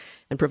among us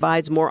and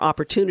provides more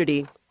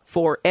opportunity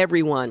for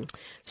everyone."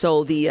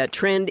 So the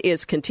trend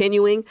is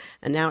continuing,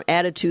 and now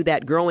added to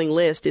that growing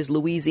list is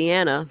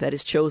Louisiana, that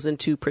is chosen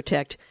to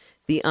protect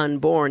the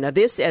unborn. Now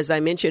this, as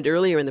I mentioned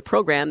earlier in the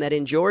program, that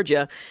in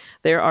Georgia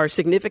there are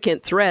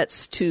significant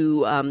threats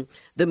to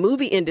the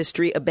movie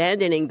industry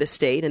abandoning the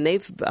state, and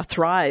they've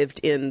thrived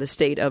in the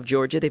state of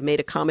Georgia. They've made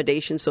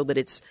accommodations so that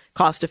it's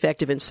cost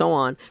effective and so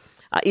on.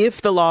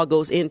 If the law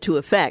goes into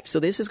effect. So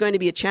this is going to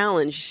be a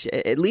challenge,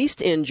 at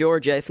least in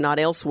Georgia, if not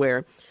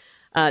elsewhere,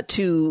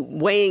 to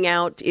weighing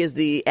out is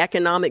the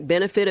economic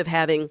benefit of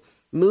having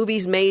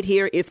movies made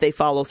here if they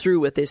follow through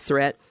with this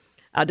threat.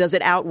 Does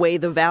it outweigh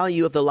the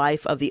value of the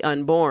life of the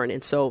unborn?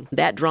 And so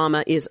that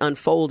drama is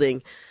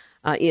unfolding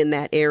in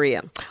that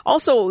area.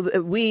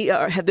 Also, we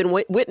have been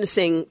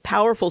witnessing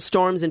powerful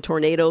storms and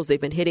tornadoes. They've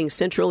been hitting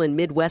central and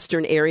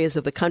midwestern areas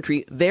of the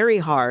country very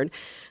hard.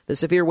 The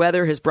severe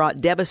weather has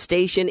brought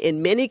devastation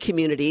in many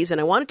communities,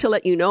 and I wanted to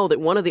let you know that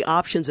one of the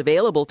options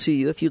available to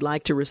you, if you'd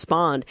like to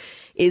respond,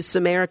 is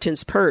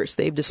Samaritan's Purse.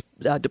 They've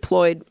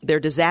deployed their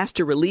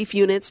disaster relief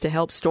units to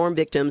help storm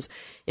victims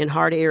in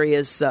hard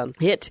areas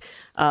hit,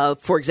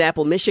 for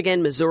example,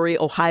 Michigan, Missouri,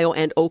 Ohio,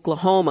 and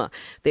Oklahoma.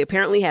 They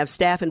apparently have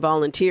staff and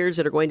volunteers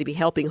that are going to be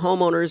helping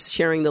homeowners,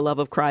 sharing the love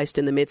of Christ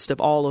in the midst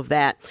of all of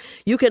that.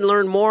 You can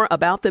learn more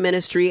about the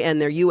ministry and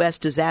their U.S.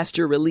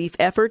 disaster relief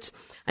efforts.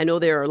 I know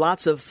there are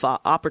lots of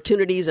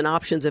opportunities and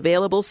options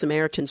available.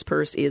 Samaritan's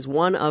Purse is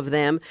one of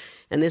them.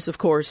 And this, of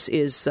course,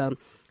 is the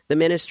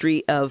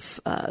ministry of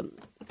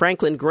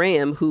Franklin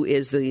Graham, who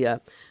is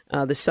the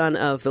son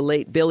of the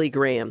late Billy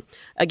Graham.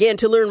 Again,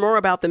 to learn more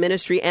about the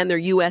ministry and their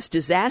U.S.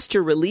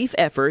 disaster relief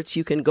efforts,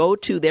 you can go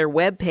to their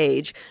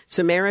webpage,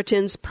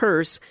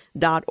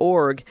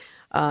 SamaritansPurse.org,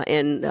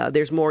 and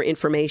there's more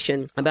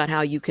information about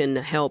how you can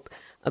help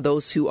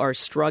those who are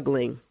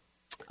struggling.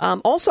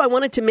 Also, I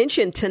wanted to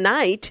mention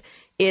tonight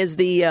is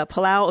the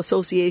Palau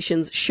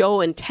Association's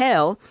Show and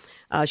Tell.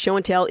 Show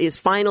and Tell is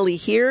finally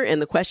here,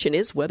 and the question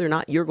is whether or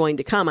not you're going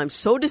to come. I'm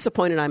so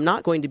disappointed I'm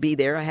not going to be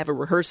there. I have a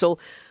rehearsal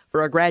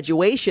for our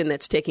graduation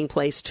that's taking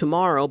place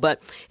tomorrow,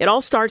 but it all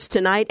starts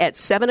tonight at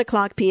 7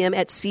 o'clock p.m.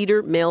 at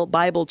Cedar Mill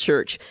Bible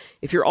Church.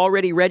 If you're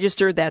already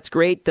registered, that's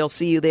great. They'll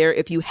see you there.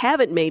 If you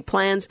haven't made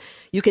plans,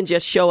 you can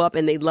just show up,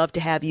 and they'd love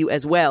to have you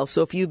as well.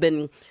 So if you've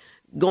been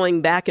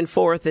going back and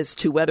forth as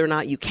to whether or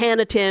not you can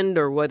attend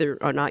or whether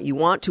or not you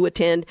want to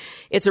attend,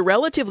 it's a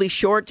relatively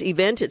short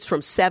event. It's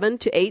from 7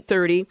 to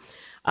 8:30.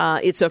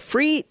 It's a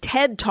free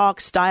TED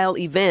Talk style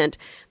event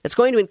that's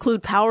going to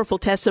include powerful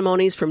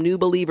testimonies from new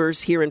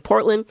believers here in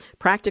Portland,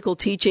 practical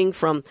teaching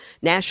from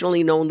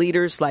nationally known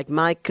leaders like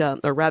Mark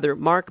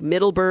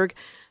Mittelberg,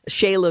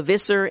 Shayla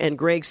Visser, and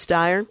Greg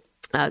Steyer.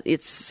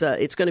 It's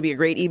going to be a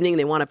great evening.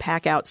 They want to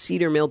pack out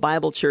Cedar Mill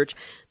Bible Church,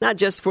 not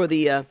just for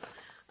the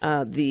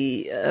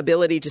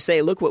ability to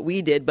say, look what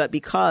we did, but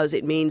because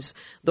it means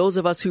those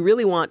of us who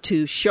really want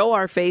to show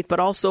our faith, but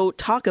also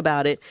talk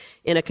about it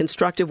in a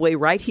constructive way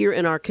right here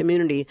in our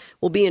community,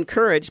 will be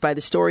encouraged by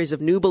the stories of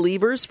new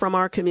believers from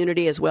our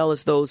community, as well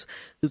as those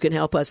who can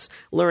help us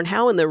learn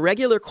how in the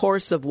regular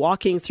course of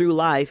walking through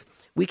life,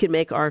 we can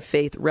make our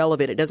faith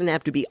relevant. It doesn't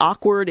have to be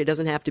awkward. It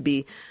doesn't have to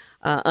be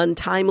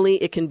untimely.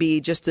 It can be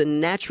just a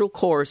natural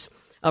course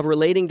of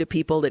relating to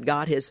people that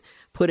God has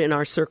put in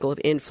our circle of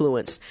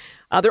influence.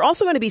 They're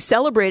also going to be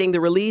celebrating the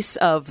release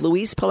of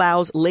Luis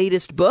Palau's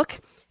latest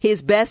book,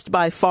 his best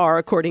by far,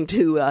 according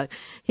to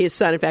his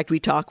son. In fact, we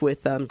talked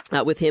with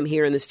him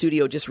here in the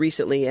studio just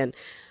recently, and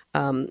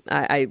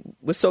I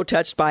was so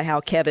touched by how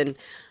Kevin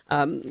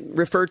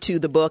referred to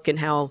the book and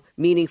how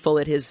meaningful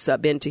it has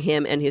been to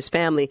him and his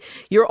family.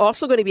 You're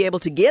also going to be able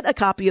to get a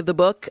copy of the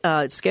book.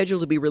 It's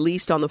scheduled to be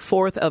released on the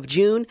 4th of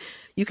June.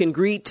 You can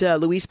greet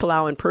Luis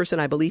Palau in person.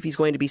 I believe he's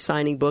going to be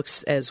signing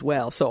books as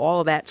well. So all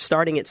of that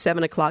starting at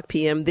 7 o'clock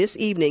p.m. this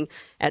evening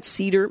at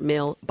Cedar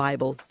Mill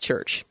Bible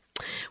Church.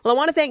 Well, I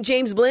want to thank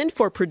James Blend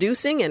for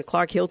producing and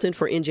Clark Hilton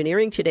for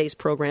engineering today's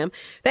program.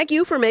 Thank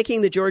you for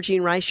making the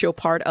Georgene Rice Show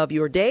part of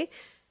your day,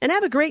 and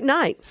have a great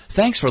night.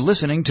 Thanks for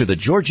listening to the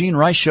Georgene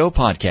Rice Show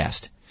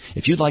podcast.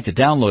 If you'd like to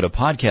download a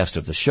podcast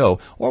of the show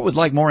or would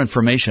like more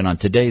information on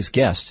today's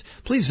guests,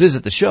 please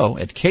visit the show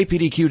at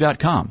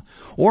kpdq.com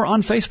or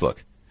on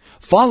Facebook.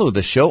 Follow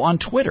the show on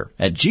Twitter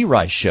at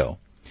GRiceShow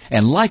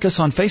and like us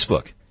on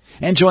Facebook.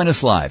 And join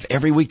us live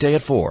every weekday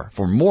at 4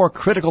 for more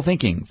critical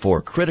thinking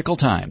for critical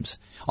times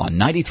on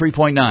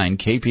 93.9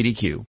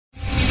 KPDQ.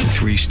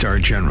 3-star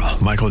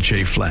general Michael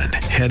J. Flynn,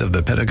 head of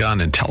the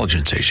Pentagon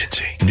Intelligence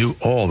Agency, knew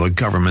all the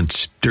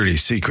government's dirty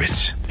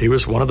secrets. He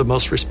was one of the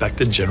most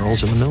respected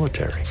generals in the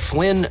military.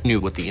 Flynn knew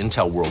what the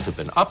intel world had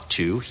been up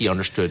to. He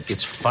understood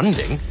its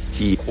funding.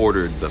 He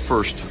ordered the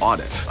first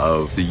audit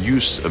of the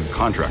use of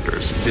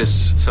contractors.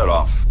 This set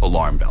off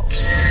alarm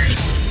bells.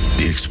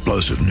 The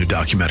explosive new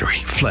documentary,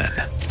 Flynn,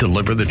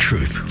 Deliver the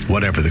Truth,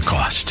 Whatever the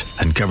Cost,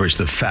 uncovers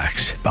the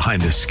facts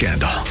behind this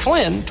scandal.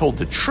 Flynn told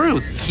the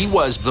truth. He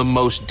was the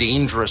most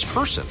dangerous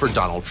person for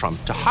Donald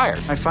Trump to hire.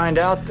 I find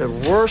out the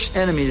worst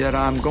enemy that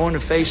I'm going to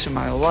face in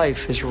my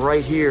life is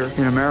right here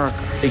in America.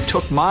 They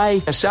took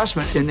my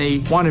assessment and they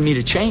wanted me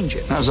to change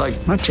it. And I was like,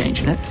 I'm not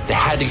changing it. They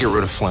had to get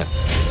rid of Flynn.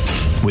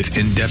 With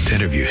in-depth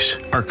interviews,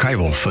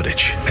 archival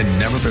footage, and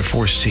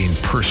never-before-seen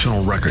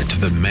personal records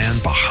of the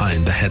man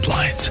behind the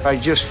headlines. I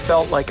just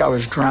felt like I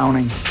was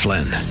drowning.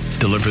 Flynn,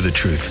 Deliver the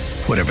Truth,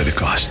 Whatever the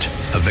Cost.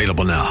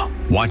 Available now.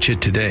 Watch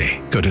it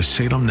today. Go to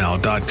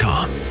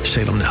salemnow.com.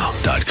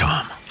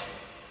 salemnow.com.